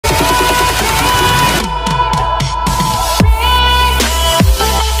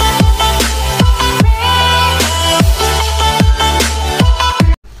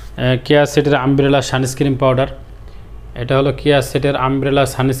কেয়া সেটের umbrella sunscreen powder. এটা হলো কেয়া সেটের আমব্রেলা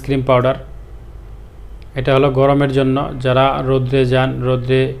সানস্ক্রিন পাউডার। এটা হলো গরমের জন্য, যারা রোদ্রে যান,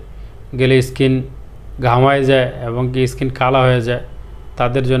 রোদ্রে গেলে স্কিন ঘামায় যায় এবং কি স্কিন কালো হয়ে যায়,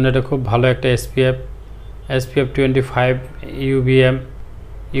 তাদের জন্য এটা খুব ভালো একটা SPF 25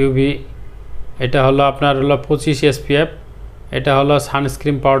 UV। এটা হলো আপনার হলো 25 SPF। এটা হলো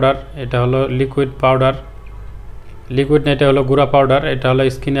সানস্ক্রিন পাউডার। এটা হলো লিকুইড পাউডার, লিকুইড না, এটা হলো গুঁড়া পাউডার। এটা হলো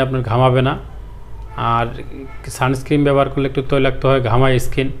স্কিনে আপনার ঘামাবে না। আর সানস্ক্রিন ব্যবহার করলে একটু তৈলাক্ত হয়, ঘামায়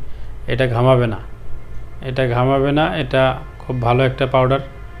স্কিন, এটা ঘামাবে না, এটা ঘামাবে না। এটা খুব ভালো একটা পাউডার,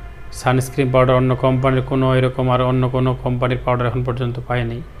 সানস্ক্রিন পাউডার। অন্য কোম্পানির কোনো এরকম আর অন্য কোনো কোম্পানির পাউডার এখন পর্যন্ত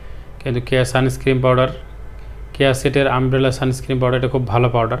পাইনি, কিন্তু কেয়া সানস্ক্রিন পাউডার, কেয়া সেটের আমব্রেলা সানস্ক্রিন পাউডার, এটা খুব ভালো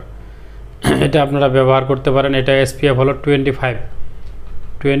পাউডার। এটা আপনারা ব্যবহার করতে পারেন। এটা SPF হলো 25।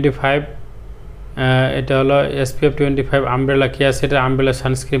 এটা হলো SPF 25 আমব্রেলা, কেয়া সেটের আমব্রেলা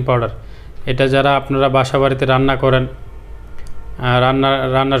সানস্ক্রিন পাউডার। এটা যারা আপনারা বাসা বাড়িতে রান্না করেন,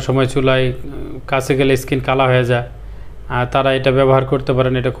 রান্নার সময় চুলায় কাছে গেলে স্কিন কালা হয়ে যায়, তারা এটা ব্যবহার করতে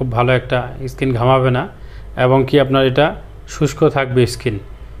পারেন। এটা খুব ভালো একটা, স্কিন ঘামাবে না এবং কি আপনার এটা শুষ্ক থাকবে স্কিন।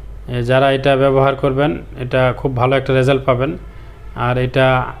 যারা এটা ব্যবহার করবেন, এটা খুব ভালো একটা রেজাল্ট পাবেন। আর এটা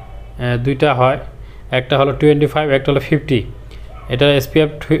দুইটা হয়, একটা হলো 25, একটা হলো 50। এটা SPF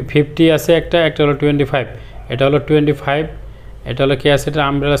 50 আছে একটা হলো 25। এটা হলো 25। এটা হলো কেয়া সেটের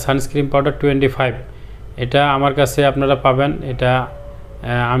আমব্রেলা সানস্ক্রিন পাউডার 25। এটা আমার কাছে আপনারা পাবেন। এটা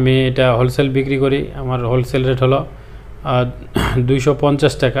আমি এটা হোলসেল বিক্রি করি। আমার হোলসেল রেট হলো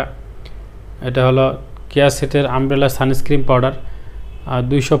 250 টাকা। এটা হলো কেয়া সেটের আমব্রেলা সানস্ক্রিন পাউডার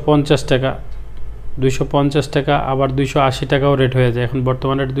 250 টাকা। 250 টাকা, আবার 280 টাকাও রেট হয়ে যায় এখন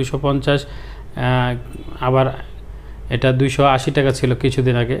বর্তমানে। 250, আবার এটা 280 টাকা ছিল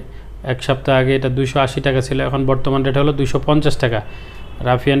কিছুদিন আগে, এক সপ্তাহ আগে এটা 280 টাকা ছিল। এখন বর্তমান রেট হলো 250 টাকা।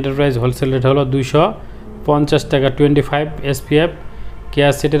 রাফি এন্টারপ্রাইজ হোলসেল রেট হলো 250 টাকা। 25 SPF কেয়া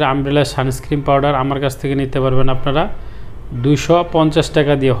সেটের আমব্রেলা সানস্ক্রিন পাউডার আমার কাছ থেকে নিতে পারবেন আপনারা 250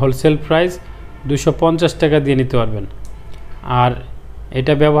 টাকা দিয়ে। হোলসেল প্রাইস 250 টাকা দিয়ে নিতে পারবেন। আর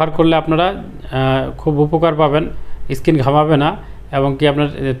এটা ব্যবহার করলে আপনারা খুব উপকার পাবেন, স্কিন ঘামাবে না এবং কি আপনার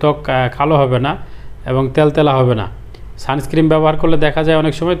ত্বক কালো হবে না এবং তেলতেলা হবে না। সানস্ক্রিন ব্যবহার করলে দেখা যায়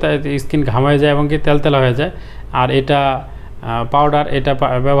অনেক সময় তাই স্কিন ঘামায় যায় এবং কি তেলতেলা হয়ে যায়। আর এটা পাউডার, এটা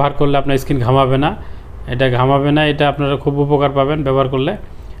ব্যবহার করলে আপনার স্কিন ঘামাবে না, এটা ঘামাবে না। এটা আপনারা খুব উপকার পাবেন ব্যবহার করলে।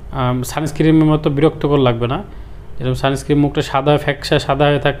 সানস্ক্রিনের মতো বিরক্তকর লাগবে না, যেরকম সানস্ক্রিন মুখটা সাদা ফ্যাকসা সাদা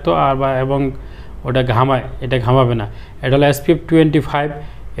হয়ে থাকতো আর এবং ওটা ঘামায়, এটা ঘামাবে না। এটা হলো SPF 25।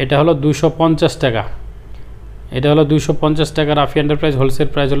 এটা হলো 250 টাকা। এটা হলো 250 টাকা। রাফি এন্টারপ্রাইজ হোলসেল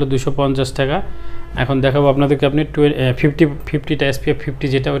প্রাইস হলো 250 টাকা। এখন দেখাবো আপনাদেরকে, আপনি 50টা SPF 50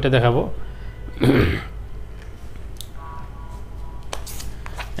 যেটা, ওইটা দেখাবো।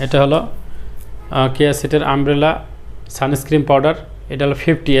 এটা হলো কেয়া সেটের আমব্রেলা সানস্ক্রিন পাউডার। এটা হলো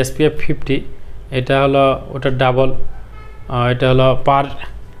 50 SPF 50। এটা হলো ওটা ডাবল। এটা হলো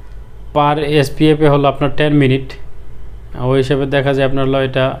পার SPF-এ হলো আপনার 10 মিনিট, ওই হিসাবে দেখা যায় আপনার হলো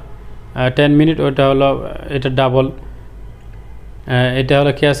এটা 10 মিনিট। ওইটা হলো এটা ডাবল। এটা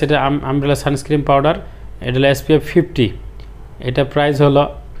হলো কেয়া সেটের আমব্রেলা সানস্ক্রিন পাউডার। এটা হলো SPF 50। এটা প্রাইস হলো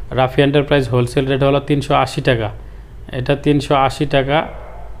রাফি এন্টারপ্রাইজ হোলসেল রেট হলো 380 টাকা। এটা 380 টাকা।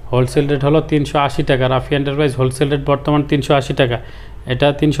 হোলসেল রেট হলো 380 টাকা। রাফি এন্টারপ্রাইজ হোলসেল রেট বর্তমান 380 টাকা। এটা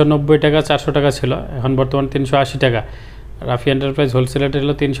 390 টাকা, 400 টাকা ছিল, এখন বর্তমান 380 টাকা। রাফি এন্টারপ্রাইজ হোলসেল রেট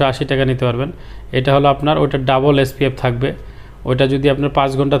হলো 380 টাকা নিতে পারবেন। এটা হলো আপনার ওইটা ডাবল SPF থাকবে। ওইটা যদি আপনার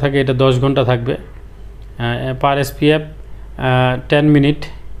 5 ঘন্টা থাকে, এটা 10 ঘন্টা থাকবে। পার SPF 10 মিনিট।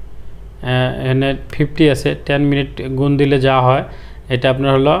 এখানে 50 আছে, 10 মিনিট গুণ দিলে যা হয়, এটা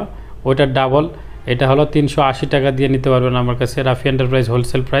আপনার হলো ওইটা ডাবল। এটা হলো 380 টাকা দিয়ে নিতে পারবেন আমার কাছে। রাফি এন্টারপ্রাইজ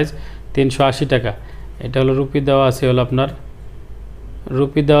হোলসেল প্রাইস 380 টাকা। এটা হলো রুপি দেওয়া আছে, হলো আপনার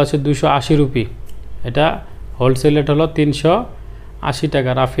রুপি দেওয়া আছে 280 রুপি। এটা হোলসেল রেট হলো 380 টাকা।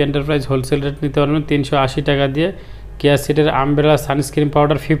 রাফি এন্টারপ্রাইজ হোলসেল রেট নিতে পারবেন 380 টাকা দিয়ে। কেয়া সেটের আমব্রেলা সানস্ক্রিন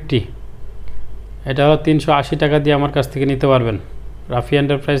পাউডার 50, এটা হলো 380 টাকা দিয়ে আমার কাছ থেকে নিতে পারবেন। রাফি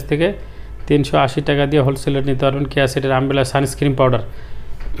এন্টারপ্রাইজ থেকে 380 টাকা দিয়ে হোলসেল রেট নিতে পারবেন কেয়া সেটের আমব্রেলা সানস্ক্রিন পাউডার।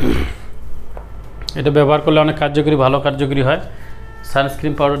 এটা ব্যবহার করলে অনেক কার্যকরী, ভালো কার্যকরী হয়।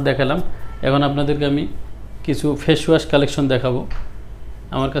 সানস্ক্রিন পাউডার দেখালাম, এখন আপনাদেরকে আমি কিছু ফেস ওয়াশ কালেকশন দেখাবো।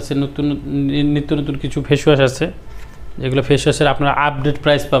 আমার কাছে নিত্য নতুন কিছু ফেস ওয়াশ আছে, যেগুলো ফেস ওয়াশের আপনারা আপডেট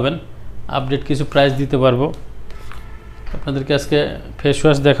প্রাইস পাবেন, আপডেট কিছু প্রাইস দিতে পারবো আপনাদেরকে। আজকে ফেস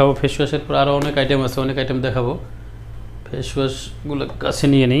ওয়াশ দেখাবো। ফেস ওয়াশের পর আরও অনেক আইটেম আছে, অনেক আইটেম দেখাবো। ফেস ওয়াশগুলো কাছে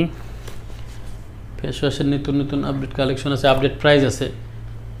নিয়ে নিই। ফেস ওয়াশের নিত্য নতুন আপডেট কালেকশন আছে, আপডেট প্রাইস আছে।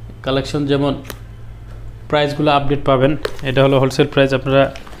 কালেকশন যেমন প্রাইসগুলো আপডেট পাবেন। এটা হলো হোলসেল প্রাইস, আপনারা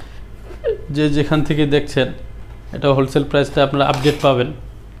যে যেখান থেকে দেখছেন এটা হোলসেল প্রাইসটা আপনারা আপডেট পাবেন।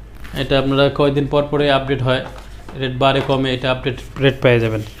 এটা আপনারা কয়েকদিন পর পরে আপডেট হয়, রেট বাড়ে কমে, এটা আপডেট রেট পেয়ে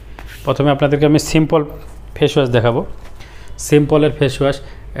যাবেন। প্রথমে আপনাদেরকে আমি সিম্পল ফেস ওয়াশ দেখাবো। সিম্পলের ফেস ওয়াশ,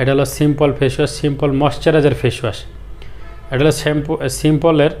 এটা হলো simple face wash, simple moisturiser face wash. এটা হলো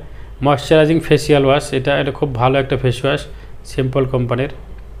সিম্পলের ময়শ্চারাইজিং ফেসিয়াল ওয়াশ। এটা খুব ভালো একটা ফেস ওয়াশ সিম্পল কোম্পানির,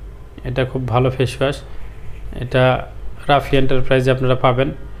 এটা খুব ভালো ফেস ওয়াশ। এটা রাফি এন্টারপ্রাইজে আপনারা পাবেন।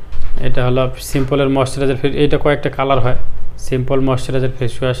 এটা হলো সিম্পলের ময়শ্চারাইজার ফেস, এটা কয়েকটা কালার হয়। সিম্পল ময়শ্চারাইজার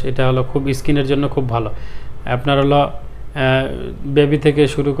ফেস ওয়াশ, এটা হলো খুব স্কিনের জন্য খুব ভালো। আপনার হলো বেবি থেকে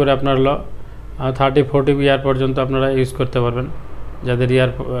শুরু করে আপনার হলো 30-40 ইয়ার পর্যন্ত আপনারা ইউজ করতে পারবেন। যাদের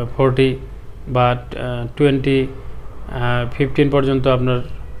ইয়ার 40 বা 20-15 পর্যন্ত আপনার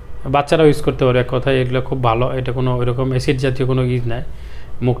বাচ্চারাও ইউজ করতে পারবে। এক কথায় এগুলো খুব ভালো। এটা কোনো ওইরকম অ্যাসিড জাতীয় কোনো ইউজ নাই।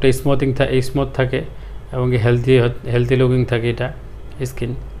 মুখটা স্মুথ থাকে এবং হেলদি লুকিং থাকে এটা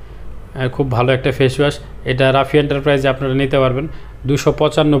স্কিন। খুব ভালো একটা ফেস ওয়াশ। এটা রাফি এন্টারপ্রাইজে আপনারা নিতে পারবেন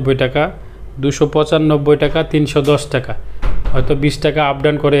 295 টাকা, 295 টাকা, 310 টাকা, হয়তো 20 টাকা আপ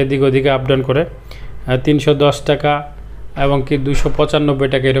ডাউন করে, এদিকে ওদিকে আপ ডাউন করে। 310 টাকা এবং কি 295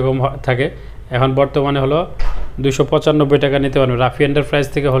 টাকা এরকম থাকে। এখন বর্তমানে হলো 295 টাকা নিতে পারবেন। রাফি এন্টারপ্রাইজ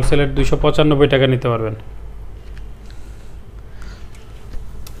থেকে হোলসেলের 295 টাকা নিতে পারবেন।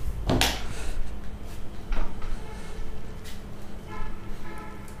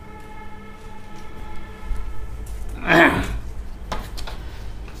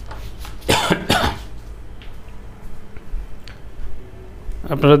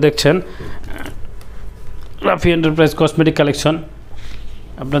 আপনারা দেখছেন রাফি এন্টারপ্রাইজ কসমেটিক কালেকশন।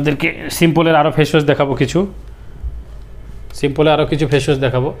 আপনাদেরকে সিম্পলের আরও ফেস ওয়াশ দেখাবো, সিম্পলের আরও কিছু ফেস ওয়াশ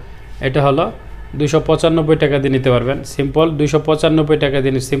দেখাবো। এটা হলো 295 টাকা দিয়ে নিতে পারবেন। সিম্পল 295 টাকা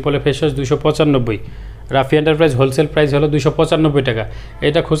দিয়ে, সিম্পলের face wash 295। Rafi enterprise wholesale price হলো 295 টাকা।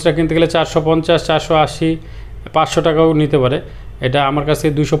 এটা খুচরা কিনতে গেলে 450, 480, 500 টাকাও নিতে পারে। এটা আমার কাছে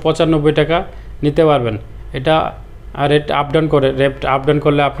 295 টাকা নিতে পারবেন। এটা রেট আপ ডাউন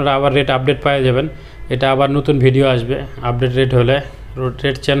করলে আপনারা আবার রেট আপডেট পেয়ে যাবেন। এটা আবার নতুন ভিডিও আসবে, আপডেট রেট হলে,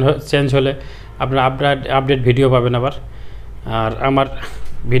 রেট চেঞ্জ হলে আপনারা আপডেট ভিডিও পাবেন আবার। আর আমার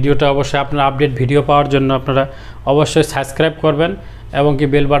ভিডিওটা অবশ্যই আপনারা আপডেট ভিডিও পাওয়ার জন্য আপনারা অবশ্যই সাবস্ক্রাইব করবেন এবং কি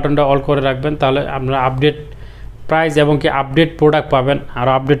বেল বাটনটা অল করে রাখবেন। তাহলে আপনারা আপডেট প্রাইস এবং কি আপডেট প্রোডাক্ট পাবেন। আর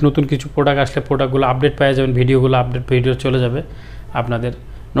আপডেট নতুন কিছু প্রোডাক্ট আসলে প্রোডাক্টগুলো আপডেট পেয়ে যাবেন, ভিডিওগুলো আপডেট ভিডিও চলে যাবে, আপনাদের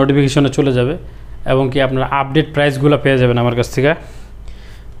নোটিফিকেশনে চলে যাবে এবং কি আপনারা আপডেট প্রাইসগুলো পেয়ে যাবেন আমার কাছ থেকে।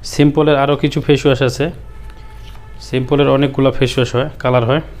 সিম্পলের আরও কিছু ফেস ওয়াশ আছে। সিম্পলের অনেকগুলো ফেস ওয়াশ হয়, কালার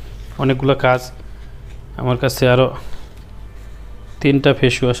হয়, অনেকগুলো কাজ। আমার কাছে আরও 3টা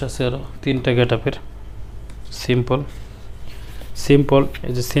ফেস ওয়াশ আছে, আরও 3টা গেটআপের। সিম্পল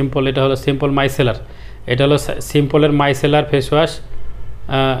এই যে সিম্পল, এটা হলো সিম্পল মাইসেলার। এটা হলো সিম্পলের micellar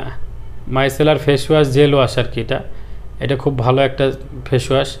face wash, jail wash আর কি। এটা খুব ভালো একটা ফেস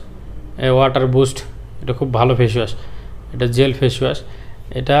ওয়াশ, ওয়াটার বুস্ট। এটা খুব ভালো ফেস ওয়াশ, এটা জেল ফেস ওয়াশ।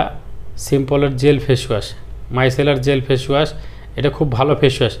 এটা সিম্পলের jail face wash, micellar jail face wash. এটা খুব ভালো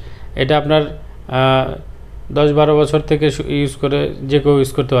ফেস ওয়াশ। এটা আপনার 10-12 বছর থেকে ইউজ করে যে কেউ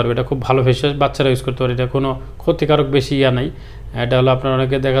ইউজ করতে পারবে। এটা খুব ভালো ফেস ওয়াশ, বাচ্চারা ইউজ করতে পারে। এটা কোনো ক্ষতিকারক বেশি নাই। এটা হলো আপনার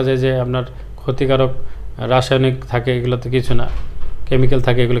অনেকে দেখা যায় যে আপনার ক্ষতিকারক রাসায়নিক থাকে, এগুলোতে কিছু না, কেমিক্যাল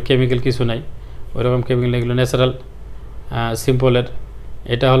থাকে, এগুলো কেমিক্যাল কিছু নাই, ওইরকম কেমিক্যাল, এগুলো ন্যাচারাল। সিম্পলের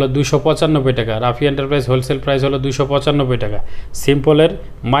এটা হলো 295 টাকা। রাফি এন্টারপ্রাইজ হোলসেল প্রাইস হলো 295 টাকা। সিম্পলের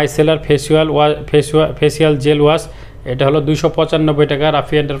মাইসেলার ফেসিয়াল জেল ওয়াশ, এটা হলো 295 টাকা।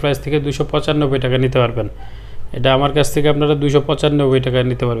 রাফি এন্টারপ্রাইজ থেকে 295 টাকা নিতে পারবেন। এটা আমার কাছ থেকে আপনারা 295 টাকা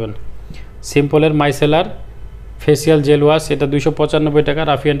নিতে পারবেন। সিম্পলের মাইসেলার ফেসিয়াল জেল ওয়াশ, এটা 295 টাকা।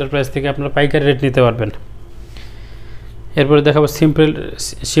 রাফি এন্টারপ্রাইজ থেকে আপনারা পাইকারি রেট নিতে পারবেন। এরপরে দেখাবো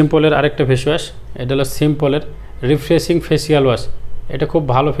সিম্পলের আরেকটা ফেস ওয়াশ। এটা হলো সিম্পলের রিফ্রেশিং ফেসিয়াল ওয়াশ। এটা খুব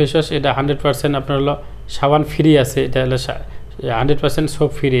ভালো ফেস ওয়াশ। এটা 100% আপনার হলো সাবান ফ্রি আছে। এটা হলো 100% সোপ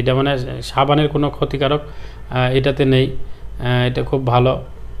ফ্রি। এটা মানে সাবানের কোনো ক্ষতিকারক এটাতে নেই। এটা খুব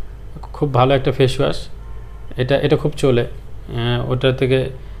ভালো একটা ফেস ওয়াশ। এটা খুব চলে, ওটা থেকে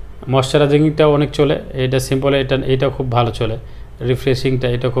ময়শ্চারাইজিংটাও অনেক চলে। এটা সিম্পলে এটা খুব ভালো চলে, রিফ্রেশিংটা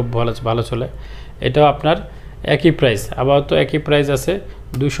এটা খুব ভালো চলে। এটাও আপনার একই প্রাইস, আপাতত একই প্রাইস আছে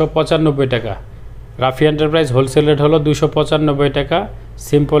 295 টাকা। রাফি এন্টারপ্রাইজ হোলসেল রেট হলো 295 টাকা।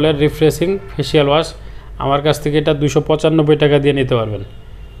 সিম্পলের রিফ্রেশিং ফেসিয়াল ওয়াশ আমার কাছ থেকে এটা 295 টাকা দিয়ে নিতে পারবেন।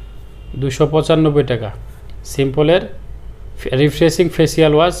 295 টাকা। সিম্পলের রিফ্রেশিং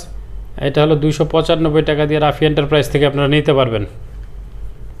ফেসিয়াল ওয়াশ, এটা হলো 295 টাকা দিয়ে রাফি এন্টারপ্রাইজ থেকে আপনারা নিতে পারবেন।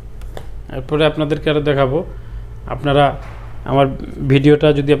 এরপরে আপনাদেরকে আরও দেখাবো। আপনারা আমার ভিডিওটা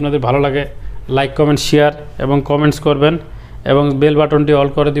যদি আপনাদের ভালো লাগে লাইক, কমেন্ট, শেয়ার এবং কমেন্টস করবেন এবং বেল বাটনটি অল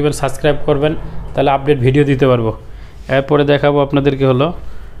করে দিবেন, সাবস্ক্রাইব করবেন, তাহলে আপডেট ভিডিও দিতে পারবো। এরপরে দেখাবো আপনাদেরকে হলো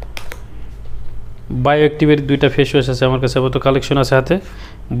বায়ো অ্যাক্টিভের 2টা ফেস ওয়াশ আছে আমার কাছে, আপাতত কালেকশন আছে হাতে।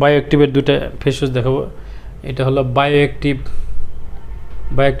 বায়ো অ্যাক্টিভের 2টা ফেস ওয়াশ দেখাবো। এটা হলো বায়ো অ্যাক্টিভ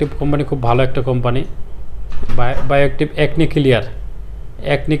কোম্পানি, খুব ভালো একটা company. Bio active acne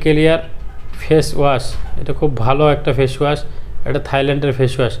clear face wash, এটা খুব ভালো একটা ফেস ওয়াশ। এটা থাইল্যান্ডের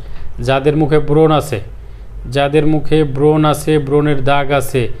ফেস ওয়াশ। যাদের মুখে ব্রণ আছে, ব্রণের দাগ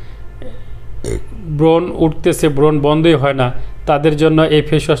আছে, ব্রণ উঠতেছে, ব্রণ বন্ধই হয় না, তাদের জন্য এই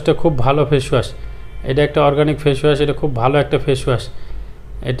ফেস ওয়াশটা খুব ভালো ফেস ওয়াশ। এটা একটা অর্গানিক ফেস ওয়াশ, এটা খুব ভালো একটা ফেস ওয়াশ।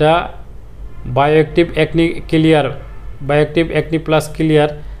 এটা bio active acne plus clear,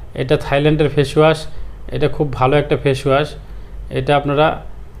 এটা থাইল্যান্ডের ফেস ওয়াশ। এটা খুব ভালো একটা ফেস ওয়াশ, এটা আপনারা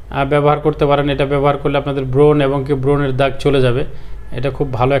ব্যবহার করতে পারেন। এটা ব্যবহার করলে আপনাদের ব্রণ এবং কি ব্রণের দাগ চলে যাবে। এটা খুব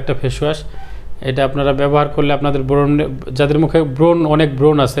ভালো একটা ফেস ওয়াশ। এটা আপনারা ব্যবহার করলে আপনাদের যাদের মুখে অনেক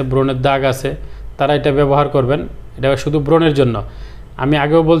ব্রণ আছে, ব্রণের দাগ আছে, তারা এটা ব্যবহার করবেন। এটা শুধু ব্রণের জন্য। আমি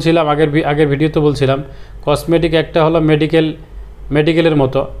আগেও বলছিলাম, আগের ভিডিওতে বলছিলাম, কসমেটিক একটা হলো মেডিকেলের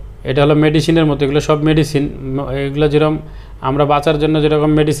মতো, এটা হলো মেডিসিনের মতো। এগুলো সব মেডিসিন। এগুলো যেরকম আমরা বাঁচার জন্য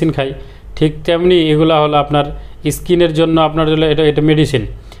যেরকম মেডিসিন খাই, ঠিক তেমনি এগুলো হলো আপনার স্কিনের জন্য। আপনার হলো এটা মেডিসিন।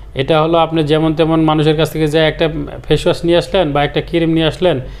 এটা হলো আপনি যেমন তেমন মানুষের কাছ থেকে যায় একটা ফেস ওয়াশ নিয়ে আসলেন বা একটা ক্রিম নিয়ে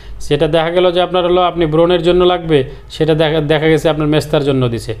আসলেন, সেটা দেখা গেল যে আপনার হলো আপনি ব্রণের জন্য লাগবে, সেটা দেখা গেছে আপনার মেস্তার জন্য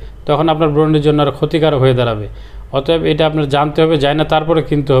দিছে, তখন আপনার ব্রণের জন্য আরও ক্ষতিকারক হয়ে দাঁড়াবে। অতএব এটা আপনার জানতে হবে, জানি না তারপরে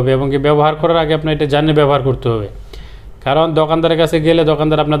কিনতে হবে, এবং কি ব্যবহার করার আগে আপনার এটা জানে ব্যবহার করতে হবে। কারণ দোকানদারের কাছে গেলে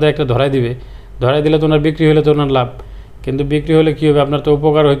দোকানদার আপনাদের একটা ধরাই দিলে তো ওনার বিক্রি হলে তো ওনার লাভ, কিন্তু বিক্রি হলে কী হবে, আপনার তো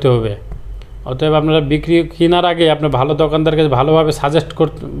উপকার হইতে হবে। অতএব আপনারা কেনার আগে আপনার ভালো দোকানদার কাছে ভালোভাবে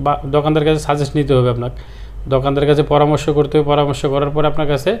দোকানদার কাছে সাজেস্ট নিতে হবে। আপনার দোকানদারের কাছে পরামর্শ করতে হবে। পরামর্শ করার পরে আপনার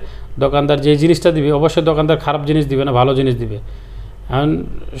কাছে দোকানদার যে জিনিসটা দিবে, অবশ্যই দোকানদার খারাপ জিনিস দিবে না, ভালো জিনিস দিবে। এখন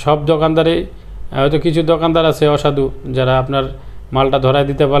সব দোকানদারে, হয়তো কিছু দোকানদার আছে অসাধু, যারা আপনার মালটা ধরায়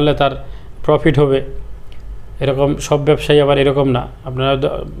দিতে পারলে তার প্রফিট হবে, এরকম সব ব্যবসায়ী আবার এরকম না। আপনারা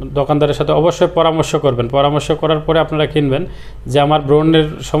দোকানদারের সাথে অবশ্যই পরামর্শ করবেন। পরামর্শ করার পরে আপনারা কিনবেন যে আমার ব্রণের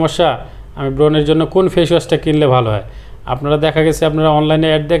সমস্যা, আমি ব্রণের জন্য কোন ফেস ওয়াশটা কিনলে ভালো হয়। আপনারা দেখা গেছে আপনারা অনলাইনে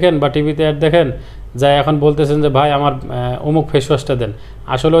অ্যাড দেখেন বা টিভিতে অ্যাড দেখেন, যাই এখন বলতেছেন যে ভাই আমার অমুক ফেস ওয়াশটা দেন।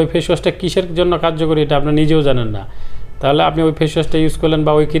 আসলে ওই ফেস ওয়াশটা কিসের জন্য কার্যকরী এটা আপনি নিজেও জানেন না। তাহলে আপনি ওই ফেস ওয়াশটা ইউজ করলেন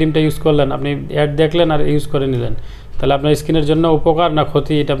বা ওই ক্রিমটা ইউজ করলেন, আপনি অ্যাড দেখলেন আর ইউজ করে নিলেন, তাহলে আপনার স্কিনের জন্য উপকার না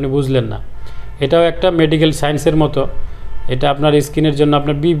ক্ষতি এটা আপনি বুঝলেন না। এটাও একটা মেডিকেল সায়েন্সের মতো। এটা আপনার স্কিনের জন্য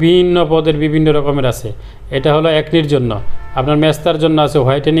আপনার বিভিন্ন পদের বিভিন্ন রকমের আছে। এটা হলো অ্যাকনির জন্য, আপনার মেস্তার জন্য আছে,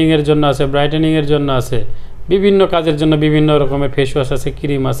 হোয়াইটেনিংয়ের জন্য আছে, ব্রাইটেনিংয়ের জন্য আছে, বিভিন্ন কাজের জন্য বিভিন্ন রকমের ফেস ওয়াশ আছে,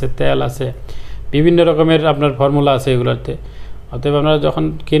 ক্রিম আছে, তেল আছে, বিভিন্ন রকমের আপনার ফর্মুলা আছে এগুলোতে। অতএব আপনারা যখন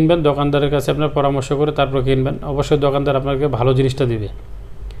কিনবেন দোকানদারের কাছে আপনার পরামর্শ করে তারপর কিনবেন। অবশ্যই দোকানদার আপনাকে ভালো জিনিসটা দিবে,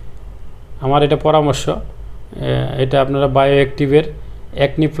 আমার এটা পরামর্শ। এটা আপনারা বায়ো অ্যাক্টিভের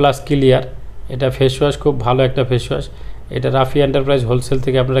অ্যাকনি প্লাস ক্লিয়ার, এটা ফেস ওয়াশ, খুব ভালো একটা ফেস ওয়াশ। এটা রাফি এন্টারপ্রাইজ হোলসেল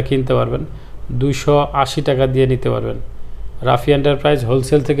থেকে আপনারা কিনতে পারবেন, 280 টাকা দিয়ে নিতে পারবেন। রাফি এন্টারপ্রাইজ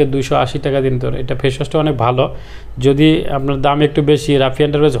হোলসেল থেকে 280 টাকা দিয়ে নিতে পারবেন। এটা ফেস ওয়াশটা অনেক ভালো। যদি আপনার দাম একটু বেশি, রাফি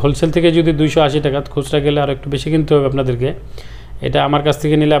এন্টারপ্রাইজ হোলসেল থেকে যদি 280 টাকা, খুচরা গেলে আর একটু বেশি কিনতে হবে আপনাদেরকে। এটা আমার কাছ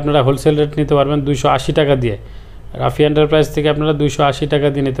থেকে নিলে আপনারা হোলসেল রেট নিতে পারবেন 280 টাকা দিয়ে। রাফি এন্টারপ্রাইজ থেকে আপনারা 280 টাকা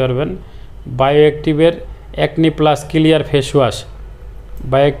দিয়ে নিতে পারবেন bio অ্যাক্টিভের acne plus clear face wash.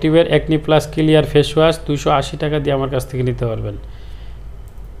 Bio অ্যাক্টিভের acne plus clear face wash 280 টাকা দিয়ে আমার কাছ থেকে নিতে পারবেন।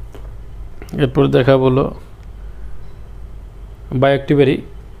 এরপর দেখা বলো bio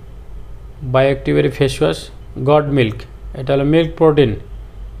অ্যাক্টিভেরই face wash god milk. এটা হলো মিল্ক প্রোটিন।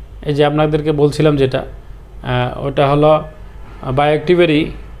 এই যে আপনাদেরকে বলছিলাম যেটা, ওটা হলো bio অ্যাক্টিভেরই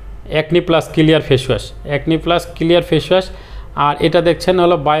acne plus clear face wash, acne plus clear face wash. আর এটা দেখছেন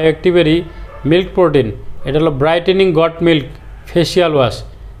হলো বায়ো অ্যাক্টিভেরই মিল্ক প্রোটিন। এটা হলো brightening goat milk facial wash.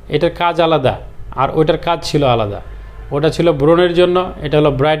 এটার কাজ আলাদা আর ওইটার কাজ ছিল আলাদা। ওটা ছিল ব্রণের জন্য, এটা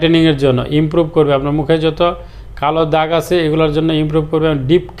হলো ব্রাইটেনিংয়ের জন্য, ইমপ্রুভ করবে আপনার মুখে যত কালো দাগ আছে এগুলোর জন্য ইমপ্রুভ করবে,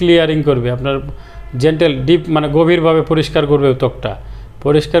 ডিপ ক্লিয়ারিং করবে, আপনার জেন্টেল ডিপ মানে গভীরভাবে পরিষ্কার করবে, ত্বকটা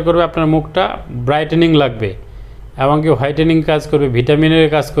পরিষ্কার করবে, আপনার মুখটা ব্রাইটেনিং লাগবে, এমনকি হোয়াইটেনিং কাজ করবে, ভিটামিনের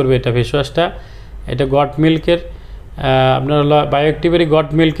কাজ করবে এটা ফেস ওয়াশটা। এটা গট মিল্কের, আপনার হলো বায়ো অ্যাক্টিভেরই গট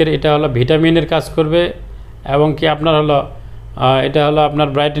মিল্কের, এটা হলো ভিটামিনের কাজ করবে, এবং কি আপনার হলো এটা হলো আপনার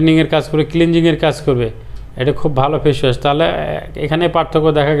ব্রাইটেনিংয়ের কাজ করবে, ক্লিনজিংয়ের কাজ করবে। এটা খুব ভালো ফেস ওয়াশ। তাহলে এখানে পার্থক্য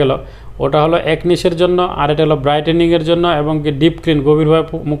দেখা গেল, ওটা হলো অ্যাকনিসের জন্য আর এটা হলো ব্রাইটেনিংয়ের জন্য, এবং কি ডিপ ক্লিন গভীরভাবে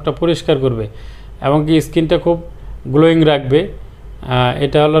মুখটা পরিষ্কার করবে, এবং কি স্কিনটা খুব গ্লোয়িং রাখবে।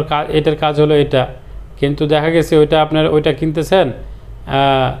 এটা হলো এটার কাজ হলো এটা। কিন্তু দেখা গেছে ওইটা আপনার ওইটা কিনতেছেন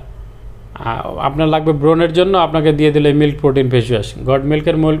আপনার লাগবে ব্রণের জন্য, আপনাকে দিয়ে দিলে milk protein face wash, god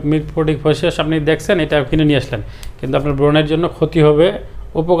মিল্কের milk protein face wash আপনি দেখছেন, এটা কিনে নিয়ে আসলেন, কিন্তু আপনার ব্রণের জন্য ক্ষতি হবে,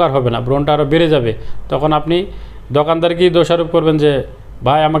 উপকার হবে না, ব্রণটা আরও বেড়ে যাবে। তখন আপনি দোকানদারকেই দোষারোপ করবেন যে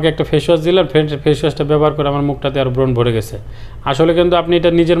ভাই আমাকে একটা ফেস ওয়াশ দিলেন, ফেস ওয়াশটা ব্যবহার করে আমার মুখটাতে আরও ব্রণ ভরে গেছে। আসলে কিন্তু আপনি এটা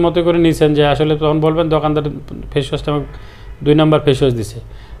নিজের মতো করে নিয়েছেন, যে আসলে তখন বলবেন দোকানদার ফেস ওয়াশটা আমাকে 2 নম্বর ফেস ওয়াশ দিছে।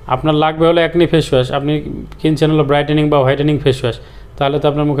 আপনার লাগবে হলো একনি ফেস ওয়াশ, আপনি কিনছেন হলো ব্রাইটেনিং বা হোয়াইটেনিং ফেস ওয়াশ, তাহলে তো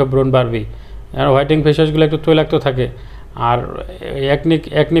আপনার মুখে ব্রণ বাড়বেই। আর হোয়াইটেনিং ফেস ওয়াশগুলো একটু তৈলাক্ত থাকে, আর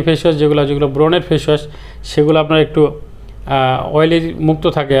একনি ফেস ওয়াশ যেগুলো ব্রণের ফেস ওয়াশ, সেগুলো আপনার একটু অয়েলি মুক্ত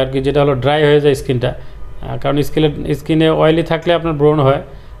থাকে আর কি, যেটা হলো ড্রাই হয়ে যায় স্কিনটা, কারণ স্কিনে অয়েলি থাকলে আপনার ব্রণ হয়,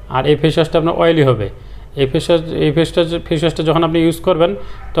 আর এই ফেস ওয়াশটা আপনার অয়েলি হবে। এই ফেস ওয়াশটা যখন আপনি ইউজ করবেন,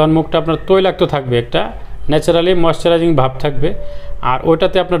 তখন মুখটা আপনার তৈলাক্ত থাকবে, একটা ন্যাচারালি ময়শ্চারাইজিং ভাব থাকবে, আর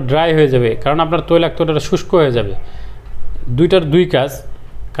ওইটাতে আপনার ড্রাই হয়ে যাবে, কারণ আপনার তৈলাক্তটা শুষ্ক হয়ে যাবে। দুইটার দুই কাজ,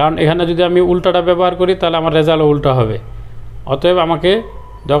 কারণ এখানে যদি আমি উল্টাটা ব্যবহার করি তাহলে আমার রেজাল্টও উল্টা হবে। অতএব আমাকে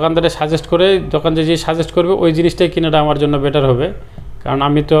দোকানদারে সাজেস্ট করে, দোকানদার যে সাজেস্ট করবে ওই জিনিসটাই কিনাটা আমার জন্য বেটার হবে, কারণ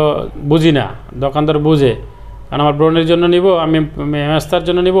আমি তো বুঝি না, দোকানদার বুঝে। কারণ আমার ব্রণের জন্য নিব, আমি মেস্তার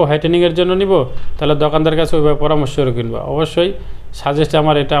জন্য নিব, হোয়াইটেনিংয়ের জন্য নিব, তাহলে দোকানদার কাছে ওইভাবে পরামর্শ করে কিনবো। অবশ্যই সাজেস্ট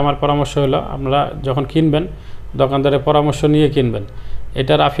আমার পরামর্শ হলো, আপনারা যখন কিনবেন দোকানদারের পরামর্শ নিয়ে কিনবেন।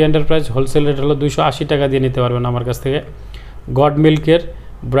 এটা রাফি এন্টারপ্রাইজ হোলসেল রেট হলো 280 টাকা দিয়ে নিতে পারবেন আমার কাছ থেকে। গড মিল্কের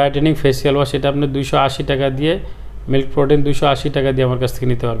ব্রাইটেনিং ফেসিয়াল ওয়াশ, এটা আপনি 280 টাকা দিয়ে, মিল্ক প্রোটিন 280 টাকা দিয়ে আমার কাছ থেকে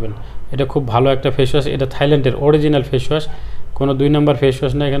নিতে পারবেন। এটা খুব ভালো একটা ফেস ওয়াশ, এটা থাইল্যান্ডের অরিজিনাল ফেস ওয়াশ, কোনো 2 নম্বর ফেস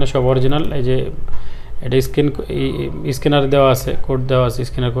ওয়াশ না, এখানে সব অরিজিনাল। এই যে এটা স্ক্যানার দেওয়া আছে, কোড দেওয়া আছে,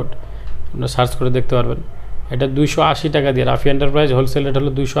 স্ক্যানার কোড, আপনারা সার্চ করে দেখতে পারবেন। এটা 280 টাকা দিয়ে, রাফি এন্টারপ্রাইজ হোলসেল রেট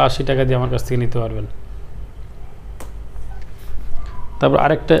হলো 280 টাকা দিয়ে আমার কাছ থেকে নিতে পারবেন। তারপর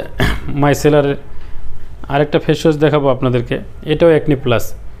আরেকটা মাইসেলারের আরেকটা ফেস ওয়াশ দেখাবো আপনাদেরকে, এটাও একনি প্লাস,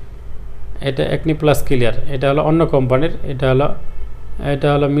 এটা একনি প্লাস ক্লিয়ার, এটা হলো অন্য কোম্পানির, এটা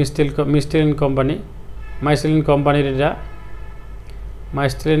হলো মিস্টেলিন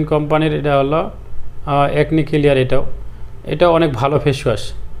কোম্পানির, এটা হলো একনি ক্লিয়ার। এটাও অনেক ভালো ফেস ওয়াশ।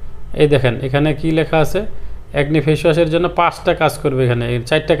 এই দেখেন এখানে কি লেখা আছে, একনি ফেস ওয়াশের জন্য 5টা কাজ করবে, এখানে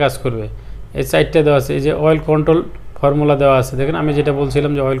 4টা কাজ করবে, এই 4টা দেওয়া আছে। এই যে অয়েল কন্ট্রোল ফর্মুলা দেওয়া আছে, দেখেন আমি যেটা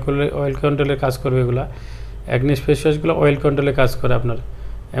বলছিলাম যে অয়েল কন্ট্রোলের কাজ করবে এগুলো, একনি ফেস ওয়াশগুলো অয়েল কন্ট্রোলে কাজ করে। আপনার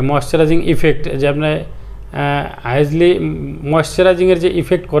ময়শ্চারাইজিং ইফেক্ট, যে আপনার হাইজলি ময়শ্চারাইজিংয়ের যে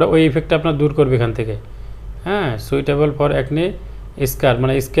ইফেক্ট করে, ওই ইফেক্টটা আপনার দূর করবে এখান থেকে। হ্যাঁ, সুইটেবল ফর একনি স্কার,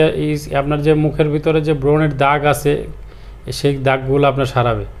 মানে আপনার যে মুখের ভিতরে যে ব্রণের দাগ আছে, সেই দাগগুলো আপনার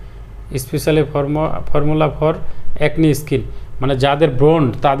সারাবে। Specially formula for acne skin, মানে যাদের ব্রণ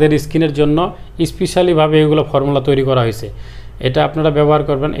তাদের স্কিনের জন্য স্পেশালিভাবে এগুলো ফর্মুলা তৈরি করা হয়েছে। এটা আপনারা ব্যবহার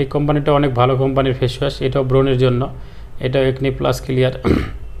করবেন। এই কোম্পানিটা অনেক ভালো কোম্পানির ফেস ওয়াশ, এটাও ব্রণের জন্য, এটাও একনি প্লাস ক্লিয়ার,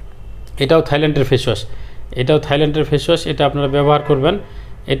 এটাও থাইল্যান্ডের ফেস ওয়াশ, এটা আপনারা ব্যবহার করবেন।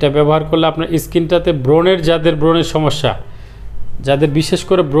 এটা ব্যবহার করলে আপনার স্কিনটাতে যাদের ব্রণের সমস্যা, যাদের বিশেষ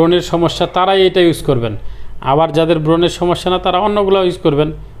করে ব্রণের সমস্যা, তারাই এটা ইউজ করবেন। আবার যাদের ব্রণের সমস্যা না, তারা অন্যগুলো ইউজ করবেন,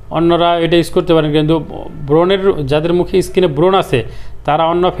 অন্যরা এটা ইউজ করতে পারেন। কিন্তু যাদের মুখে স্কিনে ব্রণ আছে, তারা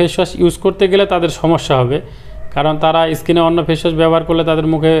অন্য ফেস ওয়াশ ইউজ করতে গেলে তাদের সমস্যা হবে, কারণ তারা স্কিনে অন্য ফেস ওয়াশ ব্যবহার করলে তাদের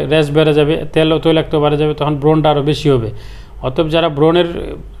মুখে র্যাশ বেড়ে যাবে, তৈলাক্ত বেড়ে যাবে, তখন ব্রণটা আরও বেশি হবে। অতএব যারা ব্রণের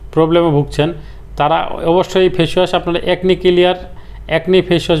প্রবলেমে ভুগছেন, তারা অবশ্যই ফেস ওয়াশ আপনারা একনি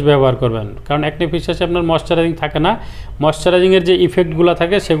ফেস ওয়াশ ব্যবহার করবেন, কারণ একনি ফেস ওয়াশে আপনার ময়শ্চারাইজিং থাকে না, ময়শ্চারাইজিংয়ের যে ইফেক্টগুলো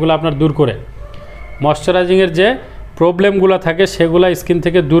থাকে সেগুলো আপনার দূর করে, ময়শ্চারাইজিংয়ের যে প্রবলেমগুলো থাকে সেগুলো স্কিন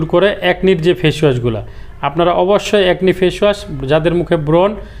থেকে দূর করে একনির যে ফেস ওয়াশগুলো, আপনারা অবশ্যই একনি ফেস ওয়াশ, যাদের মুখে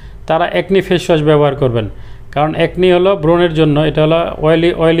ব্রণ তারা একনি ফেস ওয়াশ ব্যবহার করবেন, কারণ একনি হলো ব্রণের জন্য, এটা হলো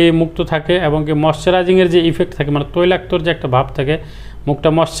অয়েলি মুক্ত থাকে, এবং কি ময়শ্চারাইজিংয়ের যে ইফেক্ট থাকে, মানে তৈলাক্তর যে একটা ভাব থাকে, মুখটা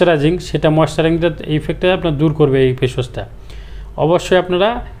ময়শ্চারাইজিং, সেটা ময়শ্চারাইজিংয়ের ইফেক্টটা আপনার দূর করবে এই ফেস ওয়াশটা। অবশ্যই আপনারা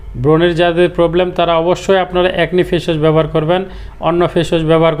ব্রণের যাদের প্রবলেম, তারা অবশ্যই আপনারা একনি ফেস ওয়াশ ব্যবহার করবেন, অন্য ফেস ওয়াশ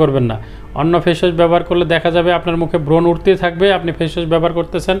ব্যবহার করবেন না। অন্য ফেস ওয়াশ ব্যবহার করলে দেখা যাবে আপনার মুখে ব্রণ উঠতেই থাকবে, আপনি ফেস ওয়াশ ব্যবহার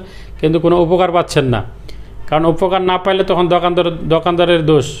করতেছেন কিন্তু কোনো উপকার পাচ্ছেন না। কারণ উপকার না পাইলে তখন দোকানদারের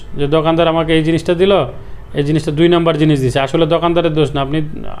দোষ, যে দোকানদার আমাকে এই জিনিসটা দিল, এই জিনিসটা 2 নম্বর জিনিস দিচ্ছে। আসলে দোকানদারের দোষ না,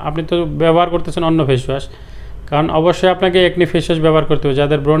 আপনি তো ব্যবহার করতেছেন অন্য ফেস ওয়াশ। কারণ অবশ্যই আপনাকে একনি ফেস ওয়াশ ব্যবহার করতে হবে।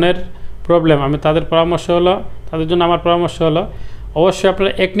 যাদের ব্রণের প্রবলেম, তাদের জন্য আমার পরামর্শ হলো অবশ্যই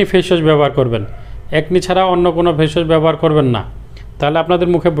আপনারা একনি ফেস ওয়াশ ব্যবহার করবেন। একনি ছাড়া অন্য কোনো ফেস ওয়াশ ব্যবহার করবেন না, তাহলে আপনাদের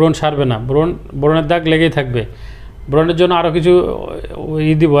মুখে ব্রণ সারবে না, ব্রণের দাগ লেগেই থাকবে। ব্রণের জন্য আরও কিছু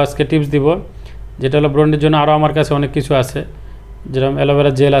দিব, আজকে টিপস দিব, যেটা হলো ব্রণের জন্য আরও আমার কাছে অনেক কিছু আছে, যেরকম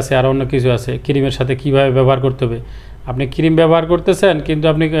অ্যালোভেরা জেল আছে, আরও অন্য কিছু আছে। ক্রিমের সাথে কীভাবে ব্যবহার করতে হবে, আপনি ক্রিম ব্যবহার করতেছেন কিন্তু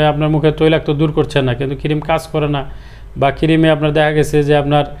আপনি আপনার মুখে তৈলাক্ত দূর করছেন না, কিন্তু ক্রিম কাজ করে না, বা ক্রিমে আপনার দেখা গেছে যে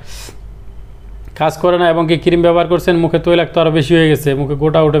আপনার কাজ করে না এবং কি ক্রিম ব্যবহার করছেন, মুখে তৈলাক্ত আরও বেশি হয়ে গেছে, মুখে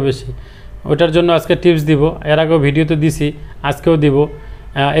গোটা ওঠে বেশি, ওইটার জন্য আজকে টিপস দিব। এর আগেও ভিডিওতে দিছি, আজকেও দিব।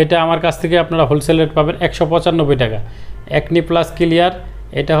 এটা আমার কাছ থেকে আপনারা হোলসেল রেট পাবেন 195 টাকা। একনি প্লাস ক্লিয়ার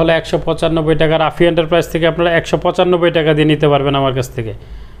এটা হলো 195 টাকা। রাফি এন্টারপ্রাইজ থেকে আপনারা 195 টাকা দিয়ে নিতে পারবেন আমার কাছ থেকে।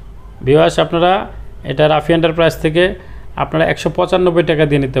 ভিউয়ার্স, আপনারা এটা রাফি এন্টারপ্রাইজ থেকে আপনারা 195 টাকা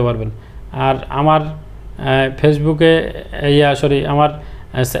দিয়ে নিতে পারবেন। আর আমার ফেসবুকে আমার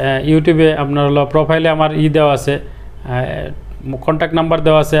ইউটিউবে আপনার হলো প্রোফাইলে আমার দেওয়া আছে, কন্ট্যাক্ট নাম্বার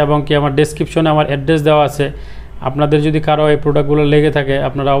দেওয়া আছে এবং কি আমার ডেসক্রিপশনে আমার অ্যাড্রেস দেওয়া আছে। আপনাদের যদি কারো এই প্রোডাক্টগুলো লেগে থাকে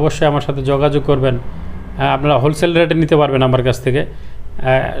আপনারা অবশ্যই আমার সাথে যোগাযোগ করবেন। আপনারা হোলসেল রেটে নিতে পারবেন আমার কাছ থেকে,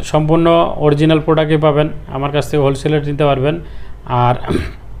 সম্পূর্ণ অরিজিনাল প্রোডাক্টই পাবেন আমার কাছ থেকে, হোলসেল রেট নিতে পারবেন। আর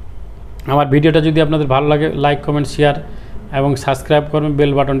আমার ভিডিওটা যদি আপনাদের ভালো লাগে লাইক কমেন্ট শেয়ার এবং সাবস্ক্রাইব করবেন,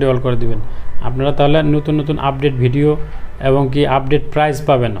 বেল বাটনটি অল করে দিবেন। আপনারা তাহলে নতুন নতুন আপডেট ভিডিও এবং কি আপডেট প্রাইস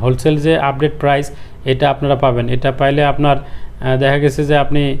পাবেন। হোলসেল যে আপডেট প্রাইস এটা আপনারা পাবেন। এটা পাইলে আপনার দেখা গেছে যে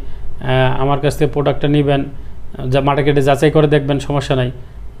আপনি আমার কাছ থেকে প্রোডাক্টটা নেবেন, যা মার্কেটে যাচাই করে দেখবেন, সমস্যা নাই।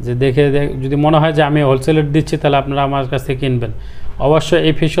 যে দেখে যদি মনে হয় যে আমি হোলসেল রেট দিচ্ছি তাহলে আপনারা আমার কাছ থেকে কিনবেন। অবশ্যই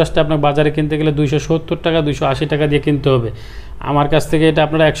এই ফেস ওয়াশটা আপনার বাজারে কিনতে গেলে 270 টাকা 280 টাকা দিয়ে কিনতে হবে। আমার কাছ থেকে এটা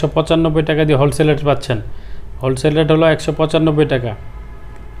আপনারা 195 টাকা দিয়ে হোলসেল রেট পাচ্ছেন। হোলসেল রেট হলো 195 টাকা,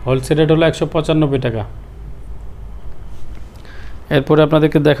 হোলসেল রেট হলো 195 টাকা। এরপরে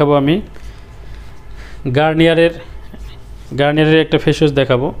আপনাদেরকে দেখাবো আমি গার্নিয়ারের একটা ফেস ওয়াশ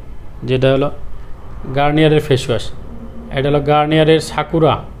দেখাবো, যেটা হলো গার্নিয়ারের ফেস ওয়াশ। এটা হলো গার্নিয়ারের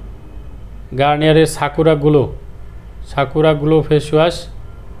সাকুরা গ্লো ফেস ওয়াশ।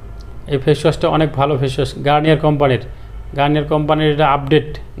 এই ফেস ওয়াশটা অনেক ভালো ফেস ওয়াশ, গার্নিয়ার কোম্পানির এটা আপডেট,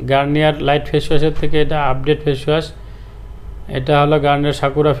 গার্নিয়ার লাইট ফেস ওয়াশের থেকে এটা আপডেট ফেস ওয়াশ। এটা হলো Garnier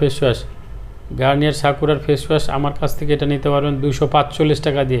sakura face wash. Garnier সাকুরার face wash আমার কাছ থেকে এটা নিতে পারবেন 245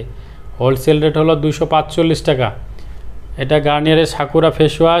 টাকা দিয়ে। হোলসেল রেট হলো 245 টাকা। এটা গার্নিয়ারের সাকুরা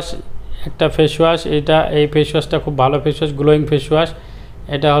ফেস ওয়াশ, একটা ফেস ওয়াশ। এই ফেস ওয়াশটা খুব ভালো face wash, glowing face wash.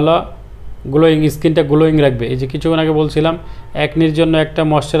 এটা হলো গ্লোয়িং, স্কিনটা গ্লোয়িং রাখবে। এই যে কিছুক্ষণ আগে বলছিলাম একনির জন্য একটা,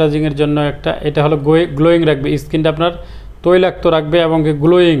 ময়শ্চারাইজিংয়ের জন্য একটা। এটা হলো গ্লোয়িং রাখবে, স্কিনটা আপনার তৈলাক্ত রাখবে এবং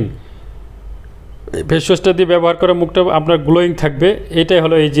গ্লোয়িং। ফেস ওয়াশটা দিয়ে ব্যবহার করে মুখটা আপনার গ্লোয়িং থাকবে। এটাই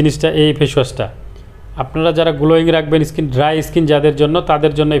হলো এই জিনিসটা, এই ফেস ওয়াশটা। আপনারা যারা গ্লোয়িং রাখবেন, ড্রাই স্কিন যাদের জন্য,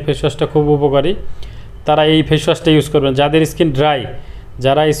 তাদের জন্য এই ফেস ওয়াশটা খুব উপকারী। তারা এই ফেস ওয়াশটা ইউজ করবেন। যাদের স্কিন ড্রাই,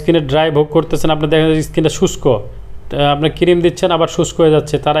 যারা স্কিনে ড্রাই ভোগ করতেছেন, আপনার দেখেন স্কিনটা শুষ্ক, আপনার ক্রিম দিচ্ছেন আবার শুষ্ক হয়ে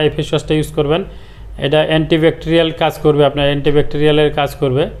যাচ্ছে, তারা এই ফেস ওয়াশটা ইউজ করবেন। এটা অ্যান্টিব্যাকটেরিয়াল কাজ করবে, আপনার অ্যান্টিব্যাকটেরিয়ালের কাজ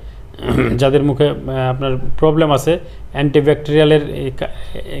করবে। যাদের মুখে আপনার প্রবলেম আছে, অ্যান্টিব্যাকটেরিয়ালের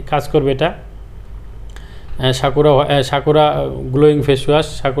কাজ করবে এটা। Sakura glowing face wash,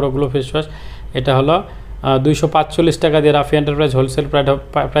 sakura glow face wash. এটা হলো 245 টাকা দিয়ে। রাফি এন্টারপ্রাইজ হোলসেল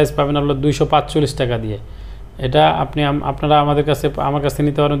প্রাইস পাবেন হলো 245 টাকা দিয়ে। এটা আপনারা আমার কাছ থেকে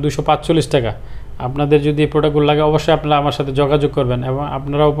নিতে পারেন 245 টাকা। আপনাদের যদি এই প্রোডাক্টগুলো লাগে অবশ্যই আপনারা আমার সাথে যোগাযোগ করবেন এবং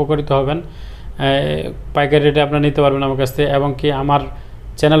আপনারা উপকৃত হবেন। পাইকারি রেটে আপনারা নিতে পারবেন আমার কাছ থেকে। এবং কি আমার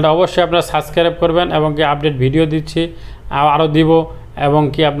চ্যানেলটা অবশ্যই আপনারা সাবস্ক্রাইব করবেন এবং কি আপডেট ভিডিও দিচ্ছি, আরও দিব এবং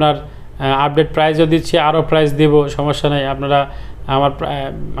কি আপনার আপডেট প্রাইসও দিচ্ছি, আরও প্রাইস দিব, সমস্যা নেই। আপনারা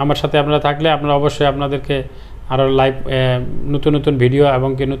আমার সাথে আপনারা থাকলে আপনারা অবশ্যই আপনাদেরকে আরও লাইভ নতুন নতুন ভিডিও এবং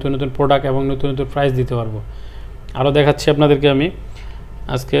কি নতুন নতুন প্রোডাক্ট এবং নতুন নতুন প্রাইস দিতে পারবো। আরও দেখাচ্ছি আপনাদেরকে আমি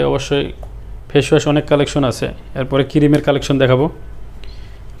আজকে। অবশ্যই ফেস ওয়াশ অনেক কালেকশন আছে। এরপরে ক্রিমের কালেকশন দেখাবো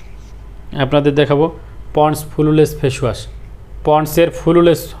আপনাদের। দেখাবো ponds ফুললেস face wash, পন্ডসের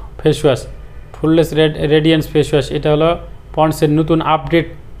ফুললেস face wash, ফুললেস radiance face wash. এটা হলো পন্ডসের নতুন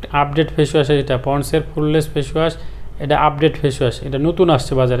আপডেট ফেস ওয়াশ। এটা পন্ডসের ফুললেস ফেস ওয়াশ, এটা আপডেট ফেস ওয়াশ। এটা নতুন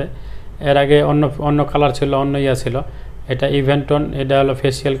আসছে বাজারে, এর আগে অন্য কালার ছিল, অন্য ছিল। এটা ইভেন্টন, এটা হলো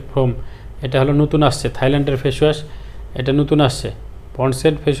ফেসিয়াল ফোম। এটা হলো নতুন আসছে, থাইল্যান্ডের ফেস ওয়াশ। এটা নতুন আসছে,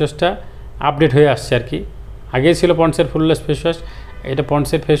 পন্ডসের ফেস ওয়াশটা আপডেট হয়ে আসছে আর কি। আগেই ছিল পন্ডসের ফুললেস ফেস ওয়াশ, এটা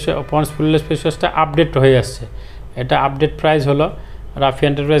পন্ডস ফুললেস ফেস ওয়াশটা আপডেট হয়ে আসছে। এটা আপডেট প্রাইস হলো রাফি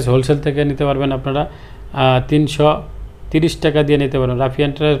এন্টারপ্রাইজ হোলসেল থেকে নিতে পারবেন আপনারা 330 টাকা দিয়ে নিতে পারবেন। রাফি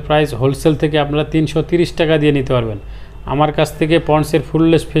এন্টারপ্রাইজ হোলসেল থেকে আপনারা 330 টাকা দিয়ে নিতে পারবেন আমার কাছ থেকে। পন্ডসের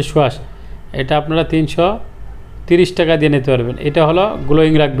ফুললেস ফেস ওয়াশ এটা আপনারা 330 টাকা দিয়ে নিতে পারবেন। এটা হলো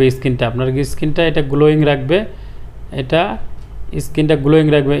গ্লোয়িং রাখবে স্কিনটা, আপনার স্কিনটা এটা গ্লোয়িং রাখবে। এটা স্কিনটা গ্লোয়িং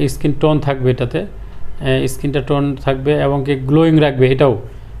রাখবে, স্কিন টোন থাকবে এটাতে, স্কিনটা টোন থাকবে এবং কি গ্লোয়িং রাখবে।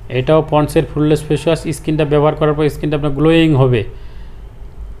 এটাও পন্ডসের ফুললেস ফেস ওয়াশ। স্কিনটা ব্যবহার করার পর স্কিনটা আপনার গ্লোয়িং হবে।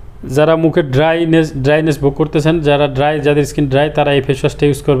 যারা মুখে ড্রাইনেস ভোগ করতেছেন, যাদের স্কিন ড্রাই, তারা এই ফেস ওয়াশটা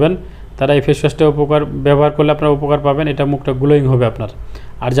ইউজ করবেন। তারা এই ফেস ওয়াশটা ব্যবহার করলে আপনারা উপকার পাবেন। এটা মুখটা গ্লোয়িং হবে আপনার।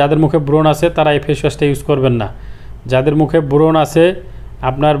 আর যাদের মুখে ব্রণ আছে তারা এই ফেস ওয়াশটা ইউজ করবেন না। যাদের মুখে ব্রণ আছে,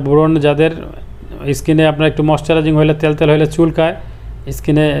 আপনার ব্রণ যাদের স্কিনে আপনার একটু ময়শ্চারাইজিং হলে তেল তেল হলে চুলকায়,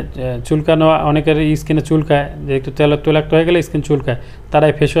 স্কিনে চুলকানো অনেকের স্কিনে চুলকায়, যে একটু তৈলাক্ত হয়ে গেলে স্কিন চুলকায়, তারা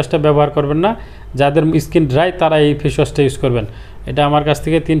এই ফেস ওয়াশটা ব্যবহার করবেন না। যাদের স্কিন ড্রাই তারা এই ফেস ওয়াশটা ইউজ করবেন। এটা আমার কাছ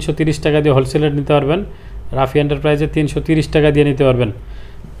থেকে 330 টাকা দিয়ে হোলসেল রেট নিতে পারবেন। রাফি এন্টারপ্রাইজে 330 টাকা দিয়ে নিতে পারবেন।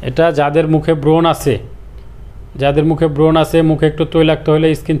 এটা যাদের মুখে ব্রণ আছে, মুখে একটু তৈলাক্ত হলে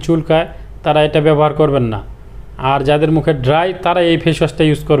স্কিন চুলকায়, তারা এটা ব্যবহার করবেন না। আর যাদের মুখে ড্রাই তারা এই ফেস ওয়াশটা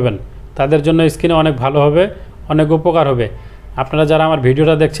ইউজ করবেন, তাদের জন্য স্কিনে অনেক ভালো হবে, অনেক উপকার হবে। আপনারা যারা আমার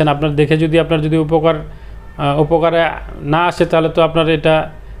ভিডিওটা দেখছেন, আপনারা দেখে যদি আপনার যদি উপকারে না আসে, তাহলে তো আপনার এটা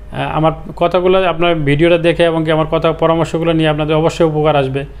আমার কথাগুলো আপনার ভিডিওটা দেখে এবং আমার কথা পরামর্শগুলো নিয়ে আপনাদের অবশ্যই উপকার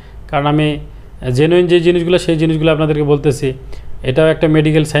আসবে। কারণ আমি জেনুইন যে জিনিসগুলো সেই জিনিসগুলো আপনাদেরকে বলতেছি। এটাও একটা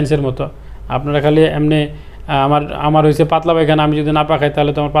মেডিকেল সায়েন্সের মতো। আপনারা খালি এমনি আমার হয়েছে পাতলা পায়খানা, আমি যদি না পাখাই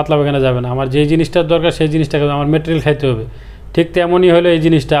তাহলে তো আমার পাতলা পায়খানা যাবে না। আমার যেই জিনিসটার দরকার সেই জিনিসটাকে আমার মেটেরিয়াল খাইতে হবে। ঠিক তেমনই হলো এই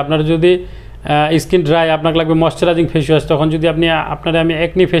জিনিসটা। আপনার যদি স্কিন ড্রাই, আপনাকে লাগবে ময়শ্চারাইজিং ফেস ওয়াশ, তখন যদি আমি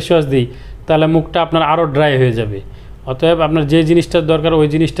একনি ফেস ওয়াশ দিই, তাহলে মুখটা আপনার আরও ড্রাই হয়ে যাবে। অতএব আপনার যে জিনিসটার দরকার ওই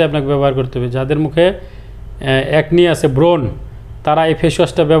জিনিসটা আপনাকে ব্যবহার করতে হবে। যাদের মুখে একনি আছে, ব্রণ, তারা এই ফেস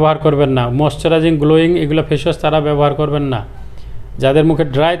ওয়াশটা ব্যবহার করবেন না। ময়শ্চারাইজিং, গ্লোয়িং এগুলো ফেস ওয়াশ তারা ব্যবহার করবেন না। যাদের মুখে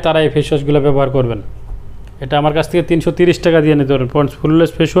ড্রাই তারা এই ফেস ওয়াশগুলো ব্যবহার করবেন। এটা আমার কাছ থেকে 330 টাকা দিয়ে নিতে পারবেন। পন্ডস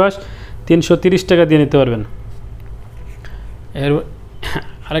ফুললেস ফেস ওয়াশ 330 টাকা দিয়ে নিতে পারবেন। এর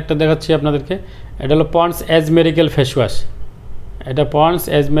আরেকটা দেখাচ্ছি আপনাদেরকে। এটা হলো পন্ডস মেডিকেল ফেস ওয়াশ। এটা পন্ডস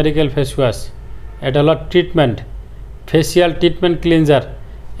মেডিকেল ফেস ওয়াশ। এটা হলো ট্রিটমেন্ট, ফেসিয়াল ট্রিটমেন্ট ক্লিনজার।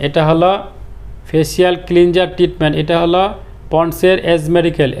 এটা হলো ফেসিয়াল ক্লিনজার ট্রিটমেন্ট। এটা হলো পন্ডসের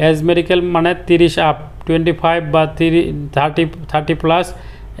মেডিকেল মানে 30 আপ, 25 বা 30 প্লাস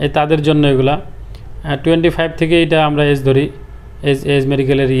তাদের জন্য এগুলা। 25 থেকে এটা আমরা এজ ধরি, এজ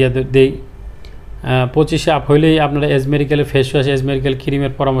মেডিকেলের দেই। 25 আপ হইলেই আপনারা এজ মেডিকেলের ফেস ওয়াশ, এজ মেডিকেল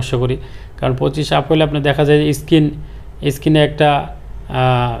ক্রিমের পরামর্শ করি। কারণ 25 আপ হলে আপনার দেখা যায় যে স্কিনে একটা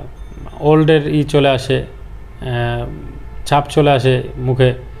ওল্ডের চলে আসে, ছাপ চলে আসে মুখে।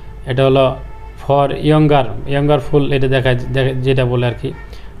 এটা হলো ফর ইয়ঙ্গার ফুল, এটা দেখায় যেটা বলে আর কি।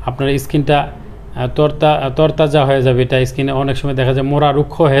 আপনার স্কিনটা তরতাজা হয়ে যাবে। এটা স্কিনে অনেক সময় দেখা যায় মোড়া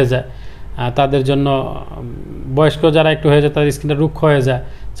রুক্ষ হয়ে যায়, তাদের জন্য। বয়স্ক যারা একটু হয়ে যায় তাদের স্কিনটা রুক্ষ হয়ে যায়,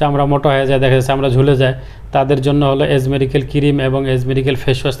 চামড়া মোটা হয়ে যায়, দেখা যায় চামড়া ঝুলে যায়, তাদের জন্য হলো এজ মেডিকেল ক্রিম এবং এজ মেডিকেল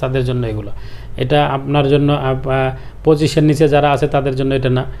ফেস ওয়াশ, তাদের জন্য এগুলো। এটা আপনার জন্য 25-এর নিচে যারা আছে তাদের জন্য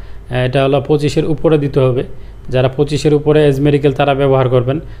এটা না। এটা হলো 25-এর উপরে দিতে হবে। যারা 25-এর উপরে এজ মেডিকেল তারা ব্যবহার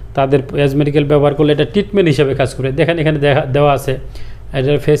করবেন। তাদের এজ মেডিকেল ব্যবহার করলে এটা ট্রিটমেন্ট হিসেবে কাজ করে। দেখেন এখানে দেওয়া আছে, এটা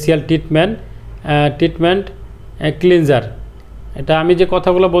ফেসিয়াল ট্রিটমেন্ট ক্লিনজার। এটা আমি যে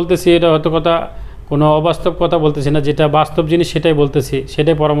কথাগুলো বলতেছি এটা হয়তো কোনো অবাস্তব কথা বলতেছি না, যেটা বাস্তব জিনিস সেটাই বলতেছি,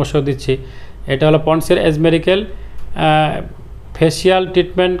 সেটাই পরামর্শ দিচ্ছি। এটা হলো পন্ডসের age medical facial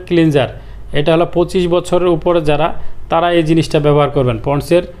treatment cleanser. এটা হলো 25 বছরের উপরে যারা, তারা এই জিনিসটা ব্যবহার করবেন।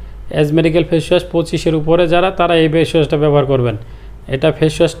 পন্ডসের এজ মেডিকেল ফেস ওয়াশ 25-এর উপরে যারা, তারা এই ফেস ওয়াশটা ব্যবহার করবেন। এটা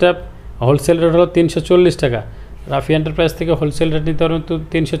ফেস ওয়াশটা হোলসেল রেট হলো 340 টাকা। রাফি এন্টারপ্রাইজ থেকে হোলসেল রেট নিতে পারবেন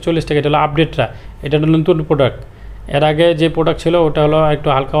 340 টাকা। এটা হলো আপডেটটা, এটা হলো নতুন প্রোডাক্ট। এর আগে যে প্রোডাক্ট ছিল ওটা হলো একটু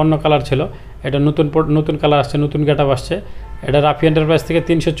হালকা অন্য কালার ছিল, এটা নতুন কালার আসছে, নতুন গেটআপ আসছে। এটা রাফি এন্টারপ্রাইজ থেকে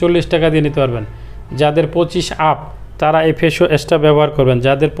 340 টাকা দিয়ে নিতে পারবেন। যাদের 25 আপ তারা এই ফেস ওয়াশটা ব্যবহার করবেন।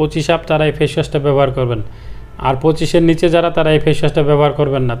 যাদের 25 আপ তারা এই ফেস ওয়াশটা ব্যবহার করবেন। আর 25-এর নিচে যারা, তারা এই ফেস ওয়াশটা ব্যবহার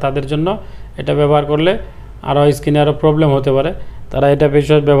করবেন না। তাদের জন্য এটা ব্যবহার করলে আরও স্কিনে আরও প্রবলেম হতে পারে, তারা এটা ফেস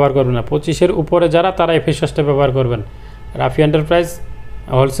ওয়াশ ব্যবহার করবেন না। 25-এর উপরে যারা, তারা এই ফেস ওয়াশটা ব্যবহার করবেন। রাফি এন্টারপ্রাইজ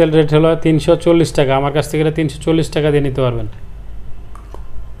হোলসেল রেট হলো 340 টাকা। আমার কাছ থেকে 340 টাকা দিয়ে নিতে পারবেন।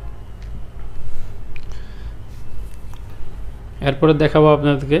 এরপরে দেখাবো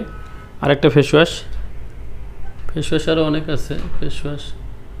আপনাদেরকে আরেকটা ফেস ওয়াশ। আরও অনেক আছে ফেস ওয়াশ।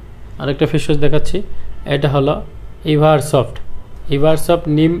 আরেকটা ফেস ওয়াশ দেখাচ্ছি। এটা হলো ইভারসফট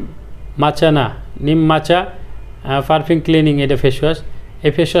নিম মাচা পারফিউম ক্লিনিং। এটা ফেস ওয়াশ।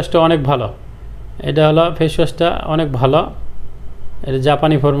 এই ফেস ওয়াশটা অনেক ভালো। এটা হলো ফেস ওয়াশটা অনেক ভালো, এটা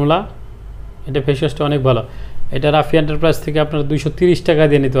জাপানি ফর্মুলা। এটা ফেস ওয়াশটা অনেক ভালো। এটা রাফি এন্টারপ্রাইজ থেকে আপনারা 230 টাকা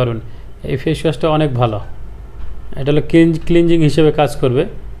দিয়ে নিতে পারবেন। এই ফেস ওয়াশটা অনেক ভালো। এটা হলো ক্লিনজিং হিসেবে কাজ করবে।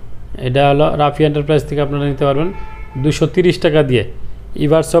 এটা হলো রাফি এন্টারপ্রাইজ থেকে আপনারা নিতে পারবেন 230 টাকা দিয়ে।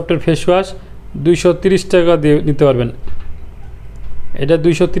 ইভারসফটের ফেস ওয়াশ 230 টাকা দিয়ে নিতে পারবেন। এটা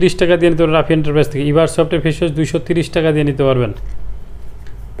 230 টাকা দিয়ে নিতে পারবেন রাফি এন্টারপ্রাইজ থেকে। ইভারসফটের ফেস ওয়াশ 230 টাকা দিয়ে নিতে পারবেন।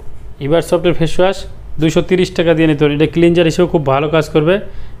 ইভারসফটের ফেস ওয়াশ 230 টাকা দিয়ে নিতে পারবেন। এটা ক্লিনজার হিসেবে খুব ভালো কাজ করবে।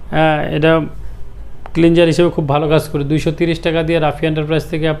 এটা ক্লিনজার হিসেবে খুব ভালো কাজ করে। 230 টাকা দিয়ে রাফি এন্টারপ্রাইজ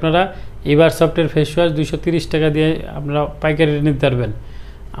থেকে আপনারা ইভারসফটের ফেস ওয়াশ 230 টাকা দিয়ে আপনারা পাইকারি নিতে পারবেন।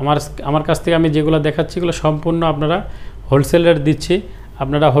 আমার কাছ থেকে আমি যেগুলো দেখাচ্ছি এগুলো সম্পূর্ণ আপনারা হোলসেল রেট দিচ্ছি।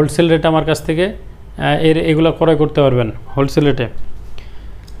 আপনারা হোলসেল রেট আমার কাছ থেকে এগুলো ক্রয় করতে পারবেন হোলসেল রেটে।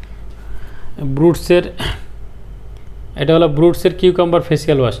 ব্রুটসের এটা হলো ব্রুটসের কিউকাম্বার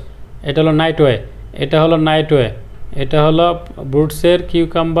ফেসিয়াল ওয়াশ, এটা হলো নাইট ওয়ে, এটা হলো নাইট ওয়ে, এটা হলো ব্রুটসের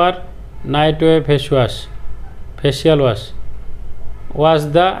cucumber night way face wash, facial wash, wash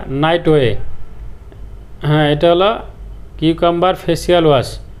the night way. হ্যাঁ, এটা হলো cucumber facial wash,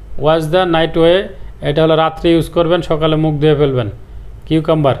 wash the night way. এটা হলো রাত্রে ইউজ করবেন, সকালে মুখ ধুয়ে ফেলবেন।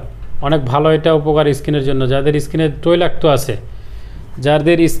 কিউকাম্বার অনেক ভালো, এটা উপকার স্কিনের জন্য। যাদের স্কিনে তৈলাক্ত আছে,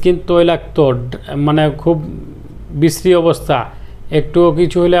 যাদের স্কিন তৈলাক্ত মানে খুব বিশ্রী অবস্থা, একটু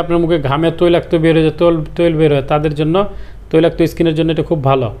কিছু হলে আপনার মুখে ঘামে তৈলাক্ত বের হয়ে যায়, তৈল বের হয়, তাদের জন্য তৈলাক্ত স্কিনের জন্য এটা খুব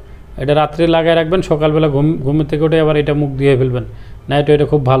ভালো। এটা রাত্রে লাগায় রাখবেন, সকালবেলা ঘুম থেকে উঠে আবার এটা মুখ ধুয়ে ফেলবেন। নাইট এটা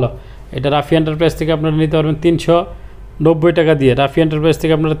খুব ভালো। এটা রাফি এন্টারপ্রাইজ থেকে আপনারা নিতে পারবেন 390 টাকা দিয়ে। রাফি এন্টারপ্রাইজ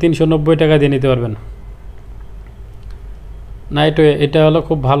থেকে আপনারা 390 টাকা দিয়ে নিতে পারবেন নাইট ওয়ে। এটা হলো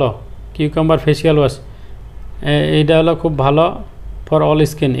খুব ভালো কিউকাম্বার ফেসিয়াল ওয়াশ, এটা হলো খুব ভালো ফর অল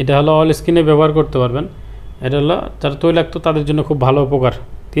স্কিন। এটা হলো অল স্কিনে ব্যবহার করতে পারবেন। এটা হলো যারা তৈলাক্ত তাদের জন্য খুব ভালো উপকার।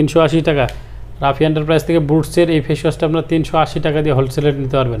 380 টাকা। রাফি এন্টারপ্রাইজ থেকে বুটসের এই ফেস ওয়াশটা আপনারা 380 টাকা দিয়ে হোলসেলে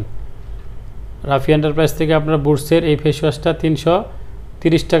নিতে পারবেন। রাফি এন্টারপ্রাইজ থেকে আপনারা বুটসের এই ফেস ওয়াশটা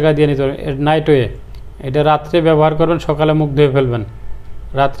 330 টাকা দিয়ে নিতে পারবেন। নাইট ওয়ে, এটা রাত্রে ব্যবহার করবেন, সকালে মুখ ধুয়ে ফেলবেন।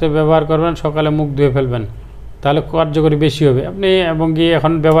 রাত্রে ব্যবহার করবেন, সকালে মুখ ধুয়ে ফেলবেন, তাহলে কার্যকরী বেশি হবে। আপনি এবং গিয়ে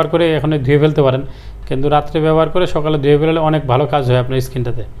এখন ব্যবহার করে এখন ধুয়ে ফেলতে পারেন, কিন্তু রাত্রে ব্যবহার করে সকালে ধুয়ে ফেললে অনেক ভালো কাজ হয় আপনার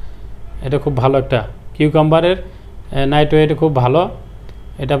স্কিনটাতে। এটা খুব ভালো একটা কিউকাম্বারের নাইট ওয়ে, এটা খুব ভালো।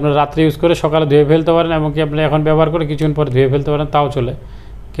 এটা আপনার রাত্রে ইউজ করে সকালে ধুয়ে ফেলতে পারেন, এমনকি আপনি এখন ব্যবহার করে কিছুক্ষণ পরে ধুয়ে ফেলতে পারেন, তাও চলে।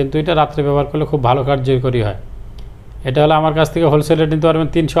 কিন্তু এটা রাত্রে ব্যবহার করলে খুব ভালো কার্যকরী হয়। এটা হলো আমার কাছ থেকে হোলসেল রেট নিতে পারবেন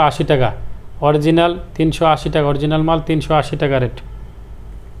 380 টাকা। অরিজিনাল 380 টাকা, অরিজিনাল মাল 380 টাকা রেট।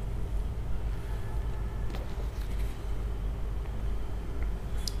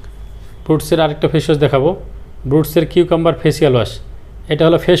 ব্রুটসের আরেকটা ফেস ওয়াশ দেখাবো, ব্রুটসের কিউকাম্বার ফেসিয়াল ওয়াশ। এটা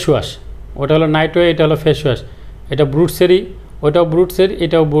হলো ফেস ওয়াশ, ওটা হলো নাইট ওয়ে, এটা হলো ফেস ওয়াশ। এটা ব্রুটসেরই, ওটাও ব্রুটসের,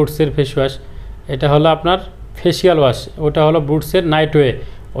 এটাও ব্রুটসের ফেস ওয়াশ। এটা হলো আপনার ফেসিয়াল ওয়াশ, ওটা হলো ব্রুটসের নাইট ওয়ে।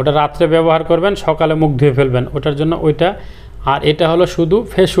 ওটা রাত্রে ব্যবহার করবেন, সকালে মুখ ধুয়ে ফেলবেন, ওটার জন্য ওইটা। আর এটা হলো শুধু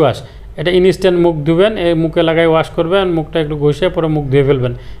ফেস ওয়াশ, এটা ইনস্ট্যান্ট মুখ ধুবেন, এই মুখে লাগাই ওয়াশ করবেন, মুখটা একটু ঘষে পরে মুখ ধুয়ে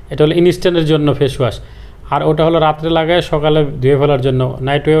ফেলবেন। এটা হলো ইনস্ট্যান্টের জন্য ফেস ওয়াশ। আর ওটা হলো রাত্রে লাগায় সকালে ধুয়ে ফেলার জন্য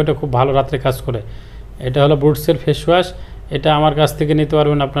নাইট ওয়ে, ওটা খুব ভালো রাত্রে কাজ করে। এটা হলো ব্রুটসের ফেস ওয়াশ। এটা আমার কাছ থেকে নিতে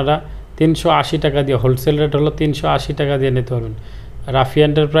পারবেন আপনারা 380 টাকা দিয়ে। হোলসেল রেট হলো 380 টাকা দিয়ে নিতে পারবেন। রাফি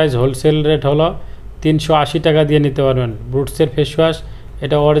এন্টারপ্রাইজ হোলসেল রেট হলো 380 টাকা দিয়ে নিতে পারবেন ব্রুটসের ফেস ওয়াশ।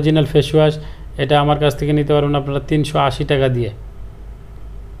 এটা অরিজিনাল ফেস ওয়াশ, এটা আমার কাছ থেকে নিতে পারবেন আপনারা 380 টাকা দিয়ে।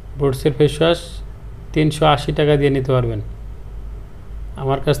 ব্রুটসের ফেস ওয়াশ 380 টাকা দিয়ে নিতে পারবেন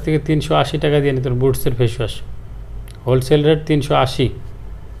আমার কাছ থেকে, 380 টাকা দিয়ে নিতে পারবেন ব্রুটসের face wash. Wholesale rate 380।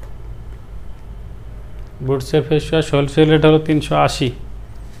 ব্রুটসের face wash wholesale rate হলো 380।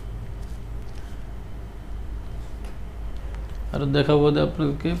 আর দেখাবো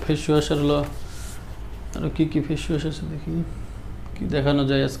আপনাদেরকে ফেস ওয়াশ আর হলো আরও কী ফেস ওয়াশ আছে, দেখি কি দেখানো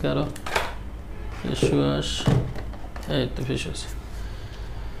যায় আজকে। আরও ফেস ওয়াশ, এই তো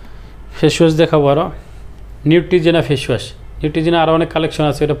ফেস ওয়াশ দেখাবো। আরও নিউট্রিজেনা ফেস ওয়াশ। নিউট্রিজেনা আরও অনেক কালেকশন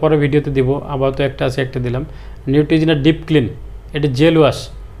আছে, এটা পরে ভিডিওতে দিব। আবার তো একটা আছে, একটা দিলাম। নিউট্রিজেনা ডিপ ক্লিন, এটা জেল ওয়াশ।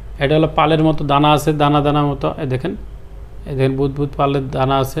 এটা হলো পালের মতো দানা আছে, দানা মতো, এই দেখেন বুদবুদ পালের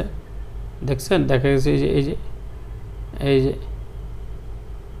দানা আছে, দেখছেন? দেখা গেছে এই যে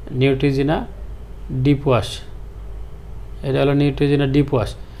নিউট্রিজেনা ডিপ ওয়াশ। এটা হলো নিউট্রিজেনা ডিপ ওয়াশ।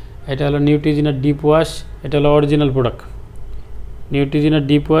 এটা হলো নিউট্রিজেনা ডিপ ওয়াশ, এটা হলো অরিজিনাল প্রোডাক্ট। নিউট্রিজেনা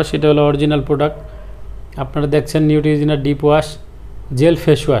ডিপ ওয়াশ, এটা হলো অরিজিনাল প্রোডাক্ট। আপনারা দেখছেন নিউট্রিজেনা deep wash jail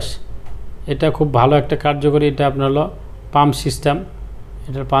face wash. এটা খুব ভালো একটা কার্যকরী। এটা আপনার হলো পাম্প সিস্টেম,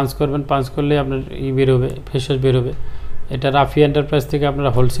 এটা পাঞ্চ করবেন, পাঞ্চ করলে আপনার বেরোবে, ফেস ওয়াশ বেরোবে। এটা রাফি এন্টারপ্রাইজ থেকে আপনারা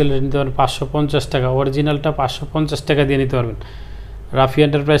হোলসেল রেট নিতে পারবেন 550 টাকা। অরিজিনালটা 550 টাকা দিয়ে নিতে পারবেন। রাফি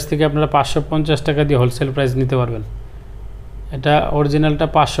এন্টারপ্রাইজ থেকে আপনারা 550 টাকা দিয়ে হোলসেল প্রাইস নিতে পারবেন। এটা অরিজিনালটা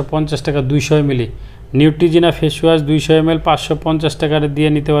 550 টাকা 200 ml। নিউট্রিজেনা ফেস ওয়াশ 200 ml 550 টাকা দিয়ে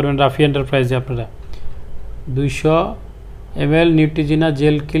নিতে পারবেন রাফি এন্টারপ্রাইজে আপনারা। 200 ml নিউট্রিজেনা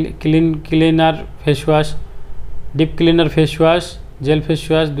jail cleaner face wash, deep cleaner face wash, jail face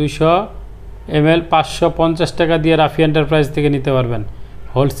wash 200 ml 550 টাকা দিয়ে রাফি এন্টারপ্রাইজ থেকে নিতে পারবেন।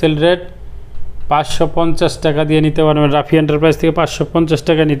 হোলসেল রেট 550 টাকা দিয়ে নিতে পারবেন রাফি এন্টারপ্রাইজ থেকে। 550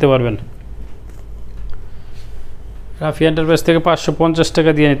 টাকা নিতে পারবেন রাফি এন্টারপ্রাইজ থেকে, 550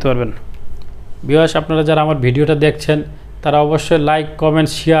 টাকা দিয়ে নিতে পারবেন। ভিউয়ার্স, আপনারা যারা আমার ভিডিওটা দেখছেন তারা অবশ্যই লাইক, কমেন্ট,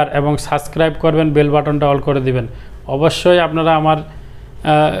 শেয়ার এবং সাবস্ক্রাইব করবেন, বেল বাটনটা অল করে দিবেন। অবশ্যই আপনারা আমার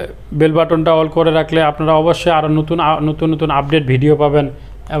বেল বাটনটা অল করে রাখলে আপনারা অবশ্যই আরও নতুন আপডেট ভিডিও পাবেন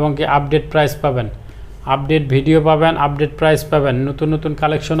এবং কি আপডেট প্রাইস পাবেন, আপডেট ভিডিও পাবেন, আপডেট প্রাইস পাবেন। নতুন নতুন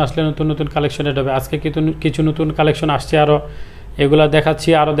কালেকশন আসলে নতুন নতুন কালেকশন এটা হবে। আজকে কিছু নতুন কালেকশন আসছে, আরও এগুলো দেখাচ্ছি,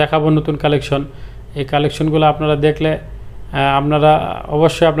 আরও দেখাবো নতুন কালেকশন। এই কালেকশনগুলো আপনারা দেখলে আপনারা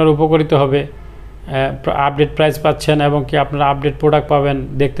অবশ্যই আপনারা উপকৃত হবে। আপডেট প্রাইস পাচ্ছেন এবং কি আপনারা আপডেট প্রোডাক্ট পাবেন,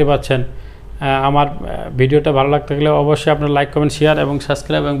 দেখতে পাচ্ছেন। আমার ভিডিওটা ভালো লাগতে গেলে অবশ্যই আপনারা লাইক, কমেন্ট, শেয়ার এবং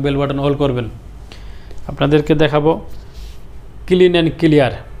সাবস্ক্রাইব এবং বেল বাটন অল করবেন। আপনাদেরকে দেখাবো clean and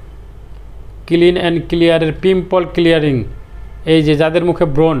clear, clean and ক্লিয়ারের pimple clearing. এই যে যাদের মুখে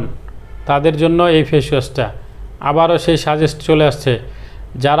ব্রণ তাদের জন্য এই ফেস ওয়াশটা আবারও সেই সাজেস্ট চলে আসছে।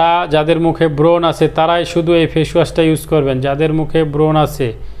 যাদের মুখে ব্রণ আছে তারাই শুধু এই ফেস ওয়াশটা ইউজ করবেন। যাদের মুখে ব্রণ আছে,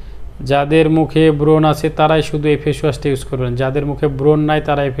 যাদের মুখে ব্রণ আছে তারাই শুধু এই ফেস ওয়াশটা ইউজ করবেন। যাদের মুখে ব্রণ নাই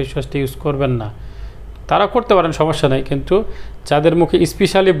তারা এই ফেস ওয়াশটা ইউজ করবেন না। তারা করতে পারেন, সমস্যা নাই, কিন্তু যাদের মুখে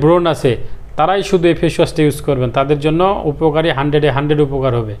স্পেশালি ব্রণ আছে তারাই শুধু এই ফেস ওয়াশটা ইউজ করবেন। তাদের জন্য উপকারী, 100-এ 100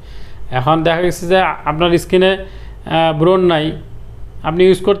 উপকার হবে। এখন দেখা গেছে যে আপনার স্কিনে ব্রণ নাই, আপনি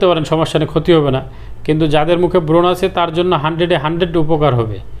ইউজ করতে পারেন, সমস্যা নেই, ক্ষতি হবে না। কিন্তু যাদের মুখে ব্রণ আছে তার জন্য 100-এ 100 উপকার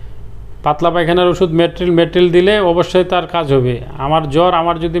হবে। পাতলা পায়খানার ওষুধ মেট্রিল দিলে অবশ্যই তার কাজ হবে। আমার জ্বর,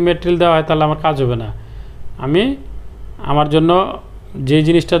 আমার যদি মেট্রিল দেওয়া হয় তাহলে আমার কাজ হবে না। আমার জন্য যে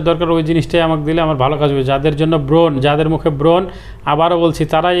জিনিসটার দরকার ওই জিনিসটাই আমাকে দিলে আমার ভালো কাজ হবে। যাদের জন্য ব্রণ, যাদের মুখে ব্রণ, আবারও বলছি,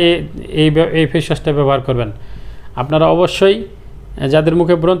 তারাই এই ফেস ওয়াশটা ব্যবহার করবেন। আপনারা অবশ্যই যাদের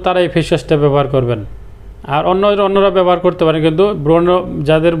মুখে ব্রণ তারা এই ফেস ওয়াশটা ব্যবহার করবেন। আর অন্যরা ব্যবহার করতে পারেন, কিন্তু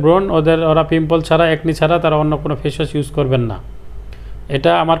যাদের ব্রণ ওরা পিম্পল ছাড়া, একনি ছাড়া তারা অন্য কোনো ফেস ওয়াশ ইউজ করবেন না।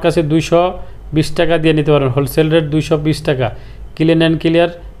 এটা আমার কাছে 220 টাকা দিয়ে নিতে পারবেন, হোলসেল রেট 220 টাকা। Clean and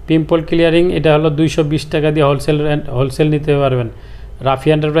clear pimple clearing, এটা হলো 220 টাকা দিয়ে হোলসেল নিতে পারবেন। রাফি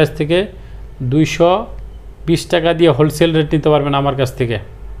এন্টারপ্রাইজ থেকে 220 টাকা দিয়ে হোলসেল রেট নিতে পারবেন আমার কাছ থেকে।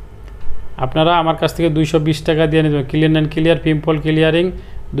 আপনারা আমার কাছ থেকে 220 টাকা দিয়ে নিতে পারবেন। Clean and clear pimple clearing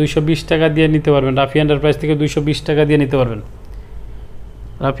 220 টাকা দিয়ে নিতে পারবেন। রাফি এন্টারপ্রাইজ থেকে 220 টাকা দিয়ে নিতে পারবেন।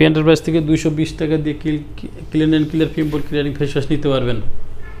 রাফি এন্টারপ্রাইজ থেকে 220 টাকা দিয়ে clean and clear pimple clearing face wash নিতে পারবেন।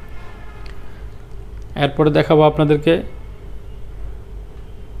 এরপরে দেখাবো আপনাদেরকে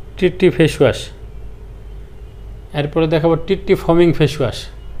টিটি ফেস ওয়াশ। এরপরে দেখাবো টিটি ফমিং ফেস ওয়াশ।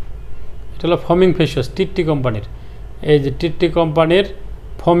 এটা হলো ফমিং ফেস ওয়াশ টিটি কোম্পানির। এই যে টিটি কোম্পানির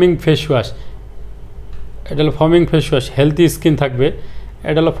ফমিং ফেস ওয়াশ, এটা হলো ফমিং ফেস ওয়াশ, হেলদি স্কিন থাকবে।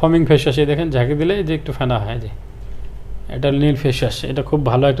 এটা হলো ফমিং ফেস ওয়াশ। এই দেখেন ঝাঁকি দিলে এই যে একটু ফেনা হয়, যে এটা নীল ফেস ওয়াশ। এটা খুব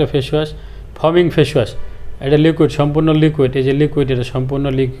ভালো একটা ফেস ওয়াশ, ফমিং ফেস ওয়াশ। এটা লিকুইড, সম্পূর্ণ লিকুইড। এই যে লিকুইড, এটা সম্পূর্ণ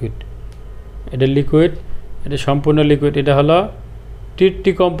লিকুইড, এটা লিকুইড, এটা সম্পূর্ণ লিকুইড। এটা হলো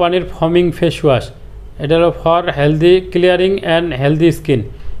টিটি কোম্পানির ফমিং ফেস ওয়াশ। এটা হলো for healthy clearing and healthy skin.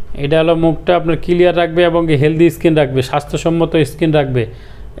 এটা হলো মুখটা আপনার ক্লিয়ার রাখবে এবং হেলদি স্কিন রাখবে, স্বাস্থ্যসম্মত স্কিন রাখবে।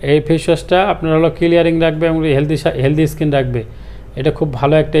 এই ফেস ওয়াশটা আপনার হলো ক্লিয়ারিং রাখবে এবং হেলদি স্কিন রাখবে। এটা খুব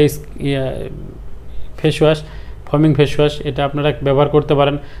ভালো একটা ফেস ওয়াশ, ফমিং ফেস ওয়াশ। এটা আপনারা ব্যবহার করতে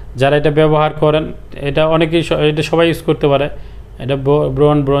পারেন। যারা এটা ব্যবহার করেন, এটা এটা সবাই ইউজ করতে পারে। এটা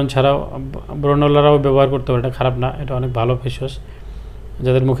ব্রণ ছাড়াও ব্রণওয়ালারাও ব্যবহার করতে পারে, এটা খারাপ না, এটা অনেক ভালো ফেস ওয়াশ।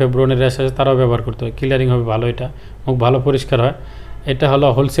 যাদের মুখে ব্রণের র্যাশ আছে তারাও ব্যবহার করতে হয়, ক্লিয়ারিং হবে ভালো, এটা মুখ ভালো পরিষ্কার হয়। এটা হলো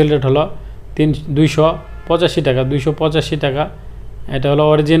হোলসেল রেট হলো 285 টাকা, 285 টাকা। এটা হলো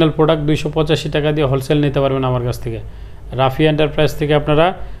অরিজিনাল প্রোডাক্ট, 285 টাকা দিয়ে হোলসেল নিতে পারবেন আমার কাছ থেকে। রাফি এন্টারপ্রাইজ থেকে আপনারা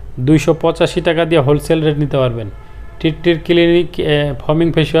 285 টাকা দিয়ে হোলসেল রেট নিতে পারবেন। টিটির clinic ফমিং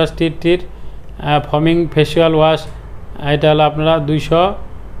face wash, টিটির ফমিং facial wash, এটা হলো আপনারা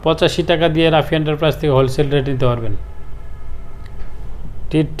 285 টাকা দিয়ে রাফি এন্টারপ্রাইজ থেকে হোলসেল রেট নিতে পারবেন।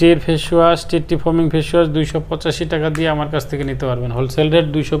 টিটির face wash, TT ফমিং face wash 285 টাকা দিয়ে আমার কাছ থেকে নিতে পারবেন, হোলসেল রেট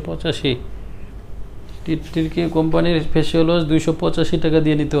 285। টিটির কোম্পানির ফেসিয়াল ওয়াশ 285 টাকা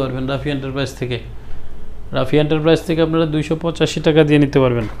দিয়ে নিতে পারবেন রাফি এন্টারপ্রাইজ থেকে। রাফি এন্টারপ্রাইজ থেকে আপনারা 285 টাকা দিয়ে নিতে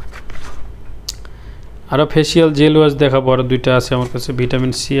পারবেন। আরও ফেসিয়াল জেল ওয়াশ দেখাবো, আরও দুইটা আছে আমার কাছে।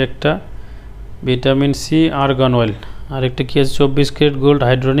 ভিটামিন সি একটা, ভিটামিন সি আর্গান অয়েল, আর একটা কি আছে 24 ক্যারেট গোল্ড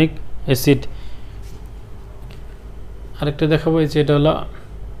হাইড্রোনিক অ্যাসিড। আরেকটা দেখাবো, এই যে এটা হলো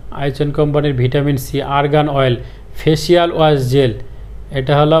আইচেন কোম্পানির vitamin C argan oil facial wash jail.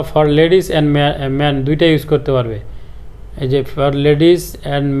 এটা হলো ফর লেডিস অ্যান্ড ম্যান দুইটা ইউজ করতে পারবে। এই যে ফর লেডিস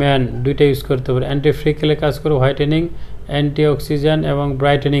অ্যান্ড ম্যান দুইটা ইউজ করতে পারবে। অ্যান্টি ফ্রিকেলে কাজ করবে, হোয়াইটেনিং, অ্যান্টি অক্সিজেন এবং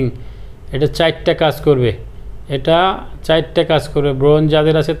ব্রাইটেনিং। এটা 4টা কাজ করবে, এটা 4টা কাজ করবে। ব্রণ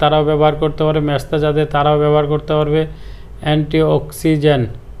যাদের আছে তারাও ব্যবহার করতে পারবে, মেস্তা যাদের তারাও ব্যবহার করতে পারবে, অ্যান্টি অক্সিজেন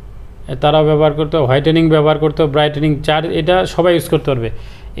তারাও ব্যবহার করতে হবে, হোয়াইটেনিং ব্যবহার করতে হবে, ব্রাইটেনিং, এটা সবাই ইউজ করতে পারবে।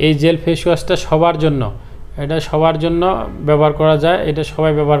 এই জেল ফেস ওয়াশটা সবার জন্য, এটা সবার জন্য ব্যবহার করা যায়, এটা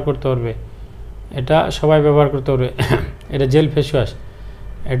সবাই ব্যবহার করতে পারবে, এটা সবাই ব্যবহার করতে পারবে। এটা জেল ফেস ওয়াশ,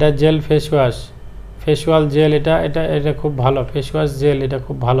 এটা jail face wash face wash jail, এটা এটা এটা খুব ভালো। ফেস ওয়াশ জেল এটা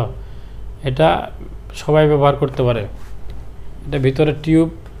খুব ভালো, এটা সবাই ব্যবহার করতে পারে। এটা ভিতরে টিউব,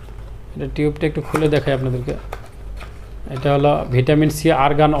 এটা টিউবটা একটু খুলে দেখাই আপনাদেরকে। এটা হলো ভিটামিন সি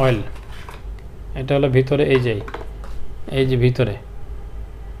আর্গান অয়েল। এটা হলো ভিতরে এই যে ভিতরে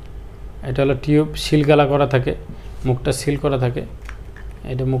এটা হলো টিউব, সিলগালা করা থাকে, মুখটা সিল করা থাকে।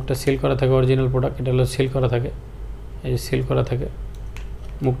 এটা মুখটা সিল করা থাকে, অরিজিনাল প্রোডাক্ট। এটা হলো সিল করা থাকে, এই সিল করা থাকে,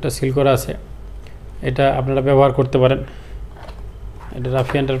 মুখটা সিল করা আছে। এটা আপনারা ব্যবহার করতে পারেন। এটা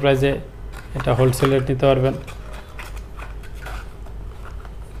রাফি এন্টারপ্রাইজে এটা হোলসেল রেট নিতে পারবেন।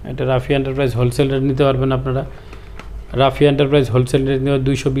 এটা রাফি এন্টারপ্রাইজ হোলসেল রেট নিতে পারবেন আপনারা। রাফি এন্টারপ্রাইজ হোলসেল রেট নেওয়া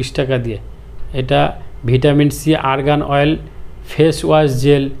 220 টাকা দিয়ে। এটা vitamin C argan oil face wash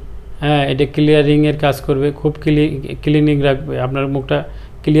jail. হ্যাঁ, এটা ক্লিয়ারিংয়ের কাজ করবে, খুব ক্লিনিং রাখবে, আপনার মুখটা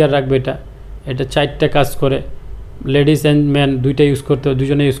ক্লিয়ার রাখবে। এটা 4টা কাজ করে, লেডিস অ্যান্ড ম্যান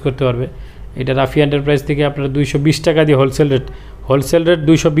দুজনে ইউজ করতে পারবে। এটা রাফি এন্টারপ্রাইজ থেকে আপনারা 220 টাকা দিয়ে হোলসেল রেট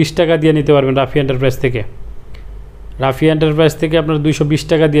 220 টাকা দিয়ে নিতে পারবেন রাফি এন্টারপ্রাইজ থেকে। রাফি এন্টারপ্রাইজ থেকে আপনারা 220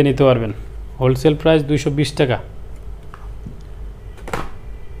 টাকা দিয়ে নিতে পারবেন, হোলসেল প্রাইস 220 টাকা।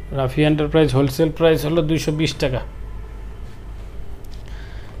 রাফি এন্টারপ্রাইজ হোলসেল প্রাইস হলো 220 টাকা।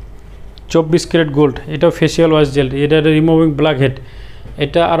 24 ক্যারেট গোল্ড, এটাও ফেসিয়াল ওয়াশ জেল, এটা রিমুভিং ব্ল্যাক হেড।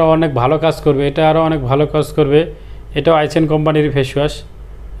 এটা আরও অনেক ভালো কাজ করবে, এটাও আইচেন কোম্পানির ফেস ওয়াশ।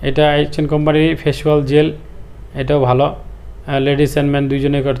 এটা আইচেন কোম্পানির ফেসিয়াল জেল, এটাও ভালো, লেডিস অ্যান্ড ম্যান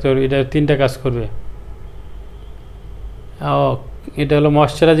দুইজনে করতে পারবে। এটা 3টা কাজ করবে। এটা হলো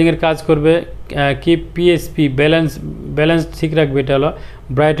ময়শ্চারাইজিংয়ের কাজ করবে, কি পিএসপি ব্যালেন্স ঠিক রাখবে। এটা হলো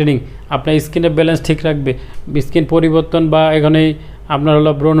ব্রাইটেনিং, আপনার স্কিনের ব্যালেন্স ঠিক রাখবে। স্কিন পরিবর্তন বা এখানেই আপনার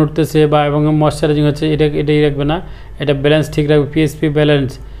হলো ব্রণ উঠতেছে বা এবং ময়শ্চারাইজিং হচ্ছে, এটাই রাখবে না, এটা ব্যালেন্স ঠিক রাখবে। পিএসপি ব্যালেন্স,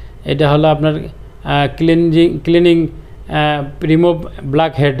 এটা হলো আপনার ক্লিনিং রিমুভ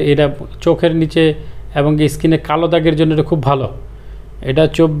ব্ল্যাক হেড, এটা চোখের নিচে এবং স্কিনের কালো দাগের জন্য এটা খুব ভালো। এটা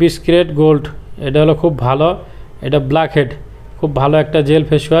 24 ক্যারেট গোল্ড, এটা হলো খুব ভালো। এটা ব্ল্যাক হেড, খুব ভালো একটা জেল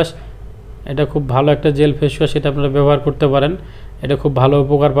ফেস ওয়াশ। এটা খুব ভালো একটা জেল ফেস ওয়াশ, এটা আপনারা ব্যবহার করতে পারেন। এটা খুব ভালো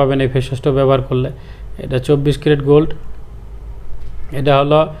উপকার পাবেন এই ফেস ওয়াশটা ব্যবহার করলে। এটা 24 ক্যারেট গোল্ড, এটা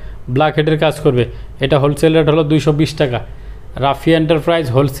হলো ব্ল্যাক হেডের কাজ করবে। এটা হোলসেল রেট হলো 220 টাকা। রাফি এন্টারপ্রাইজ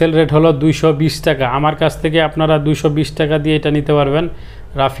হোলসেল রেট হলো 220 টাকা। আমার কাছ থেকে আপনারা 220 টাকা দিয়ে এটা নিতে পারবেন।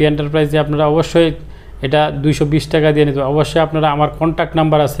 রাফি এন্টারপ্রাইজে আপনারা অবশ্যই এটা 220 টাকা দিয়ে নিতে, অবশ্যই আপনারা আমার কন্ট্যাক্ট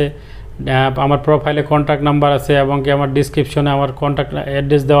নাম্বার আছে, আমার প্রোফাইলে কন্ট্যাক্ট নাম্বার আছে এবং কি আমার ডিসক্রিপশনে আমার কন্ট্যাক্ট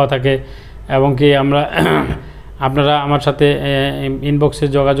অ্যাড্রেস দেওয়া থাকে এবং কি আপনারা আমার সাথে ইনবক্সে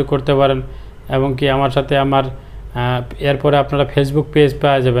যোগাযোগ করতে পারেন এবং কি আমার সাথে এরপরে আপনারা ফেসবুক পেজ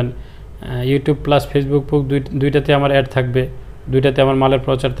পাওয়া যাবেন, ইউটিউব প্লাস ফেসবুক দুইটাতে আমার অ্যাড থাকবে, দুইটাতে আমার মালের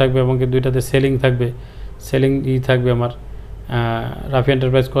প্রচার থাকবে এবং কি দুইটাতে সেলিং থাকবে আমার রাফি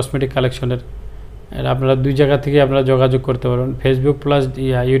এন্টারপ্রাইজ কসমেটিক কালেকশনের। আপনারা দুই জায়গা থেকে আপনারা যোগাযোগ করতে পারবেন, ফেসবুক প্লাস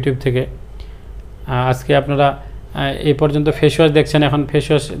ইউটিউব থেকে। আজকে আপনারা এই পর্যন্ত ফেস ওয়াশ দেখছেন, এখন ফেস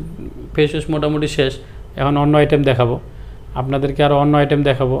ওয়াশ মোটামুটি শেষ। এখন অন্য আইটেম দেখাবো আপনাদেরকে, আরও অন্য আইটেম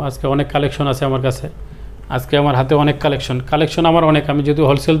দেখাবো। আজকে অনেক কালেকশন আছে আমার কাছে, আজকে আমার হাতে অনেক কালেকশন আমার অনেক। আমি যেহেতু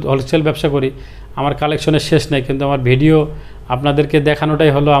হোলসেল ব্যবসা করি, আমার কালেকশনের শেষ নেই, কিন্তু আমার ভিডিও আপনাদেরকে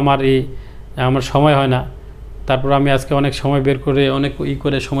দেখানোটাই হলো আমার সময় হয় না। তারপর আমি আজকে অনেক সময় বের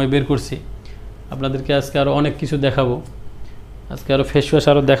করে সময় বের করছি আপনাদেরকে। আজকে আরও অনেক কিছু দেখাবো। আজকে আরও ফেস ওয়াশ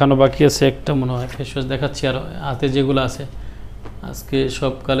আরও দেখানো বাকি আছে, একটা মনে হয় ফেস ওয়াশ দেখাচ্ছি আরও হাতে যেগুলো আছে। আজকে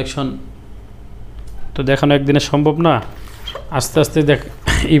সব কালেকশন তো দেখানো একদিনে সম্ভব না, আস্তে আস্তে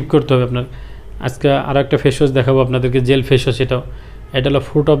করতে হবে আপনার। আজকে আরও একটা ফেস ওয়াশ দেখাবো আপনাদেরকে, জেল ফেস ওয়াশ। এটা হলো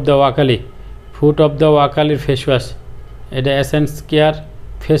foot of the ওয়াকালির face wash. এটা essence care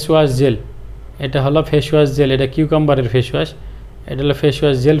face wash jail, এটা হলো ফেস ওয়াশ জেল। এটা কিউকাম্বারের ফেস ওয়াশ, এটা হলো face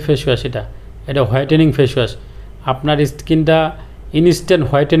wash jail face wash. এটা হোয়াইটেনিং ফেস ওয়াশ, আপনার স্কিনটা ইনস্ট্যান্ট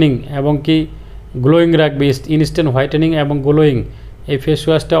হোয়াইটেনিং এবং কি গ্লোয়িং রাখবে, ইনস্ট্যান্ট হোয়াইটেনিং এবং গ্লোয়িং। এই ফেস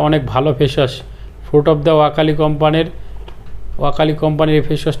ওয়াশটা অনেক ভালো face wash. Foot of the ওয়াকালি কোম্পানির এই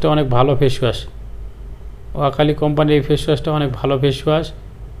ফেস ওয়াশটা অনেক ভালো ফেস ওয়াশ। ওয়াকালি কোম্পানির এই ফেস ওয়াশটা অনেক ভালো ফেস ওয়াশ।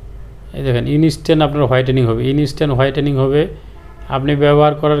 এই দেখেন, ইনস্ট্যান্ট আপনার হোয়াইটেনিং হবে। আপনি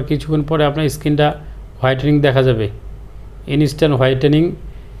ব্যবহার করার কিছুক্ষণ পরে আপনার স্কিনটা হোয়াইটেনিং দেখা যাবে, instant whitening.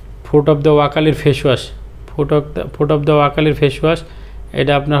 Foot of the ওয়াকালির face wash,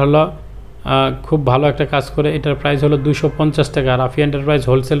 এটা আপনার হলো খুব ভালো একটা কাজ করে। এটার প্রাইস হলো 250 টাকা। রাফি এন্টারপ্রাইজ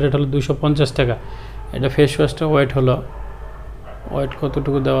হোলসেল রেট হলো 250 টাকা। এটা ফেস ওয়াশটা ওয়েট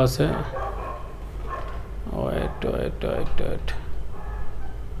কতটুকু দেওয়া আছে,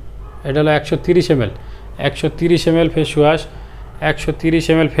 এটা হলো 130 ml। 130 ml face wash, 130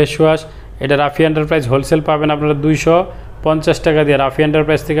 ml face wash. এটা রাফি এন্টারপ্রাইজ হোলসেল পাবেন আপনারা 50 টাকা দিয়ে, রাফি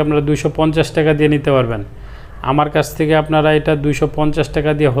এন্টারপ্রাইজ থেকে আপনারা 250 টাকা দিয়ে নিতে পারবেন। আমার কাছ থেকে আপনারা এটা 250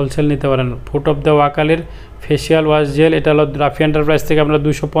 টাকা দিয়ে হোলসেল নিতে পারেন। Foot of the ওয়াকালির facial wash jail, এটা হলো রাফি এন্টারপ্রাইজ থেকে আপনারা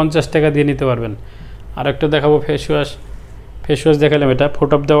 250 টাকা দিয়ে নিতে পারবেন। আরেকটা দেখাবো ফেস ওয়াশ দেখালাম, এটা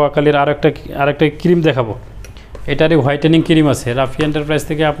ফুট অফ দ্য ওয়াকালির আরেকটা ক্রিম দেখাবো। এটারই হোয়াইটেনিং ক্রিম আছে রাফি এন্টারপ্রাইজ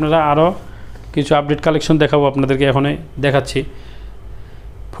থেকে। আপনারা আরও কিছু আপডেট কালেকশন দেখাবো আপনাদেরকে, এখনই দেখাচ্ছি।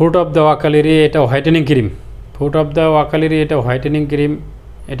 ফুট অফ দ্য ওয়াকালিরই এটা whitening cream, foot of the ওয়াকালিরই এটা হোয়াইটেনিং ক্রিম।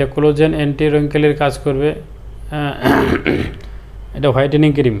 এটা কোলাজেন অ্যান্টি রিঙ্কেলের কাজ করবে। এটা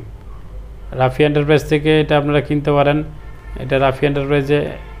হোয়াইটেনিং ক্রিম রাফি এন্টারপ্রাইজ থেকে, এটা আপনারা কিনতে পারেন। এটা রাফি এন্টারপ্রাইজে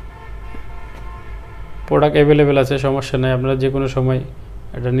প্রোডাক্ট অ্যাভেলেবেল আছে, সমস্যা নেই, আপনারা যে কোনো সময়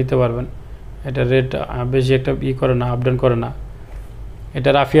এটা নিতে পারবেন। এটা রেট বেশি একটা করে না, আপডাউন করে না। এটা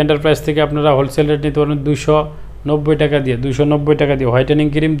রাফি এন্টারপ্রাইজ থেকে আপনারা হোলসেল রেট নিতে পারেন 290 টাকা দিয়ে, 290 টাকা দিয়ে হোয়াইটেনিং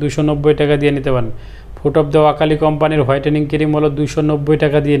ক্রিম 290 টাকা দিয়ে নিতে পারেন। ফুট অফ দ্য ওয়াকালি কোম্পানির হোয়াইটেনিং ক্রিম হলো 290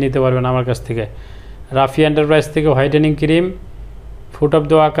 টাকা দিয়ে নিতে পারবেন আমার কাছ থেকে। রাফি এন্টারপ্রাইজ থেকে whitening cream, foot of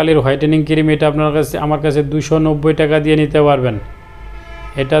the ওয়াকালির whitening cream, এটা আপনার কাছে আমার কাছে 290 টাকা দিয়ে নিতে পারবেন।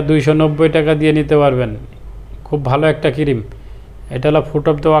 এটা 290 টাকা দিয়ে নিতে পারবেন। খুব ভালো একটা ক্রিম, এটা হলো ফুট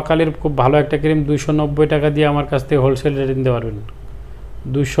অফ দ্য ওয়াকালির খুব ভালো একটা ক্রিম। 290 টাকা দিয়ে আমার কাছ থেকে হোলসেল রেট নিতে পারবেন।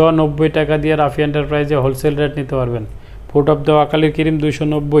 290 টাকা দিয়ে রাফি এন্টারপ্রাইজে হোলসেল রেট নিতে পারবেন। ফুট অফ দ্য ওয়াকালির ক্রিম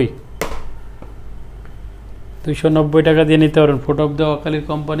 290 টাকা দিয়ে নিতে পারবেন। ফুট অফ দ্য ওয়াকালির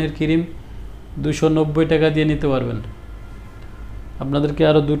কোম্পানির ক্রিম 290 টাকা দিয়ে নিতে পারবেন। আপনাদের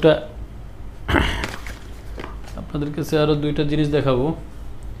কাছে আরও দুইটা জিনিস দেখাবো।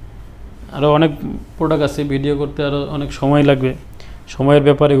 আরও অনেক প্রোডাক্ট আছে, ভিডিও করতে আরও অনেক সময় লাগবে, সময়ের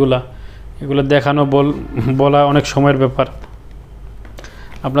ব্যাপার এগুলো দেখানো বলা অনেক সময়ের ব্যাপার।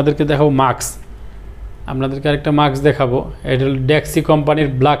 আপনাদেরকে দেখাবো মাস্ক, আপনাদেরকে আরেকটা মাস্ক দেখাবো। এটা হলো ডেক্সি কোম্পানির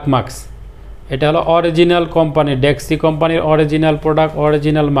ব্ল্যাক মাস্ক। এটা হলো অরিজিনাল কোম্পানি, ডেক্সি কোম্পানির অরিজিনাল প্রোডাক্ট,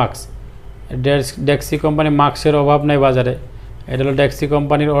 অরিজিনাল মাস্ক। ডেক্সি কোম্পানির মাস্কের অভাব নাই বাজারে। এটা হলো ডেক্সি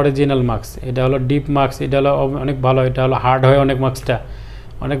কোম্পানির অরিজিনাল মাস্ক। এটা হলো ডিপ মাস্ক, এটা হলো অনেক ভালো। এটা হলো হার্ড হয় অনেক মাস্কটা,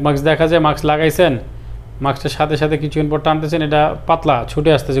 অনেক মাস্ক দেখা যায় মাস্ক লাগাইছেন, মাস্কটার সাথে সাথে কিছুক্ষণ পর টানতেছেন, এটা পাতলা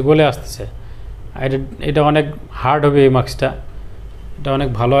ছুটে আসতেছে, গলে আসতেছে। এটা অনেক হার্ড হবে এই মাস্কটা। এটা অনেক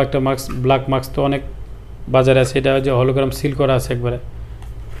ভালো একটা মাস্ক। ব্ল্যাক মাস্ক তো অনেক বাজারে আছে। এটা যে হলোগ্রাম সিল করা আছে একবারে,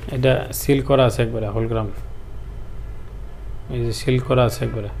 এটা সিল করা আছে একবারে হলোগ্রাম, এই যে সিল করা আছে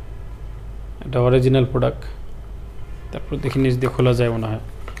একবারে। এটা অরিজিনাল প্রোডাক্ট। তারপর দেখি নিচ দিয়ে খোলা যায় মনে হয়,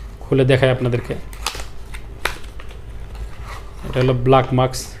 খুলে দেখায় আপনাদেরকে। এটা হলো ব্ল্যাক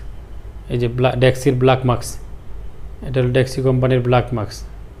মাস্ক, এই যে ডেক্সির ব্ল্যাক মাস্ক। এটা হলো ডেক্সি কোম্পানির ব্ল্যাক মাস্ক।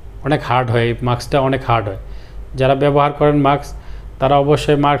 অনেক হার্ড হয় এই মাস্কটা, অনেক হার্ড হয়। যারা ব্যবহার করেন মাস্ক তারা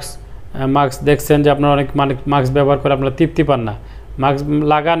অবশ্যই মাস্ক দেখছেন যে আপনারা অনেক মাস্ক ব্যবহার করে আপনারা তৃপ্তি পান না। মাস্ক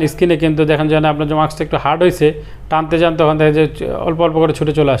লাগান স্কিনে, কিন্তু দেখেন যে আপনার যে মাস্কটা একটু হার্ড হয়েছে, টানতে যান তখন দেখে যে অল্প অল্প করে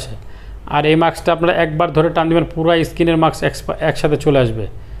ছুটে চলে আসে। আর এই মাস্কটা আপনারা একবার ধরে টান দেবেন, পুরো স্কিনের মাস্ক একসাথে চলে আসবে।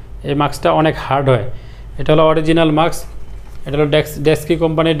 এই মাস্কটা অনেক হার্ড হয়। এটা হলো অরিজিনাল মাস্ক। এটা হলো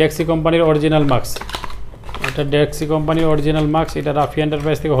ডেক্সি কোম্পানির অরিজিনাল মাস্ক। এটা ডেক্সি কোম্পানির অরিজিনাল মাস্ক। এটা রাফি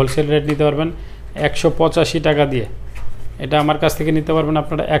এন্টারপ্রাইজ থেকে হোলসেল রেট নিতে পারবেন 185 টাকা দিয়ে। এটা আমার কাছ থেকে নিতে পারবেন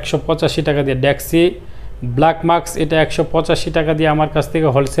আপনারা 185 টাকা দিয়ে। ডেক্সি ব্ল্যাক মাস্ক, এটা 185 টাকা দিয়ে আমার কাছ থেকে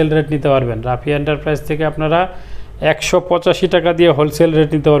হোলসেল রেট নিতে পারবেন। রাফি এন্টারপ্রাইজ থেকে আপনারা 185 টাকা দিয়ে হোলসেল রেট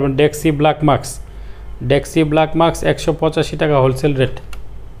নিতে পারবেন। ডেক্সি ব্ল্যাক মাস্ক 185 টাকা হোলসেল রেট।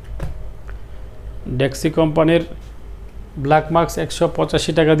 ডেক্সি কোম্পানির ব্ল্যাক মাস্ক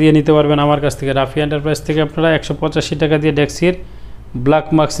 185 টাকা দিয়ে নিতে পারবেন আমার কাছ থেকে। রাফি এন্টারপ্রাইজ থেকে আপনারা 185 টাকা দিয়ে ডেক্সির ব্ল্যাক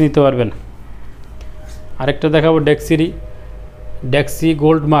মাস্ক নিতে পারবেন। আরেকটা দেখাবো ডেক্সি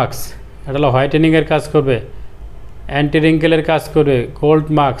গোল্ড মাস্ক। এটা হলো হোয়াইটেনিংয়ের কাজ করবে, অ্যান্টি রিঙ্কেলের কাজ করবে। গোল্ড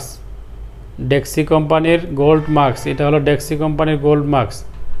মাস্ক, ডেক্সি কোম্পানির গোল্ড মাস্ক। এটা হলো ডেক্সি কোম্পানির গোল্ড মাস্ক।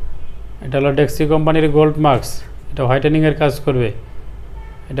 এটা হলো ডেক্সি কোম্পানির গোল্ড মাস্ক। এটা হোয়াইটেনিংয়ের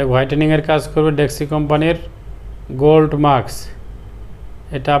কাজ করবে, ডেক্সি কোম্পানির গোল্ড মাস্ক।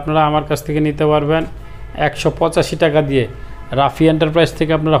 এটা আপনারা আমার কাছ থেকে নিতে পারবেন 185 টাকা দিয়ে। রাফি এন্টারপ্রাইজ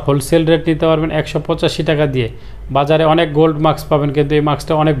থেকে আপনারা হোলসেল রেট নিতে পারবেন 185 টাকা দিয়ে। বাজারে অনেক গোল্ড মাস্ক পাবেন, কিন্তু এই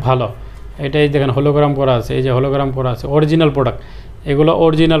মাস্কটা অনেক ভালো। এটাই দেখেন হলোগ্রাম করা আছে, এই যে হলোগ্রাম করা আছে, অরিজিনাল প্রোডাক্ট। এগুলো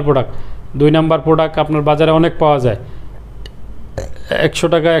অরিজিনাল প্রোডাক্ট। 2 নম্বর প্রোডাক্ট আপনার বাজারে অনেক পাওয়া যায়, 100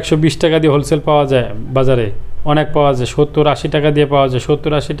 টাকা 120 টাকা দিয়ে হোলসেল পাওয়া যায় বাজারে, অনেক পাওয়া যায়। 70-80 টাকা দিয়ে পাওয়া যায়।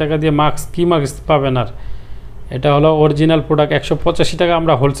 70-80 টাকা দিয়ে মাস্ক কী মাস্ক পাবেন আর। এটা হলো অরিজিনাল প্রোডাক্ট। 185 টাকা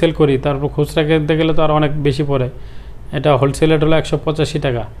আমরা হোলসেল করি, তারপর খুচরা কিনতে গেলে তো আর অনেক বেশি পড়ে। এটা হোলসেল রেট হলো 185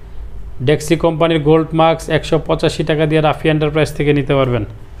 টাকা। ডেক্সি কোম্পানির গোল্ড মাস্ক 185 টাকা দিয়ে রাফি এন্টারপ্রাইজ থেকে নিতে পারবেন।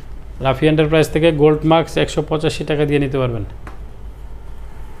 রাফি এন্টারপ্রাইজ থেকে গোল্ড মাস্ক 185 টাকা দিয়ে নিতে পারবেন।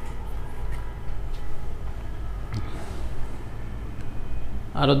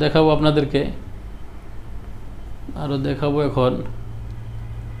 আরও দেখাবো আপনাদেরকে, এখন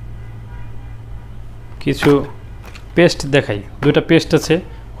কিছু পেস্ট দেখাই। দুটো পেস্ট আছে,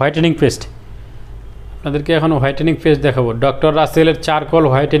 হোয়াইটেনিং পেস্ট। আপনাদেরকে এখন হোয়াইটেনিং পেস্ট দেখাবো। ডক্টর রাসেলের চারকোল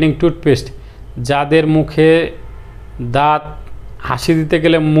হোয়াইটেনিং টুথপেস্ট। যাদের মুখে দাঁত হাসি দিতে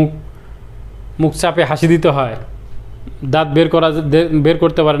গেলে মুখ চাপে হাসি দিতে হয়, দাঁত বের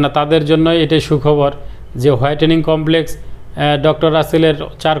করতে পারে না, তাদের জন্য এটাই সুখবর যে হোয়াইটেনিং কমপ্লেক্স ডক্টর রাসেলের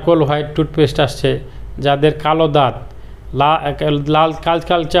চারকোল হোয়াইট টুথপেস্ট আসছে। যাদের কালো দাঁত, লাল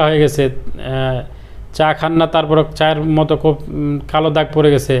কালচা হয়ে গেছে, চা খান না তারপর চায়ের মতো কালো দাগ পড়ে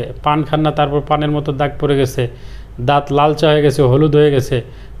গেছে, পান খান না তারপর পানের মতো দাগ পড়ে গেছে, দাঁত লালচা হয়ে গেছে, হলুদ হয়ে গেছে,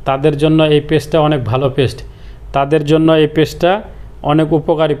 তাদের জন্য এই পেস্টটা অনেক ভালো পেস্ট। তাদের জন্য এই পেস্টটা অনেক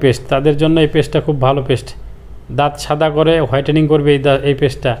উপকারী পেস্ট। তাদের জন্য এই পেস্টটা খুব ভালো পেস্ট। দাঁত সাদা করে হোয়াইটেনিং করবে এই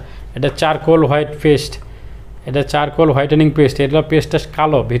পেস্টটা। এটা চারকোল হোয়াইট পেস্ট, এটা চারকোল হোয়াইটেনিং পেস্ট। এটা হলো পেস্টটা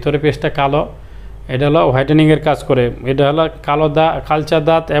কালো, ভিতরে পেস্টটা কালো। এটা হলো হোয়াইটেনিংয়ের কাজ করে। এটা হলো কালচা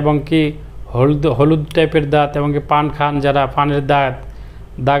দাঁত এবং কি হলুদ টাইপের দাঁত এবং কি পান খান, যারা পানের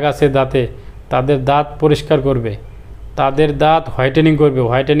দাগ আছে দাঁতে, তাদের দাঁত পরিষ্কার করবে, তাদের দাঁত হোয়াইটেনিং করবে।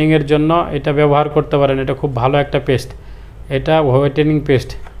 হোয়াইটেনিংয়ের জন্য এটা ব্যবহার করতে পারেন। এটা খুব ভালো একটা পেস্ট। এটা হোয়াইটেনিং পেস্ট,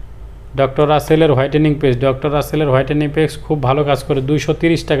 ডক্টর রাসেলের হোয়াইটেনিং পেস্ট। ডক্টর রাসেলের হোয়াইটেনিং পেস্ট খুব ভালো কাজ করে।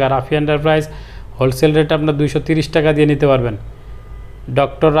 230 টাকা। রাফি এন্টারপ্রাইজ হোলসেল রেট আপনার 230 টাকা দিয়ে নিতে পারবেন।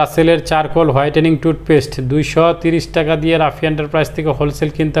 ডক্টর রাসেলের চারকোল হোয়াইটেনিং টুথপেস্ট 230 টাকা দিয়ে রাফি এন্টারপ্রাইজ থেকে হোলসেল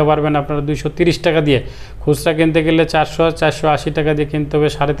কিনতে পারবেন আপনারা 230 টাকা দিয়ে। খুচরা কিনতে গেলে 480 টাকা দিয়ে কিনতে হবে,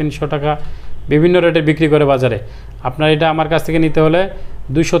 350 টাকা বিভিন্ন রেটে বিক্রি করে বাজারে। আপনার এটা আমার কাছ থেকে নিতে হলে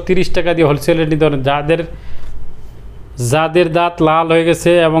 230 টাকা দিয়ে হোলসেল রেট নিতে পারেন। যাদের দাঁত লাল হয়ে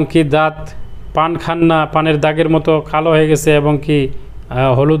গেছে এবং কি দাঁত পান খান না, পানের দাগের মতো কালো হয়ে গেছে এবং কি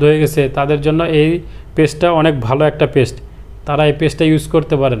হলুদ হয়ে গেছে, তাদের জন্য এই পেস্টটা অনেক ভালো একটা পেস্ট। তারা এই পেস্টটা ইউজ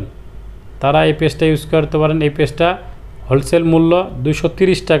করতে পারেন। এই পেস্টটা হোলসেল মূল্য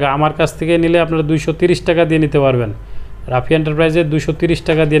 230 টাকা। আমার কাছ থেকে নিলে আপনারা 230 টাকা দিয়ে নিতে পারবেন। রাফি এন্টারপ্রাইজে 230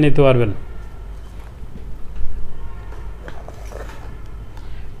 টাকা দিয়ে নিতে পারবেন।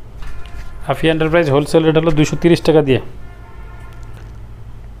 রাফি এন্টারপ্রাইজ হোলসেল রেট হলো 230 টাকা দিয়ে।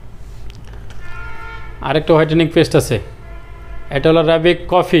 আরেকটা হোয়াইটেনিং পেস্ট আছে, এটা হলো রাবিক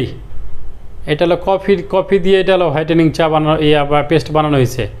কফি। এটা হলো কফি দিয়ে এটা হলো হোয়াইটেনিং চা বানানো বা পেস্ট বানানো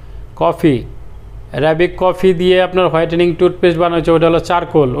হয়েছে। রাবিক কফি দিয়ে আপনার হোয়াইটেনিং টুথপেস্ট বানানো হয়েছে। ওটা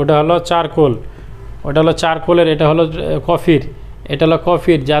হলো চারকোলের, এটা হলো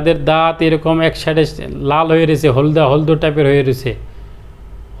কফির। যাদের দাঁত এরকম এক সাইডে লাল হয়ে রয়েছে, হলুদ টাইপের হয়ে রয়েছে,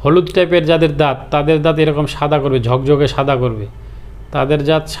 হলুদ টাইপের যাদের দাঁত, তাদের দাঁত এরকম সাদা করবে, ঝকঝকে সাদা করবে। তাদের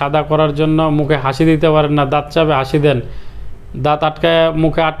দাঁত সাদা করার জন্য মুখে হাসি দিতে পারেন না, দাঁত চাপে হাসি দেন, দাঁত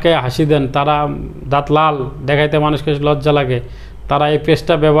মুখে আটকায় হাসি দেন, তারা দাঁত লাল দেখাইতে মানুষকে লজ্জা লাগে, তারা এই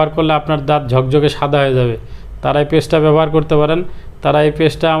পেস্টটা ব্যবহার করলে আপনার দাঁত ঝকঝকে সাদা হয়ে যাবে। তারা এই পেস্টটা ব্যবহার করতে পারেন। তারা এই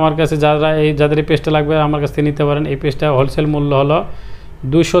পেস্টটা আমার কাছে যাদের এই পেস্টটা লাগবে আমার কাছ থেকে নিতে পারেন। এই পেস্টটা হোলসেল মূল্য হলো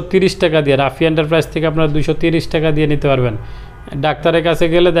 230 টাকা দিয়ে। রাফি এন্টারপ্রাইজ থেকে আপনারা 230 টাকা দিয়ে নিতে পারবেন। ডাক্তারের কাছে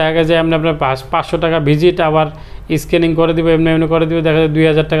গেলে দেখা যায় আপনার 500 টাকা ভিজিট, আবার স্ক্যানিং করে দিবে, এমনি করে দিবে, দেখা যায়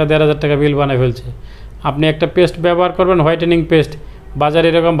 2000 টাকা 1500 টাকা বিল বানিয়ে ফেলছে। আপনি একটা পেস্ট ব্যবহার করবেন, হোয়াইটেনিং পেস্ট। বাজারে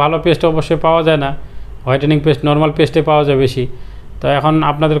এরকম ভালো পেস্ট অবশ্যই পাওয়া যায় না, হোয়াইটেনিং পেস্ট নর্মাল পেস্টে পাওয়া যায় বেশি। তো এখন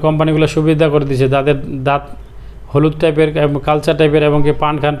আপনাদের কোম্পানিগুলো সুবিধা করে দিয়েছে, যাদের দাঁত হলুদ টাইপের, কালচা টাইপের এবং কি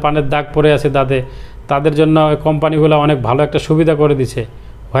পানের দাগ পড়ে আছে দাঁতে, তাদের জন্য কোম্পানিগুলো অনেক ভালো একটা সুবিধা করে দিছে,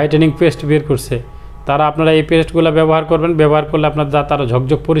 হোয়াইটেনিং পেস্ট বের করছে। তারা আপনারা এই পেস্টগুলো ব্যবহার করবেন। ব্যবহার করলে আপনার দাঁত আরও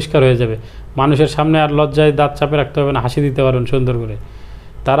ঝকঝক পরিষ্কার হয়ে যাবে। মানুষের সামনে আর লজ্জায় দাঁত চাপে রাখতে হবে না, হাসি দিতে পারবেন সুন্দর করে।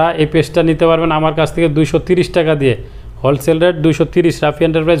 তারা এই পেস্টটা নিতে পারবেন আমার কাছ থেকে 230 টাকা দিয়ে। Wholesale rate 230। Rafi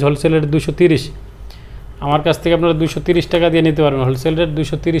enterprise wholesale rate 230। আমার কাছ থেকে আপনারা 230 টাকা দিয়ে নিতে পারবেন। হোলসেল রেট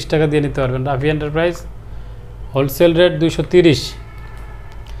 230 টাকা দিয়ে নিতে পারবেন। Rafi enterprise wholesale rate 230।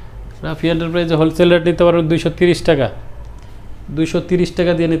 Rafi এন্টারপ্রাইজে wholesale rate নিতে পারবেন 230 টাকা। 230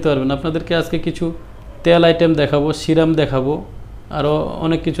 টাকা দিয়ে নিতে পারবেন। আপনাদেরকে আজকে কিছু তেল আইটেম দেখাবো, সিরাম দেখাবো, আরও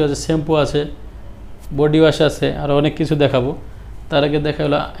অনেক কিছু আছে, শ্যাম্পু আছে, বডি ওয়াশ আছে, আরও অনেক কিছু দেখাবো। তার আগে দেখা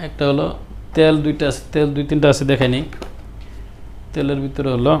হলো একটা হলো তেল, দুইটা আছে, তেল 2-3টা আছে, দেখাইনি। তেলের ভিতরে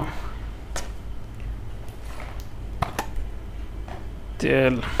হলো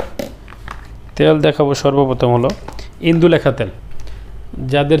তেল দেখাবো। সর্বপ্রথম হলো ইন্দুলেখা তেল।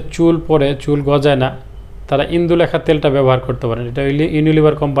 যাদের চুল পড়ে, চুল গজায় না, তারা ইন্দুলেখা তেলটা ব্যবহার করতে পারেন। এটা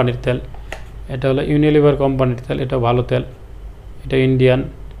ইউনিলিভার কোম্পানির তেল। এটা হলো ইউনিলিভার কোম্পানির তেল, এটা ভালো তেল, এটা ইন্ডিয়ান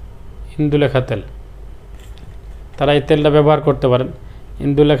ইন্দুলেখা তেল। তারা এই তেলটা ব্যবহার করতে পারেন।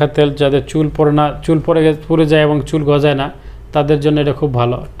 ইন্দুলেখা তেল যাদের চুল পড়ে যায় এবং চুল গজায় না, তাদের জন্য এটা খুব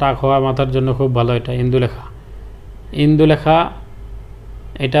ভালো। টাক হওয়া মাথার জন্য খুব ভালো এটা ইন্দুলেখা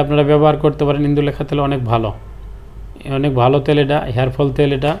এটা আপনারা ব্যবহার করতে পারেন। ইন্দুলেখা তেল অনেক ভালো তেল, এটা হেয়ারফল তেল।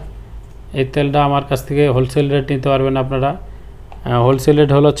 এটা এই তেলটা আমার কাছ থেকে হোলসেল রেট নিতে পারবেন আপনারা। হোলসেল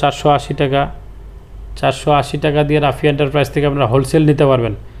রেট হলো 480 টাকা। 480 টাকা দিয়ে রাফি এন্টারপ্রাইজ থেকে আপনারা হোলসেল নিতে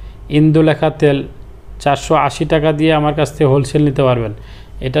পারবেন। ইন্দুলেখা তেল 480 টাকা দিয়ে আমার কাছ থেকে হোলসেল নিতে পারবেন।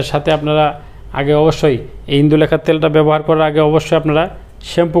 এটার সাথে আপনারা আগে অবশ্যই এই ইন্দুলেখা তেলটা ব্যবহার করার আগে অবশ্যই আপনারা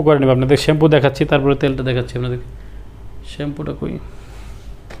শ্যাম্পু করে নেবেন। আপনাদের শ্যাম্পু দেখাচ্ছি, তারপরে তেলটা দেখাচ্ছি আপনাদের। শ্যাম্পুটা কই?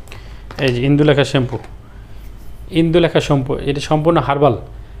 এই যে ইন্দুলেখা শ্যাম্পু। এটা সম্পূর্ণ হার্বাল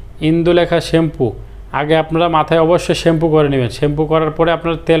ইন্দুলেখা শ্যাম্পু। আগে আপনারা মাথায় অবশ্যই শ্যাম্পু করে নেবেন। শ্যাম্পু করার পরে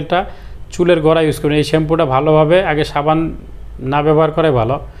আপনার তেলটা চুলের গোড়া ইউজ করবেন। এই শ্যাম্পুটা ভালোভাবে আগে সাবান না ব্যবহার করে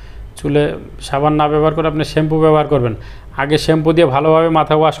ভালো, চুলে সাবান না ব্যবহার করে আপনি শ্যাম্পু ব্যবহার করবেন। আগে শ্যাম্পু দিয়ে ভালোভাবে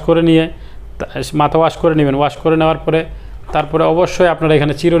মাথা ওয়াশ করে নেবেন। ওয়াশ করে নেওয়ার পরে তারপরে অবশ্যই আপনারা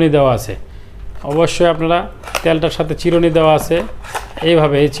এখানে চিরুনি দেওয়া আছে, অবশ্যই আপনারা তেলটার সাথে চিরুনি দেওয়া আছে।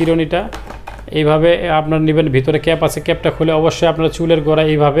 এইভাবে এই চিরুনিটা এইভাবে আপনার নেবেন। ভিতরে ক্যাপ আছে, ক্যাপটা খুলে অবশ্যই আপনারা চুলের গোড়ায়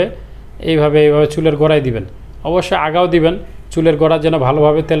এইভাবে চুলের গোড়ায় দিবেন। অবশ্যই আগাও দিবেন, চুলের গোড়া যেন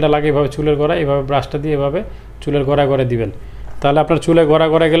ভালোভাবে তেলটা লাগে। এইভাবে চুলের গোড়ায় এইভাবে ব্রাশটা দিয়ে এভাবে চুলের গোড়ায় দিবেন। তাহলে আপনার চুলের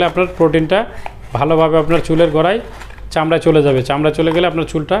গোড়ায় গেলে আপনার প্রোটিনটা ভালোভাবে আপনার চুলের গোড়ায় চামড়ায় চলে যাবে। চামড়া চলে গেলে আপনার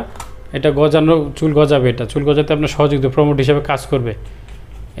চুলটা এটা চুল গজাবে। এটা চুল গজাতে আপনার সহযোগিতা প্রমোট হিসেবে কাজ করবে।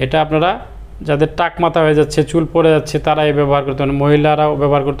 এটা আপনারা যাদের টাক মাথা হয়ে যাচ্ছে, চুল পড়ে যাচ্ছে, তারা এই ব্যবহার করতেন। মহিলারাও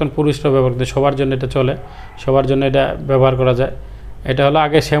ব্যবহার করতেন, পুরুষরাও ব্যবহার করতেন। সবার জন্য এটা চলে, সবার জন্য এটা ব্যবহার করা যায়। এটা হলো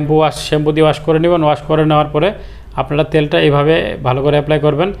আগে শ্যাম্পু দিয়ে ওয়াশ করে নেবেন। ওয়াশ করে নেওয়ার পরে আপনারা তেলটা এইভাবে ভালো করে অ্যাপ্লাই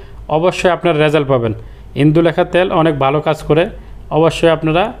করবেন। অবশ্যই আপনার রেজাল্ট পাবেন। ইন্দুলেখা তেল অনেক ভালো কাজ করে। অবশ্যই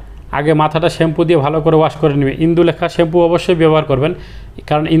আপনারা আগে মাথাটা শ্যাম্পু দিয়ে ভালো করে ওয়াশ করে নেবেন। ইন্দুলেখা শ্যাম্পু অবশ্যই ব্যবহার করবেন,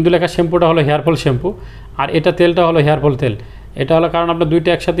 কারণ ইন্দুলেখা শ্যাম্পুটা হলো হেয়ারফল শ্যাম্পু, আর এটা তেলটা হলো হেয়ারফল তেল। এটা হলো কারণ আপনার দুইটা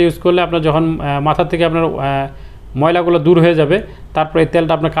একসাথে ইউজ করলে আপনার যখন মাথা থেকে আপনার ময়লাগুলো দূর হয়ে যাবে, তারপরে এই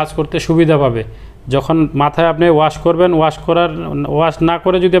তেলটা আপনার কাজ করতে সুবিধা পাবে। যখন মাথায় আপনি ওয়াশ করবেন, ওয়াশ না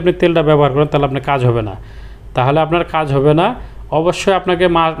করে যদি আপনি তেলটা ব্যবহার করেন, তাহলে আপনার কাজ হবে না। অবশ্যই আপনাকে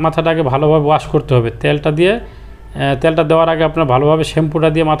মাথাটাকে ভালোভাবে ওয়াশ করতে হবে। তেলটা দেওয়ার আগে আপনার ভালোভাবে শ্যাম্পুটা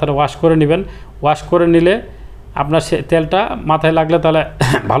দিয়ে মাথাটা ওয়াশ করে নেবেন। ওয়াশ করে নিলে আপনার তেলটা মাথায় লাগলে তাহলে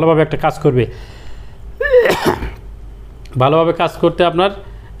ভালোভাবে একটা কাজ করবে। ভালোভাবে কাজ করতে আপনার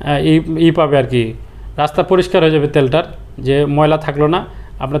পাবে আর কি, রাস্তা পরিষ্কার হয়ে যাবে তেলটার, যে ময়লা থাকলো না,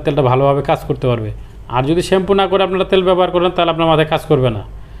 আপনার তেলটা ভালোভাবে কাজ করতে পারবে। আর যদি শ্যাম্পু না করে আপনারা তেল ব্যবহার করেন, তাহলে আপনার মাথায় কাজ করবে না।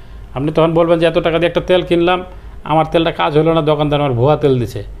 আপনি তখন বলবেন যে এত টাকা দিয়ে একটা তেল কিনলাম, আমার তেলটা কাজ হলো না, দোকানদার আমার ভুয়া তেল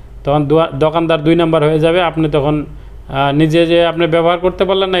দিছে। তখন দোকানদার 2 নাম্বার হয়ে যাবে। আপনি তখন নিজে যে আপনি ব্যবহার করতে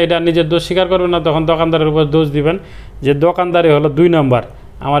পারলেন না, এটা নিজের দোষ স্বীকার করবেন না, তখন দোকানদারের উপর দোষ দিবেন যে দোকানদারই হলো 2 নাম্বার,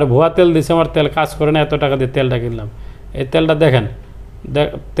 আমার ভুয়া তেল দিছে, আমার তেল কাজ করে না, এত টাকা দিয়ে তেলটা কিনলাম। এই তেলটা দেখেন,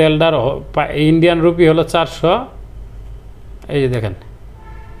 তেলটার ইন্ডিয়ান রুপি হলো 400, এই যে দেখেন,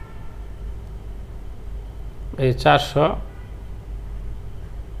 এই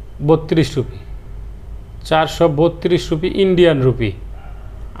 432 রুপি, 432 রুপি ইন্ডিয়ান রুপি।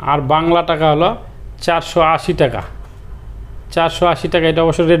 আর বাংলা টাকা হলো 480 টাকা। 480 টাকা। এটা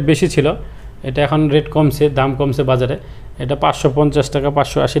অবশ্য রেট বেশি ছিল, এটা এখন রেট কমছে, দাম কমছে বাজারে। এটা 550 টাকা,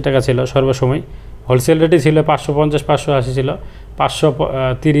 580 টাকা ছিল সর্বসময়। হোলসেল রেটই ছিল 550, 580 ছিল,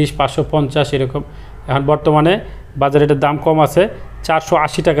 530, 550 এরকম। এখন বর্তমানে বাজারে এটার দাম কম আছে,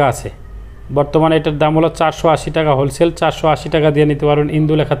 480 টাকা আছে বর্তমানে। এটার দাম হলো 480 টাকা হোলসেল। 480 টাকা দিয়ে নিতে পারবেন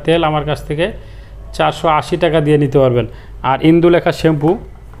ইন্দুলেখা তেল আমার কাছ থেকে, 480 টাকা দিয়ে নিতে পারবেন। আর ইন্দুলেখা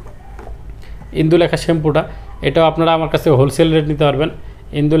শ্যাম্পুটা এটাও আপনারা আমার কাছ থেকে হোলসেল রেট নিতে পারবেন।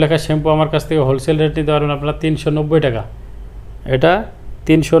 ইন্দুলেখা শ্যাম্পু আমার কাছ থেকে হোলসেল রেট নিতে পারবেন আপনারা 390 টাকা। এটা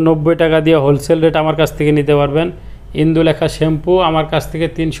 390 টাকা দিয়ে হোলসেল রেট আমার কাছ থেকে নিতে পারবেন। ইন্দুলেখা শ্যাম্পু আমার কাছ থেকে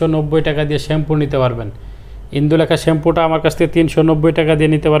 390 টাকা দিয়ে শ্যাম্পু নিতে পারবেন। ইন্দুলেখা শ্যাম্পুটা আমার কাছ থেকে 390 টাকা দিয়ে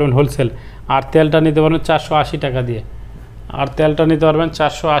নিতে পারবেন হোলসেল। আর তেলটা নিতে পারবেন 480 টাকা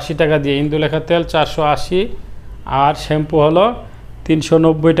দিয়ে। ইন্দুলেখা তেল 480, আর শ্যাম্পু হলো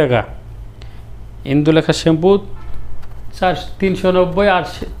 390 টাকা। ইন্দুলেখা শ্যাম্পু 390, আর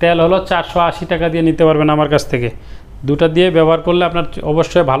তেল হলো 480 টাকা দিয়ে নিতে পারবেন আমার কাছ থেকে। দুটা দিয়ে ব্যবহার করলে আপনার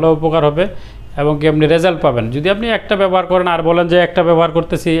অবশ্যই ভালো উপকার হবে এবং কি আপনি রেজাল্ট পাবেন। যদি আপনি একটা ব্যবহার করেন আর বলেন যে একটা ব্যবহার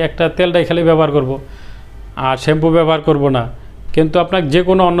করতেছি, একটা তেলটাই খালি ব্যবহার করব আর শ্যাম্পু ব্যবহার করব না, কিন্তু আপনাকে যে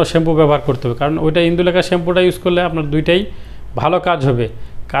কোনো অন্য শ্যাম্পু ব্যবহার করতে হবে, কারণ ওইটা ইন্দুলেখা শ্যাম্পুটা ইউজ করলে আপনার দুইটাই ভালো কাজ হবে।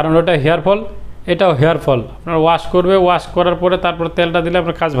 কারণ ওটা হেয়ারফল, এটাও হেয়ারফল। আপনার ওয়াশ করবে, ওয়াশ করার পরে তারপর তেলটা দিলে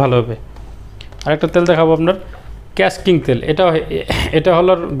আপনার কাজ ভালো হবে। আরেকটা তেল দেখাবো আপনার, ক্যাস্কিং তেল। এটা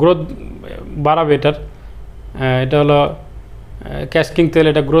হলো গ্রোথ বাড়াবে। এটা হলো ক্যাস্কিং তেল।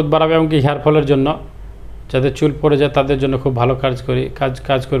 এটা গ্রোথ বাড়াবে এমনকি হেয়ারফলের জন্য, যাদের চুল পড়ে যায় তাদের জন্য খুব ভালো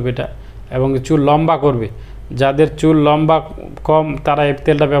কাজ করবে এটা, এবং চুল লম্বা করবে। যাদের চুল লম্বা কম তারা এই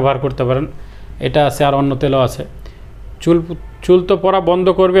তেলটা ব্যবহার করতে পারেন। এটা আছে, আর অন্য তেলও আছে। চুল তো পড়া বন্ধ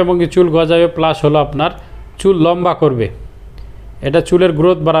করবে এবং কি চুল গজাবে, প্লাস হলো আপনার চুল লম্বা করবে। এটা চুলের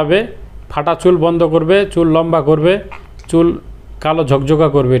গ্রোথ বাড়াবে, ফাটা চুল বন্ধ করবে, চুল লম্বা করবে, চুল কালো ঝকঝকা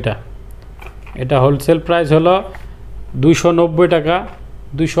করবে। এটা হোলসেল প্রাইস হলো 290 টাকা,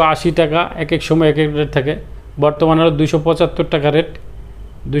 280 টাকা, এক এক সময় এক এক রেট থাকে। বর্তমানে হলো 275 টাকা রেট।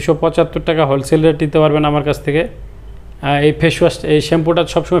 275 টাকা হোলসেল রেট নিতে পারবেন আমার কাছ থেকে। এই ফেস ওয়াশ, এই শ্যাম্পুটা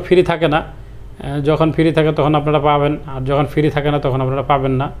সবসময় ফ্রি থাকে না, যখন ফ্রি থাকে তখন আপনারা পাবেন, আর যখন ফ্রি থাকে না তখন আপনারা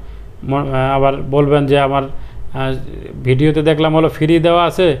পাবেন না। আবার বলবেন যে আমার ভিডিওতে দেখলাম হলো ফ্রি দেওয়া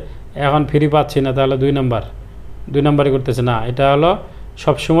আছে, এখন ফ্রি পাচ্ছি না, তাহলে দুই নাম্বারই করতেছে না। এটা হলো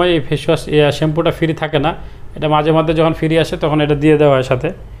সবসময় এই ফেস ওয়াশ শ্যাম্পুটা ফ্রি থাকে না, এটা মাঝে মাঝে যখন ফ্রি আসে তখন এটা দিয়ে দেওয়া হয় সাথে,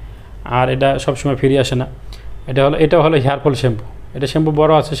 আর এটা সবসময় ফ্রি আসে না। এটা হলো হেয়ার ফল শ্যাম্পু। এটা শ্যাম্পু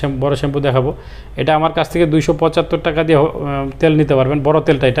বড় আছে, বড় শ্যাম্পু দেখাবো। এটা আমার কাছ থেকে 275 টাকা দিয়ে তেল নিতে পারবেন, বড়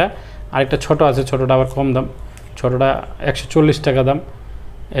তেলটা এটা। আর একটা ছোটো আছে, ছোটোটা আবার কম দাম, ছোটোটা 140 টাকা দাম।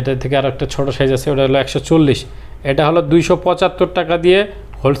 এটা থেকে আর একটা ছোটো সাইজ আছে, ওটা হলো 140। এটা হলো 275 টাকা দিয়ে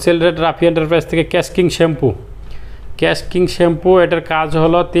হোলসেল রেট রাফি এন্টারপ্রাইজ থেকে ক্যাশকিং শ্যাম্পু। এটার কাজ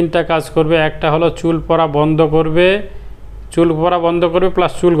হলো 3টা কাজ করবে। একটা হলো চুল পড়া বন্ধ করবে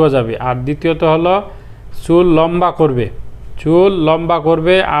প্লাস চুল গজাবে। আর দ্বিতীয়ত হলো চুল লম্বা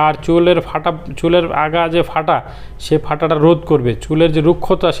করবে আর চুলের আগা যে ফাটা, সে ফাটাটা রোধ করবে, চুলের যে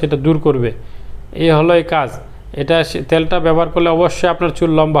রুক্ষতা সেটা দূর করবে। এই হলো এই কাজ। এটা তেলটা ব্যবহার করলে অবশ্যই আপনার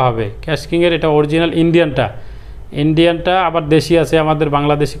চুল লম্বা হবে। ক্যাশকিংয়ের এটা অরিজিনাল ইন্ডিয়ানটা আবার দেশি আছে, আমাদের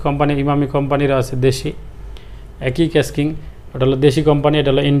বাংলাদেশি কোম্পানি ইমামি কোম্পানিরও আছে দেশি, একই ক্যাশকিং। ওটা হলো দেশি কোম্পানি, এটা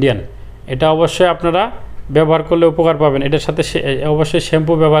হলো ইন্ডিয়ান। এটা অবশ্যই আপনারা ব্যবহার করলে উপকার পাবেন। এটার সাথে অবশ্যই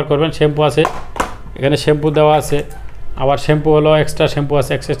শ্যাম্পু ব্যবহার করবেন। শ্যাম্পু আছে এখানে, শ্যাম্পু দেওয়া আছে। আবার শ্যাম্পু হলো এক্সট্রা শ্যাম্পু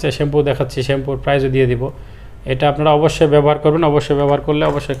আছে, এক্সট্রা শ্যাম্পু দেখাচ্ছি, শ্যাম্পুর প্রাইসও দিয়ে দিব। এটা আপনারা অবশ্যই ব্যবহার করবেন, অবশ্যই ব্যবহার করলে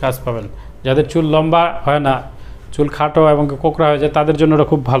অবশ্যই কাজ পাবেন। যাদের চুল লম্বা হয় না, চুল খাটো এবং কোঁকড়া হয়ে যায়, তাদের জন্য এটা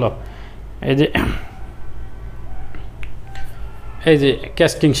খুব ভালো। এই যে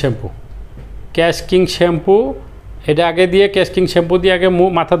ক্যাশকিং শ্যাম্পু, এটা আগে দিয়ে ক্যাশকিং শ্যাম্পু দিয়ে আগে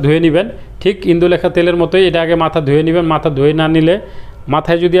মাথা ধুয়ে নেবেন, ঠিক ইন্দুলেখা তেলের মতোই। এটা আগে মাথা ধুয়ে নেবেন। মাথা ধুয়ে না নিলে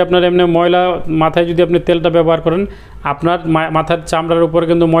মাথায় যদি আপনার এমনি ময়লা, মাথায় যদি আপনি তেলটা ব্যবহার করেন, আপনার মাথার চামড়ার উপরে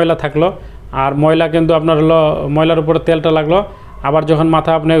কিন্তু ময়লা থাকলো, আর ময়লা কিন্তু আপনার হলো ময়লার উপরে তেলটা লাগলো। আবার যখন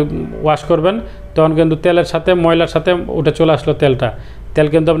মাথা আপনি ওয়াশ করবেন তখন কিন্তু তেলের সাথে ময়লার সাথে উঠে চলে আসলো তেল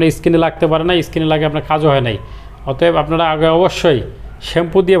কিন্তু আপনার স্কিনে লাগতে পারে না, স্কিনে লাগে আপনার কাজও হয় নাই। অতএব আপনারা আগে অবশ্যই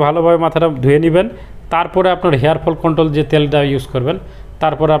শ্যাম্পু দিয়ে ভালোভাবে মাথাটা ধুয়ে নেবেন, তারপরে আপনার হেয়ার ফল কন্ট্রোল যে তেলটা ইউজ করবেন,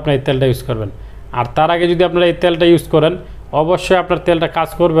 তারপরে আপনার এই তেলটা ইউজ করবেন। আর তার আগে যদি আপনারা এই তেলটা ইউজ করেন, অবশ্যই আপনার তেলটা কাজ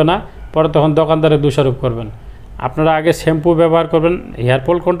করবে না, পরে তখন দোকানদারে দোষারোপ করবেন। আপনারা আগে শ্যাম্পু ব্যবহার করবেন, হেয়ার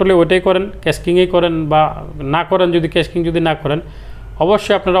ফল কন্ট্রোলে ওইটাই করেন, ক্যাশকিংই করেন বা না করেন, যদি ক্যাশকিং যদি না করেন,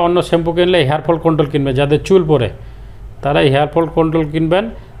 অবশ্যই আপনারা অন্য শ্যাম্পু কিনলে হেয়ার ফল কন্ট্রোল কিনবেন। যাদের চুল পড়ে তারা হেয়ার ফল কন্ট্রোল কিনবেন,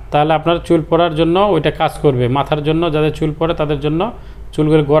 তাহলে আপনার চুল পড়ার জন্য ওইটা কাজ করবে। মাথার জন্য যাদের চুল পড়ে তাদের জন্য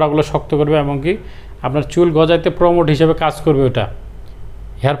চুলগুলো গোড়াগুলো শক্ত করবে, এমনকি আপনার চুল গজাইতে প্রমোট হিসেবে কাজ করবে ওটা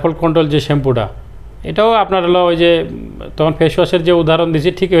হেয়ার ফল কন্ট্রোল যে শ্যাম্পুটা। এটাও আপনার হলো ওই যে তখন ফেস ওয়াশের যে উদাহরণ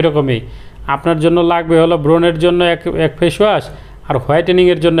দিয়েছি, ঠিক এরকমই আপনার জন্য লাগবে হলো ব্রণের জন্য এক ফেস ওয়াশ, আর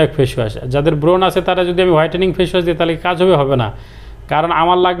হোয়াইটেনিংয়ের জন্য এক ফেস ওয়াশ। যাদের ব্রণ আছে তারা যদি আমি হোয়াইটেনিং ফেস ওয়াশ দিই তাহলে কাজ হবে না, কারণ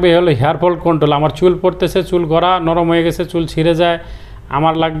আমার লাগবে হলো হেয়ার ফল কন্ট্রোল। আমার চুল পড়তেছে, চুল গড়া নরম হয়ে গেছে, চুল ছিঁড়ে যায়,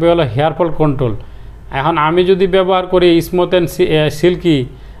 আমার লাগবে হলো হেয়ার ফল কন্ট্রোল। এখন আমি যদি ব্যবহার করি স্মুথ অ্যান্ড সিল্কি,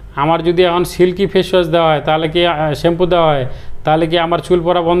 আমার যদি এখন সিল্কি ফেস ওয়াশ দেওয়া হয়, তাহলে কি শ্যাম্পু দেওয়া হয়, তাহলে কি আমার চুল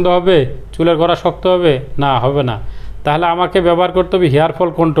পড়া বন্ধ হবে, চুলের গড়া শক্ত হবে? না, হবে না। তাহলে আমাকে ব্যবহার করতে হবে হেয়ার ফল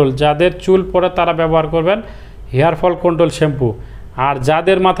কন্ট্রোল। যাদের চুল পড়ে তারা ব্যবহার করবেন হেয়ার ফল কন্ট্রোল শ্যাম্পু। আর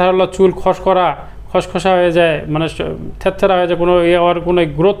যাদের মাথা হলো চুল খসখসা হয়ে যায়, মানে থেরথেরা হয়ে যায়, ওর কোনো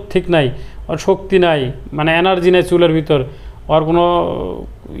গ্রোথ ঠিক নাই, ওর শক্তি নাই, মানে এনার্জি নেই চুলের ভিতর, ওর কোনো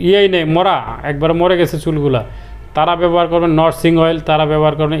ইয়েই নেই, একবার মরে গেছে চুলগুলা, তারা ব্যবহার করবেন নরসিং অয়েল, তারা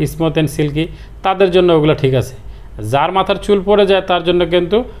ব্যবহার করবেন স্মুথ অ্যান্ড সিল্কি, তাদের জন্য ওগুলো ঠিক আছে। যার মাথার চুল পড়ে যায় তার জন্য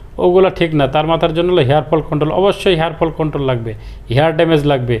কিন্তু ওগুলো ঠিক না, তার মাথার জন্য হলো হেয়ার ফল কন্ট্রোল। অবশ্যই হেয়ার ফল কন্ট্রোল লাগবে, হেয়ার ড্যামেজ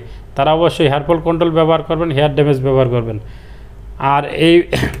লাগবে, তারা অবশ্যই হেয়ার ফল কন্ট্রোল ব্যবহার করবেন, হেয়ার ড্যামেজ ব্যবহার করবেন। আর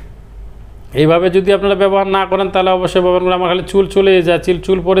এইভাবে যদি আপনারা ব্যবহার না করেন তাহলে অবশ্যই ব্যবহার করেন। আমার খালি চুল চলে যায়,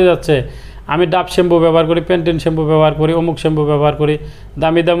 চুল পড়ে যাচ্ছে, আমি ডাব শ্যাম্পু ব্যবহার করি, পেন্টিন শ্যাম্পু ব্যবহার করি, অমুক শ্যাম্পু ব্যবহার করি,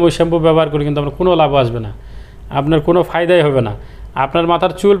 দামি ওই শ্যাম্পু ব্যবহার করি, কিন্তু আপনার কোনো লাভ আসবে না, আপনার কোনো ফায়দাই হবে না। আপনার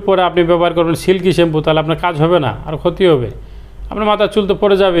মাথার চুল পরে আপনি ব্যবহার করবেন সিল্কি শ্যাম্পু, তাহলে আপনার কাজ হবে না, আর ক্ষতি হবে। আপনার মাথার চুল তো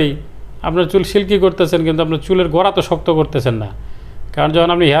পড়ে যাবেই, আপনার চুল সিল্কি করতেছেন, কিন্তু আপনার চুলের গোড়া তো শক্ত করতেছেন না। কারণ যখন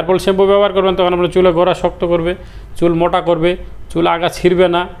আপনি হেয়ার ফল শ্যাম্পু ব্যবহার করবেন তখন আপনার চুলের গোড়া শক্ত করবে, চুল মোটা করবে, চুল আগা ছিঁড়বে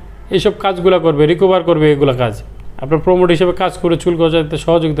না, এইসব কাজগুলো করবে, রিকভার করবে, এগুলো কাজ আপনার প্রমোট হিসেবে কাজ করে চুল গজাতে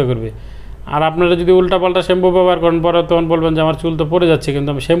সহযোগিতা করবে। আর আপনারা যদি উল্টাপাল্টা শ্যাম্পু ব্যবহার করেন পরে তখন বলবেন যে আমার চুল তো পড়ে যাচ্ছে, কিন্তু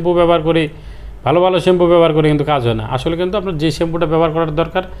আমি শ্যাম্পু ব্যবহার করি, ভালো ভালো শ্যাম্পু ব্যবহার করি, কিন্তু কাজ হয় না। আসলে কিন্তু আপনার যে শ্যাম্পুটা ব্যবহার করার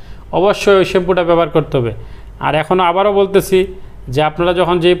দরকার অবশ্যই ওই শ্যাম্পুটা ব্যবহার করতে হবে। আর এখনও আবারও বলতেছি যে আপনারা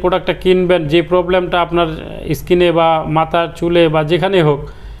যখন যেই প্রোডাক্টটা কিনবেন, যে প্রবলেমটা আপনার স্কিনে বা মাথার চুলে বা যেখানেই হোক,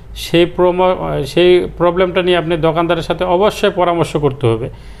 সেই প্রবলেমটা নিয়ে আপনি দোকানদারের সাথে অবশ্যই পরামর্শ করতে হবে।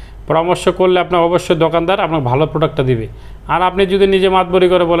 পরামর্শ করলে আপনার অবশ্যই দোকানদার আপনার ভালো প্রোডাক্টটা দিবে। আর আপনি যদি নিজে মাতবরি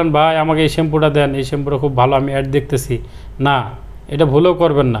করে বলেন ভাই আমাকে এই শ্যাম্পুটা দেন, এই শ্যাম্পুটা খুব ভালো, আমি অ্যাড দেখতেছি, না, এটা ভুলেও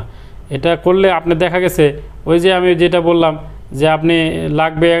করবেন না। এটা করলে আপনি দেখা গেছে ওই যে আমি যেটা বললাম যে আপনি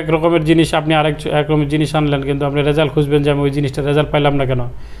লাগবে এক রকমের জিনিস, আপনি এক রকমের জিনিস আনলেন, কিন্তু আপনি রেজাল্ট খুঁজবেন যে আমি ওই জিনিসটা রেজাল্ট পাইলাম না কেন,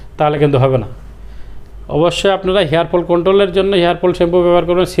 তাহলে কিন্তু হবে না। অবশ্যই আপনারা হেয়ার ফল কন্ট্রোলের জন্য হেয়ার ফল শ্যাম্পু ব্যবহার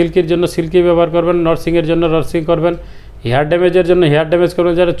করবেন, সিল্কির জন্য সিল্কি ব্যবহার করবেন, নার্সিংয়ের জন্য নার্সিং করবেন, হেয়ার ড্যামেজের জন্য হেয়ার ড্যামেজ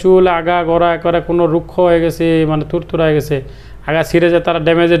করবেন। যারা চুল আগা গড়া করে কোনো রুক্ষ হয়ে গেছে, মানে থুরথুরা হয়ে গেছে, আগা ছিঁড়ে যায়, তারা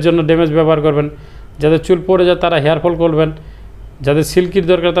ড্যামেজের জন্য ড্যামেজ ব্যবহার করবেন। যাদের চুল পড়ে যায় তারা হেয়ার ফল করবেন, যাদের সিল্কির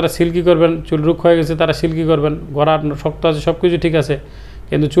দরকার তারা সিল্কি করবেন, চুল রুক্ষ হয়ে গেছে তারা সিল্কি করবেন, গড়া শক্ত আছে সব কিছু ঠিক আছে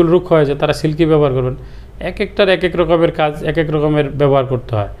কিন্তু চুল রুক্ষ হয়েছে তারা সিল্কি ব্যবহার করবেন। এক একটার এক এক রকমের কাজ, এক এক রকমের ব্যবহার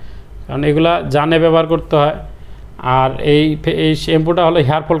করতে হয়, কারণ এগুলা জানে ব্যবহার করতে হয়। আর এই শ্যাম্পুটা হলো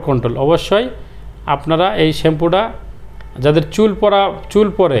হেয়ার ফল কন্ট্রোল। অবশ্যই আপনারা এই শ্যাম্পুটা, যাদের চুল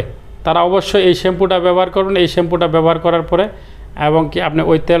পড়ে তারা অবশ্যই এই শ্যাম্পুটা ব্যবহার করবেন। এই শ্যাম্পুটা ব্যবহার করার পরে এবং কি আপনি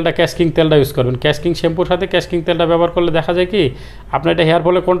ওই তেলটা ক্যাস্কিং তেলটা ইউজ করবেন। ক্যাস্কিং শ্যাম্পুর সাথে ক্যাস্কিং তেলটা ব্যবহার করলে দেখা যায় কি আপনার এটা হেয়ার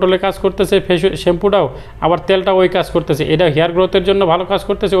ফলের কন্ট্রোলে কাজ করতেছে, শ্যাম্পুটাও আবার তেলটা ওই কাজ করতেছে। এটা হেয়ার গ্রোথের জন্য ভালো কাজ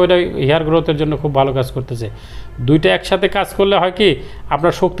করতেছে, ওইটা হেয়ার গ্রোথের জন্য খুব ভালো কাজ করতেছে। দুইটা একসাথে কাজ করলে হয় কি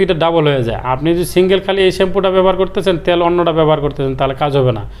আপনার শক্তিটা ডাবল হয়ে যায়। আপনি যদি সিঙ্গেল খালি এই শ্যাম্পুটা ব্যবহার করতেছেন, তেল অন্যটা ব্যবহার করতেছেন, তাহলে কাজ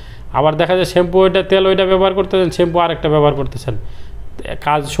হবে না। আবার দেখা যায় শ্যাম্পু ওইটা তেল ওইটা ব্যবহার করতেছেন, শ্যাম্পু আরেকটা ব্যবহার করতেছেন,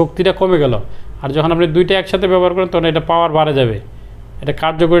 কাজ শক্তিটা কমে গেল। আর যখন আপনি দুইটা একসাথে ব্যবহার করেন তখন এটা পাওয়ার বাড়ে যাবে, এটা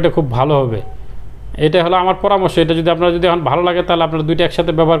কার্যকরিটা খুব ভালো হবে। এটা হলো আমার পরামর্শ। এটা যদি আপনার যদি এখন ভালো লাগে তাহলে আপনারা দুইটা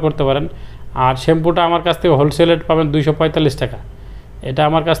একসাথে ব্যবহার করতে পারেন। আর শ্যাম্পুটা আমার কাছ থেকে হোলসেল রেট পাবেন 245 টাকা। এটা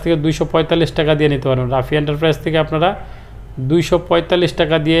আমার কাছ থেকে 245 টাকা দিয়ে নিতে পারবেন। রাফি এন্টারপ্রাইজ থেকে আপনারা 245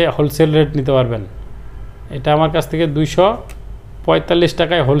 টাকা দিয়ে হোলসেল রেট নিতে পারবেন। এটা আমার কাছ থেকে 245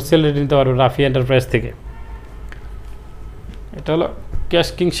 টাকায় হোলসেল রেট নিতে পারবেন রাফি এন্টারপ্রাইজ থেকে। এটা হলো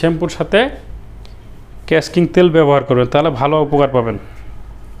ক্যাস্কিং শ্যাম্পুর সাথে ক্যাস্কিং তেল ব্যবহার করবেন, তাহলে ভালো উপকার পাবেন।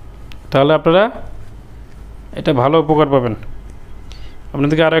 তাহলে আপনারা এটা ভালো উপকার পাবেন।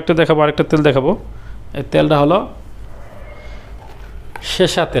 আপনাদেরকে আরও একটা দেখাবো, আরেকটা তেল দেখাবো। এই তেলটা হলো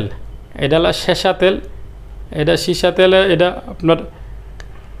সীসা তেল। এটা হলো সীসা তেল। এটা সীসা তেলে এটা আপনার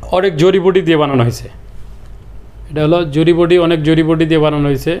অনেক জড়িবুটি দিয়ে বানানো হয়েছে। এটা হলো জড়িবুটি, অনেক জড়িবুটি দিয়ে বানানো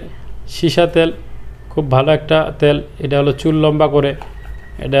হয়েছে। সীসা তেল খুব ভালো একটা তেল। এটা হলো চুল লম্বা করে,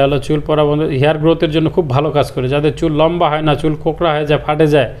 এটা হলো চুল পড়া বন্ধ, হেয়ার গ্রোথের জন্য খুব ভালো কাজ করে। যাদের চুল লম্বা হয় না, চুল কোঁকড়া হয়ে যায়, ফাটে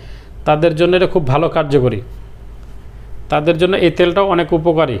যায়, তাদের জন্য এটা খুব ভালো কার্যকরী। তাদের জন্য এই তেলটাও অনেক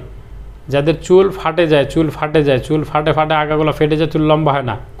উপকারী। যাদের চুল ফাটে যায়, চুল ফাটে আগাগুলো ফেটে যায়, চুল লম্বা হয়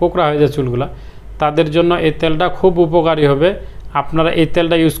না, কোঁকড়া হয়ে যায় চুলগুলা, তাদের জন্য এই তেলটা খুব উপকারী হবে। আপনারা এই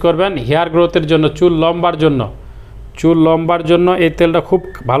তেলটা ইউজ করবেন হেয়ার গ্রোথের জন্য, চুল লম্বার জন্য এই তেলটা খুব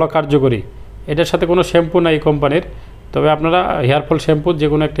ভালো কার্যকরী। এটার সাথে কোনো শ্যাম্পু নাই কোম্পানির, তবে আপনারা হেয়ারফল শ্যাম্পু যে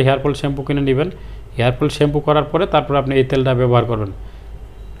কোনো একটা হেয়ারফল শ্যাম্পু কিনে নেবেন। হেয়ারফল শ্যাম্পু করার পরে তারপর আপনি এই তেলটা ব্যবহার করবেন।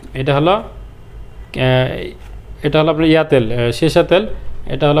 এটা হলো আপনার তেল, সীসা তেল।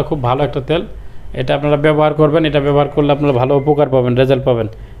 এটা হলো খুব ভালো একটা তেল, এটা আপনারা ব্যবহার করবেন। এটা ব্যবহার করলে আপনারা ভালো উপকার পাবেন, রেজাল্ট পাবেন।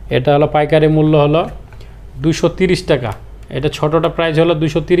 এটা হলো পাইকারি মূল্য হলো 230 টাকা। এটা ছোটোটা প্রাইস হলো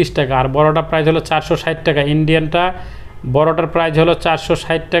 230 টাকা, আর বড়োটা প্রাইস হলো 460 টাকা। ইন্ডিয়ানটা বড়োটার প্রাইস হলো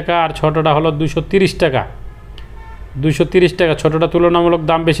 460 টাকা, আর ছোটোটা হলো 230 টাকা। 230 টাকা। ছোটোটা তুলনামূলক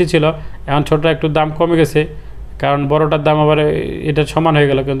দাম বেশি ছিল, এখন ছোটোটা একটু দাম কমে গেছে, কারণ বড়োটার দাম আবার এটা সমান হয়ে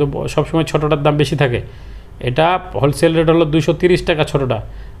গেল, কিন্তু সবসময় ছোটোটার দাম বেশি থাকে। এটা হোলসেল রেট হলো 230 টাকা ছোটোটা,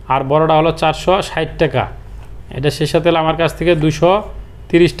 আর বড়োটা হলো 460 টাকা। এটা সীসা তেল আমার কাছ থেকে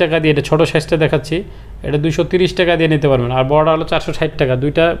 230 টাকা দিয়ে, এটা ছোটো সাইজটা দেখাচ্ছি, এটা 230 টাকা দিয়ে নিতে পারবেন। আর বড়োটা হলো 460 টাকা।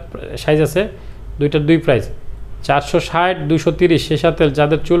 দুইটা সাইজ আছে, দুইটার দুই প্রাইস, 460 230 সীসা তেল।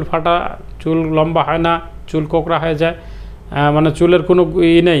 যাদের চুল ফাটা, চুল লম্বা হয় না, চুল কোঁকড়া হয়ে যায়, মানে চুলের কোনো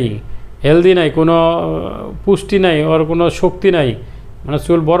নেই, হেলদি নাই, কোনো পুষ্টি নাই, ওর কোনো শক্তি নাই, মানে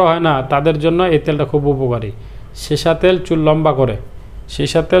চুল বড় হয় না, তাদের জন্য এই তেলটা খুব উপকারী। সীসা তেল চুল লম্বা করে,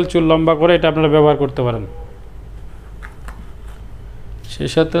 সীসা তেল চুল লম্বা করে এটা আপনারা ব্যবহার করতে পারেন।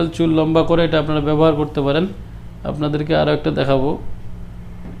 সীসা তেল চুল লম্বা করে এটা আপনারা ব্যবহার করতে পারেন। আপনাদেরকে আরও একটা দেখাবো,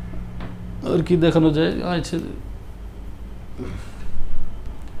 আর কি দেখানো যায়, আচ্ছা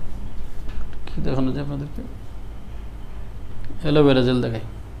কি দেখানো যায় আপনাদেরকে, অ্যালোভেরা জেল দেখাই।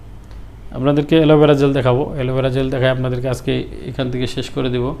 আপনাদেরকে অ্যালোভেরা জেল দেখাবো। অ্যালোভেরা জেল দেখায় আপনাদেরকে আজকে এখান থেকে শেষ করে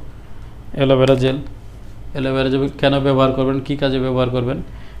দেব। অ্যালোভেরা জেল কেন ব্যবহার করবেন, কি কাজে ব্যবহার করবেন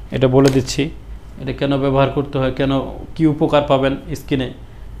এটা বলে দিচ্ছি। এটা কেন ব্যবহার করতে হয়, কেন কি উপকার পাবেন স্কিনে,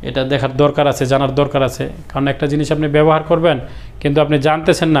 এটা দেখার দরকার আছে, জানার দরকার আছে। কারণ একটা জিনিস আপনি ব্যবহার করবেন কিন্তু আপনি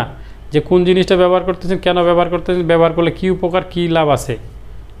জানতেছেন না যে কোন জিনিসটা ব্যবহার করতেছেন, কেন ব্যবহার করতেছেন, ব্যবহার করলে কি উপকার, কি লাভ আছে,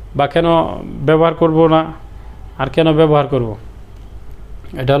 বা কেন ব্যবহার করব না আর কেন ব্যবহার করব।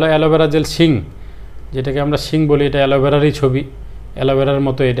 এটা হলো অ্যালোভেরা জেল শিং, যেটাকে আমরা শিং বলি। এটা অ্যালোভেরারই ছবি, অ্যালোভেরার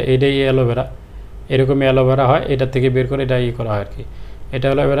মতো। এটাই অ্যালোভেরা, এরকমই অ্যালোভেরা হয়, এটা থেকে বের করে এটা করা হয় আর কি। এটা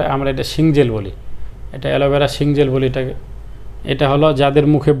অ্যালোভেরা, আমরা এটা শিং জেল বলি, এটা অ্যালোভেরা শিং জেল বলি এটাকে। এটা হলো যাদের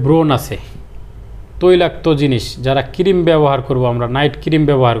মুখে ব্রণ আছে, তৈলাক্ত জিনিস, যারা ক্রিম ব্যবহার করব, আমরা নাইট ক্রিম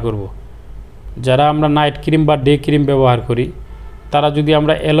ব্যবহার করব, যারা আমরা নাইট ক্রিম বা ডে ক্রিম ব্যবহার করি, তারা যদি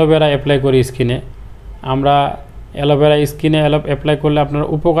আমরা অ্যালোভেরা অ্যাপ্লাই করি স্কিনে, আমরা অ্যালোভেরা স্কিনে অ্যাপ্লাই করলে আপনার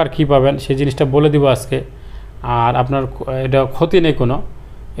উপকার কী পাবেন সেই জিনিসটা বলে দিব আজকে। আর আপনার এটা ক্ষতি নেই কোনো,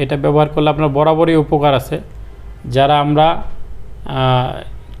 এটা ব্যবহার করলে আপনার বরাবরই উপকার আছে। যারা আমরা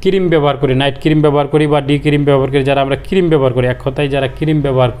ক্রিম ব্যবহার করি, নাইট ক্রিম ব্যবহার করি বা ডি ক্রিম ব্যবহার করি, যারা আমরা ক্রিম ব্যবহার করি, এক কথায় যারা ক্রিম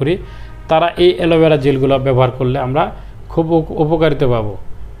ব্যবহার করি, তারা এই অ্যালোভেরা জেলগুলো ব্যবহার করলে আমরা খুব উপকারিতা পাবো।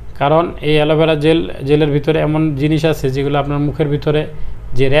 কারণ এই অ্যালোভেরা জেলের ভিতরে এমন জিনিস আছে যেগুলো আপনার মুখের ভিতরে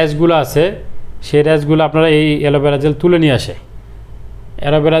যে র্যাশগুলো আছে, সেই র্যাশগুলো আপনারা এই অ্যালোভেরা জেল তুলে নিয়ে আসে।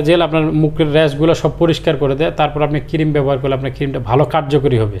 অ্যালোভেরা জেল আপনার মুখের র্যাশগুলো সব পরিষ্কার করে দেয়। তারপর আপনি ক্রিম ব্যবহার করলে আপনার ক্রিমটা ভালো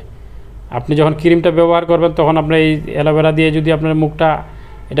কার্যকরী হবে। আপনি যখন ক্রিমটা ব্যবহার করবেন তখন আপনার এই অ্যালোভেরা দিয়ে যদি আপনার মুখটা,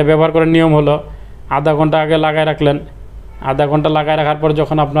 এটা ব্যবহার করার নিয়ম হলো আধা ঘন্টা আগে লাগায় রাখলেন। আধা ঘন্টা লাগায় রাখার পর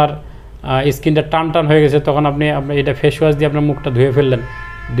যখন আপনার স্কিনটা টান হয়ে গেছে, তখন আপনি এটা ফেস ওয়াশ দিয়ে আপনার মুখটা ধুয়ে ফেললেন।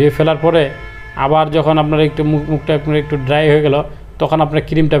 ধুয়ে ফেলার পরে আবার যখন আপনার একটু মুখটা একটু ড্রাই হয়ে গেল, তখন আপনার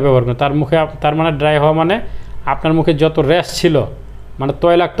ক্রিমটা ব্যবহার করেন। তার মানে ড্রাই হওয়া মানে আপনার মুখে যত র্যাশ ছিল, মানে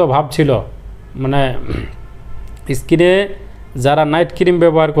তৈলাক্ত ভাব ছিল, মানে স্কিনে যারা নাইট ক্রিম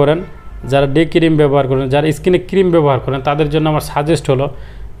ব্যবহার করেন, যারা ডে ক্রিম ব্যবহার করেন, যারা স্কিনে ক্রিম ব্যবহার করেন, তাদের জন্য আমার সাজেস্ট হলো,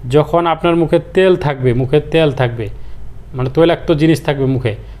 যখন আপনার মুখে তেল থাকবে, মানে তৈলাক্ত জিনিস থাকবে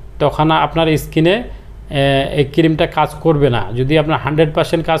মুখে, তখন আপনার স্কিনে এই ক্রিমটা কাজ করবে না। যদি আপনার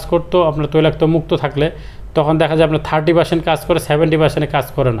 100% কাজ করতো আপনার তৈলাক্ত মুক্ত থাকলে, তখন দেখা যায় আপনার 30% কাজ করে, 70% কাজ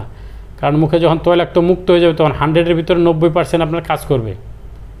করে না। কারণ মুখে যখন তৈলাক্ত মুক্ত হয়ে যাবে, তখন 100-এর ভিতরে 90% আপনার কাজ করবে।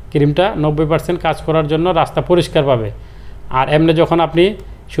 ক্রিমটা 90% কাজ করার জন্য রাস্তা পরিষ্কার পাবে। আর এমনি যখন আপনি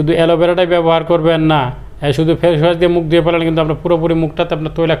শুধু অ্যালোভেরাটাই ব্যবহার করবেন না, শুধু ফেস ওয়াশ দিয়ে মুখ ধুয়ে ফেলেন, কিন্তু আপনার পুরোপুরি মুখটাতে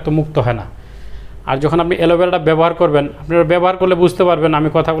আপনার তৈলাক্ত মুক্ত হয় না। আর যখন আপনি অ্যালোভেরাটা ব্যবহার করবেন, আপনারা ব্যবহার করলে বুঝতে পারবেন আমি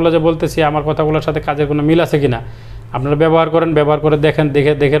কথাগুলো যে বলতেছি আমার কথাগুলোর সাথে কাজের কোনো মিল আছে কি না। আপনারা ব্যবহার করেন, ব্যবহার করে দেখেন,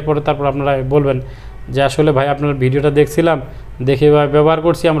 দেখার পরে তারপর আপনারা বলবেন যে আসলে ভাই আপনার ভিডিওটা দেখছিলাম, দেখে ব্যবহার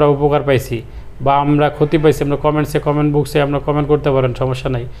করছি, আমরা উপকার পাইছি বা আমরা ক্ষতি পাইছি। আমরা কমেন্ট বক্সে আমরা কমেন্ট করতে পারেন, সমস্যা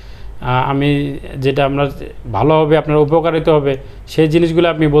নাই। আমি যেটা আপনার ভালো হবে, আপনার উপকারিত হবে, সেই জিনিসগুলো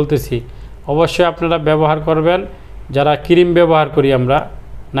আমি বলতেছি। অবশ্যই আপনারা ব্যবহার করবেন। যারা ক্রিম ব্যবহার করি, আমরা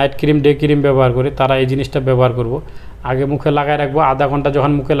নাইট ক্রিম ডে ক্রিম ব্যবহার করি, তারা এই জিনিসটা ব্যবহার করব। আগে মুখে লাগায় রাখবো, আধা ঘন্টা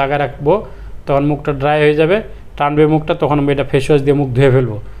যখন মুখে লাগায় রাখবো, তখন মুখটা ড্রাই হয়ে যাবে, টানবে মুখটা, তখন আমি এটা ফেস ওয়াশ দিয়ে মুখ ধুয়ে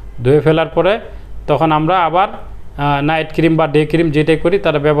ফেলবো। ধুয়ে ফেলার পরে তখন আমরা আবার নাইট ক্রিম বা ডে ক্রিম যেটাই করি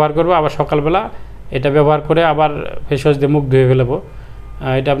তারা ব্যবহার করবো। আবার সকালবেলা এটা ব্যবহার করে আবার ফেস ওয়াশ দিয়ে মুখ ধুয়ে ফেলবো।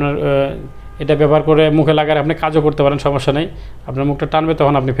 এটা আপনার এটা ব্যবহার করে মুখে লাগালে আপনি কাজও করতে পারেন, সমস্যা নেই। আপনার মুখটা টানবে,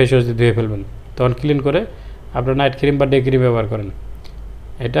 তখন আপনি ফেস ওয়াশ দিয়ে ধুয়ে ফেলবেন, তখন ক্লিন করে আপনার নাইট ক্রিম বা ডে ক্রিম ব্যবহার করেন।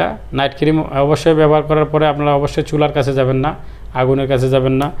 এটা নাইট ক্রিম অবশ্যই ব্যবহার করার পরে আপনারা অবশ্যই চুলার কাছে যাবেন না, আগুনের কাছে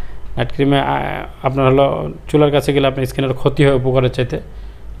যাবেন না। নাইট ক্রিমে আপনার হলো চুলার কাছে গেলে আপনার স্কিনের ক্ষতি হয় উপকারের চাইতে।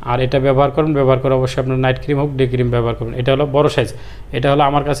 আর এটা ব্যবহার করুন, ব্যবহার করে অবশ্যই আপনার নাইট ক্রিম হোক ডে ক্রিম ব্যবহার করুন। এটা হলো বড় সাইজ, এটা হলো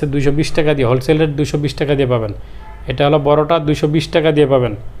আমার কাছে 220 টাকা দিয়ে, হোলসেলের 220 টাকা দিয়ে পাবেন। এটা হলো বড়টা 220 টাকা দিয়ে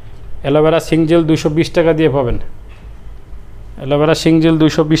পাবেন। অ্যালোভেরা শিং জেল 220 টাকা দিয়ে পাবেন। অ্যালোভেরা শিং জেল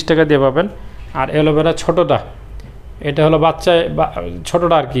 220 টাকা দিয়ে পাবেন। আর অ্যালোভেরা ছোটোটা, এটা হলো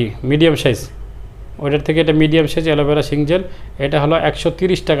ছোটোটা আর কি, মিডিয়াম সাইজ, ওইটার থেকে এটা মিডিয়াম সাইজ অ্যালোভেরা শিং জেল। এটা হলো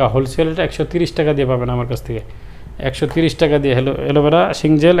 130 টাকা, হোলসেলটা 130 টাকা দিয়ে পাবেন আমার কাছ থেকে। 130 টাকা দিয়ে অ্যালোভেরা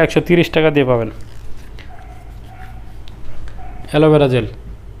শিং জেল 130 টাকা দিয়ে পাবেন। অ্যালোভেরা জেল,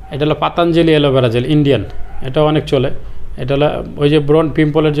 এটা হলো পাতাঞ্জলি অ্যালোভেরা জেল, ইন্ডিয়ান, এটা অনেক চলে। এটা হলো ওই যে ব্রণ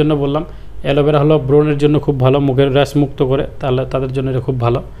পিম্পলের জন্য বললাম, অ্যালোভেরা হলো ব্রণের জন্য খুব ভালো, মুখের র্যাশ মুক্ত করে, তাহলে তাদের জন্য এটা খুব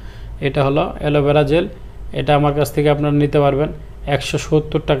ভালো। এটা হলো অ্যালোভেরা জেল, এটা আমার কাছ থেকে আপনারা নিতে পারবেন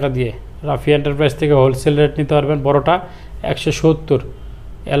 170 টাকা দিয়ে। রাফি এন্টারপ্রাইজ থেকে হোলসেল রেট নিতে পারবেন, বড়টা 170।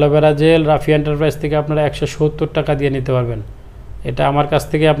 অ্যালোভেরা জেল রাফি এন্টারপ্রাইজ থেকে আপনারা 170 টাকা দিয়ে নিতে পারবেন। এটা আমার কাছ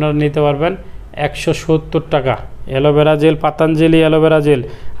থেকে আপনারা নিতে পারবেন 170 টাকা। Aloe vera gel, Patanjali aloe vera gel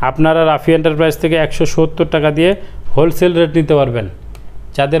আপনারা রাফি এন্টারপ্রাইজ থেকে 170 টাকা দিয়ে হোলসেল রেট নিতে পারবেন।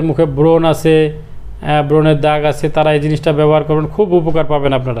 যাদের মুখে ব্রণ আছে, ব্রণের দাগ আছে, তারা এই জিনিসটা ব্যবহার করবেন, খুব উপকার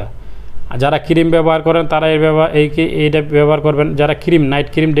পাবেন আপনারা। আর যারা ক্রিম ব্যবহার করেন তারা এইটা ব্যবহার করবেন। যারা cream, night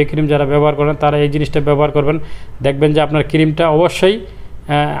cream, day cream যারা ব্যবহার করেন তারা এই জিনিসটা ব্যবহার করবেন। দেখবেন যে আপনার ক্রিমটা অবশ্যই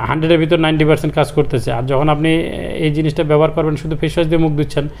 100-এর ভিতর 90% কাজ করতেছে। আর যখন আপনি এই জিনিসটা ব্যবহার করবেন, শুধু ফেস ওয়াশ দিয়ে মুখ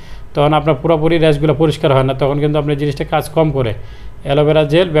ধুচ্ছেন, তখন আপনার পুরোপুরি র্যাশগুলো পরিষ্কার হয় না, তখন কিন্তু আপনি জিনিসটা কাজ কম করে। অ্যালোভেরা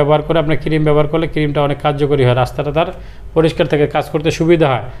জেল ব্যবহার করে আপনার ক্রিম ব্যবহার করলে ক্রিমটা অনেক কার্যকরী হয়, রাস্তাটা তার পরিষ্কার থাকে, কাজ করতে সুবিধা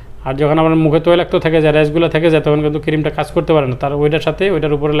হয়। আর যখন আপনার মুখে তৈলাক্ত থাকে যায়, র্যাশগুলো থেকে যায়, তখন কিন্তু ক্রিমটা কাজ করতে পারে না, তার ওইটার সাথে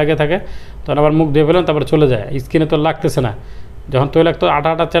ওইটার উপরে লেগে থাকে, তখন আবার মুখ ধুয়ে ফেলেন, তারপরে চলে যায়, স্কিনে তো লাগতেছে না। যখন তৈলাক্ত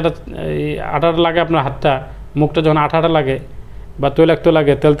আটা লাগে আপনার হাতটা, মুখটা যখন আটা লাগে বা তৈলাক্ত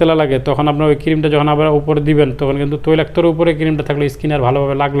লাগে, তেলতেলা লাগে, তখন আপনার ওই ক্রিমটা যখন আবার উপরে দিবেন, তখন কিন্তু তৈলাক্তর উপরে ক্রিমটা থাকলে স্কিন আর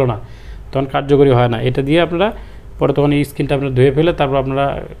ভালোভাবে লাগলো না, তখন কার্যকরী হয় না। এটা দিয়ে আপনারা পরে তখন এই স্কিনটা আপনারা ধুয়ে ফেলে তারপর আপনারা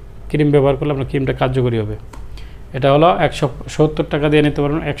ক্রিম ব্যবহার করলে আপনার ক্রিমটা কার্যকরী হবে। এটা হলো 170 টাকা দিয়ে নিতে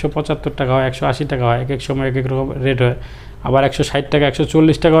পারবেন, 175 টাকা হয়, 180 টাকা হয়, এক এক সময় এক এক রকম রেট হয়, আবার 160 টাকা,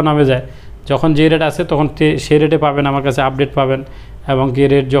 140 টাকাও নামে যায়। যখন যে রেট আছে তখন সেই রেটে পাবেন, আমার কাছে আপডেট পাবেন, এবং কি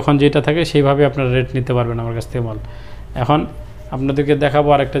রেট যখন যেটা থাকে সেইভাবে আপনারা রেট নিতে পারবেন আমার কাছ থেকে মাল। এখন আপনাদেরকে দেখাবো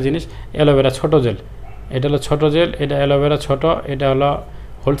আরেকটা জিনিস, অ্যালোভেরা ছোটো জেল। এটা হলো ছোটো জেল, এটা অ্যালোভেরা ছোটো, এটা হলো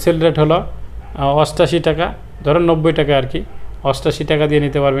হোলসেল রেট হলো 88 টাকা, ধরেন 90 টাকা আর কি, 88 টাকা দিয়ে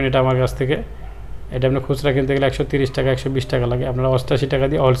নিতে পারবেন এটা আমার কাছ থেকে। এটা আপনি খুচরা কিনতে গেলে 130 টাকা 120 টাকা লাগে, আপনারা 88 টাকা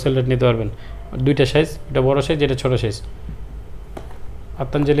দিয়ে হোলসেল রেট নিতে পারবেন। দুইটা সাইজ, এটা বড় সাইজ, এটা ছোটো সাইজ।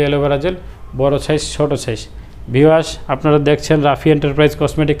 পতঞ্জলি অ্যালোভেরা জেল বড় সাইজ, ছোটো সাইজ। ভিউয়ার্স, আপনারা দেখছেন রাফি এন্টারপ্রাইজ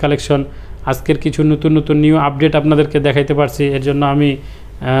কসমেটিক কালেকশন। আজকের কিছু নতুন নতুন নিউ আপডেট আপনাদেরকে দেখাইতে পারছি, এর জন্য আমি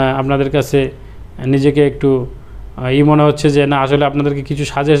আপনাদের কাছে নিজেকে একটু মনে হচ্ছে যে না, আসলে আপনাদেরকে কিছু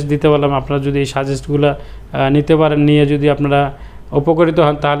সাজেস্ট দিতে পারলাম। আপনারা যদি এই সাজেস্টগুলো নিতে পারেন, নিয়ে যদি আপনারা উপকৃত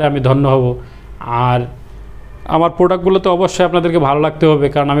হন, তাহলে আমি ধন্য হব। আর আমার প্রোডাক্টগুলো তো অবশ্যই আপনাদেরকে ভালো লাগতে হবে,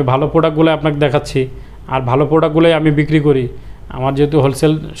 কারণ আমি ভালো প্রোডাক্টগুলো আপনাকে দেখাচ্ছি, আর ভালো প্রোডাক্টগুলোই আমি বিক্রি করি। আমার যেহেতু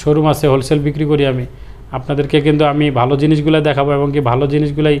হোলসেল শোরুম আছে, হোলসেল বিক্রি করি আমি, আপনাদেরকে কিন্তু আমি ভালো জিনিসগুলো দেখাবো, এবং কি ভালো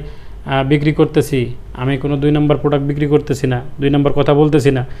জিনিসগুলাই বিক্রি করতেছি। আমি কোনো 2 নম্বর প্রোডাক্ট বিক্রি করতেছি না, 2 নম্বর কথা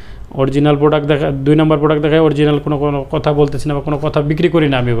বলতেছি না। অরিজিনাল প্রোডাক্ট 2 নম্বর প্রোডাক্ট দেখায়, অরিজিনাল কোনো কথা বলতেছি না, বা কোনো কথা বিক্রি করি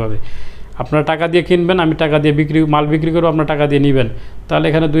না আমি এভাবে। আপনারা টাকা দিয়ে কিনবেন, আমি টাকা দিয়ে মাল বিক্রি করবো, আপনারা টাকা দিয়ে নেবেন, তাহলে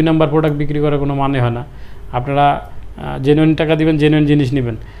এখানে 2 নম্বর প্রোডাক্ট বিক্রি করার কোনো মানে হয় না। আপনারা জেনুইন টাকা দিবেন, জেনুইন জিনিস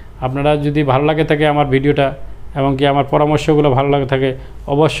নেবেন। আপনারা যদি ভালো লাগে থাকে আমার ভিডিওটা, এবং কি আমার পরামর্শগুলো ভালো লাগে থাকে,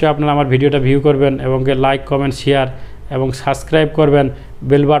 অবশ্যই আপনারা আমার ভিডিওটা ভিউ করবেন, এবং কি লাইক, কমেন্ট, শেয়ার এবং সাবস্ক্রাইব করবেন,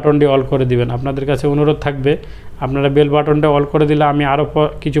 বেল বাটনটি অল করে দিবেন। আপনাদের কাছে অনুরোধ থাকবে, আপনারা বেল বাটনটা অল করে দিলে আমি আরও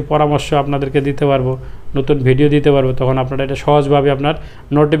কিছু পরামর্শ আপনাদেরকে দিতে পারবো, নতুন ভিডিও দিতে পারবো, তখন আপনারা এটা সহজভাবে আপনার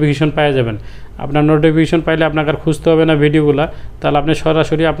নোটিফিকেশন পেয়ে যাবেন। আপনার নোটিফিকেশন পাইলে আপনাকে আর খুঁজতে হবে না ভিডিওগুলো, তাহলে আপনি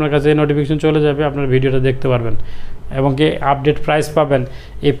সরাসরি আপনার কাছে নোটিফিকেশন চলে যাবে, আপনার ভিডিওটা দেখতে পারবেন, এবং কি আপডেট প্রাইস পাবেন।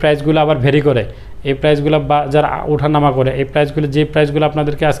 এই প্রাইসগুলো আবার ভেরি করে, এই প্রাইসগুলো যারা ওঠানামা করে, এই প্রাইসগুলো, যে প্রাইসগুলো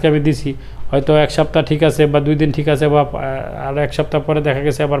আপনাদেরকে আজকে আমি দিছি, হয়তো 1 সপ্তাহ ঠিক আছে, বা 2 দিন ঠিক আছে, বা আরও 1 সপ্তাহ পরে দেখা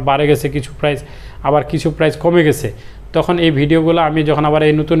গেছে আবার বাড়ে গেছে কিছু প্রাইস, আবার কিছু প্রাইস কমে গেছে। তখন এই ভিডিওগুলো আমি যখন আবার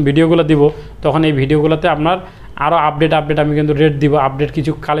এই নতুন ভিডিওগুলো দিব, তখন এই ভিডিওগুলোতে আপনার আরও আপডেট আমি কিন্তু রেট দিব, আপডেট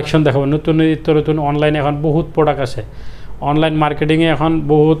কিছু কালেকশন দেখাবো, নতুন নতুন। অনলাইনে এখন বহুত প্রোডাক্ট আসে, অনলাইন মার্কেটিংয়ে এখন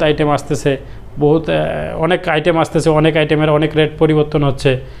বহুত আইটেম আসতেছে, অনেক আইটেম আসতেছে, অনেক আইটেমের অনেক রেট পরিবর্তন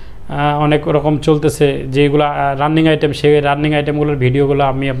হচ্ছে, অনেক রকম চলতেছে। যেগুলো রানিং আইটেম, সেই রানিং আইটেমগুলোর ভিডিওগুলো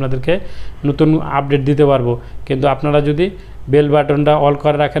আমি আপনাদেরকে নতুন আপডেট দিতে পারবো। কিন্তু আপনারা যদি বেল বাটনটা অল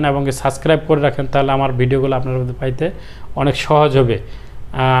করে রাখেন এবং সাবস্ক্রাইব করে রাখেন, তাহলে আমার ভিডিওগুলো আপনারা পাইতে অনেক সহজ হবে।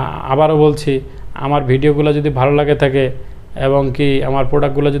 আবারও বলছি, আমার ভিডিওগুলো যদি ভালো লাগে থাকে, এবং কি আমার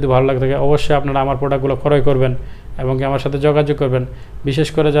প্রোডাক্টগুলো যদি ভালো লাগে থাকে, অবশ্যই আপনারা আমার প্রোডাক্টগুলো ক্রয় করবেন, এবং কি আমার সাথে যোগাযোগ করবেন। বিশেষ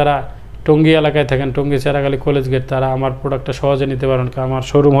করে যারা টঙ্গী এলাকায় থাকেন, টঙ্গী চেরাগালি কলেজ গেট, তারা আমার প্রোডাক্টটা সহজে নিতে পারেন, কারণ আমার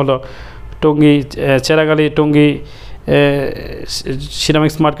শোরুম হলো টঙ্গী চেরাগালি, টঙ্গী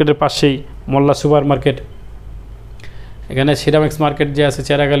সিরামিক্স মার্কেটের পাশেই মোল্লা সুপার মার্কেট। এখানে সিরামিক্স মার্কেট যে আছে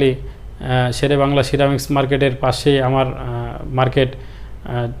চেরাগালি, শেরে বাংলা সিরামিক্স মার্কেটের পাশেই আমার মার্কেট,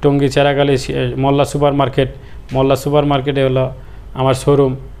 টঙ্গী চেরাগালি মোল্লা সুপার মার্কেট। মোল্লা সুপার মার্কেটে হলো আমার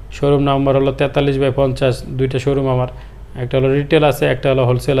শোরুম নাম্বার হলো 43/50। 2টা শোরুম আমার, একটা হলো রিটেল আছে, একটা হলো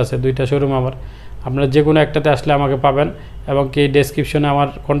হোলসেল আছে, 2টা শোরুম আমার। আপনারা যে কোনো একটাতে আসলে আমাকে পাবেন, এবং কি ডেসক্রিপশনে আমার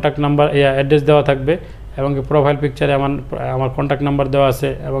কন্ট্যাক্ট নাম্বার, অ্যাড্রেস দেওয়া থাকবে, এবং কি প্রোফাইল পিকচারে আমার কন্ট্যাক্ট নাম্বার দেওয়া আছে,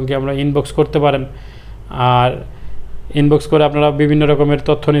 এবং কি আমরা ইনবক্স করতে পারেন। আর ইনবক্স করে আপনারা বিভিন্ন রকমের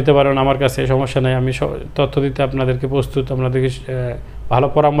তথ্য নিতে পারেন আমার কাছে, সমস্যা নেই। আমি তথ্য দিতে আপনাদেরকে প্রস্তুত, আপনাদেরকে ভালো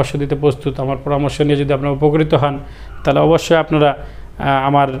পরামর্শ দিতে প্রস্তুত। আমার পরামর্শ নিয়ে যদি আপনারা উপকৃত হন, তাহলে অবশ্যই আপনারা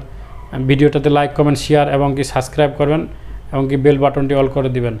আমার ভিডিওটাতে লাইক, কমেন্ট, শেয়ার এবং কি সাবস্ক্রাইব করবেন, এবং কি বেল বাটনটি অল করে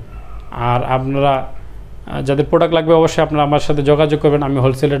দিবেন। আর আপনারা যাদের প্রোডাক্ট লাগবে অবশ্যই আপনারা আমার সাথে যোগাযোগ করবেন, আমি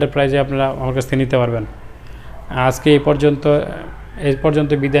হোলসেল রেটের প্রাইসে আপনারা আমার কাছ থেকে নিতে পারবেন। আজকে এই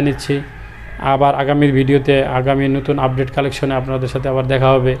পর্যন্ত বিদায় নিচ্ছি। আবার আগামীর ভিডিওতে আগামী নতুন আপডেট কালেকশনে আপনাদের সাথে আবার দেখা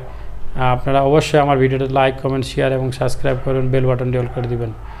হবে। আপনারা অবশ্যই আমার ভিডিওটা লাইক, কমেন্ট, শেয়ার এবং সাবস্ক্রাইব করুন, বেল বাটনটি অল করে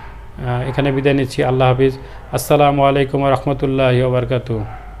দিবেন। এখানে বিদায় নিচ্ছি। আল্লাহ হাফিজ। আসসালামু আলাইকুম ওয়া রাহমাতুল্লাহি ওয়া বারাকাতুহু।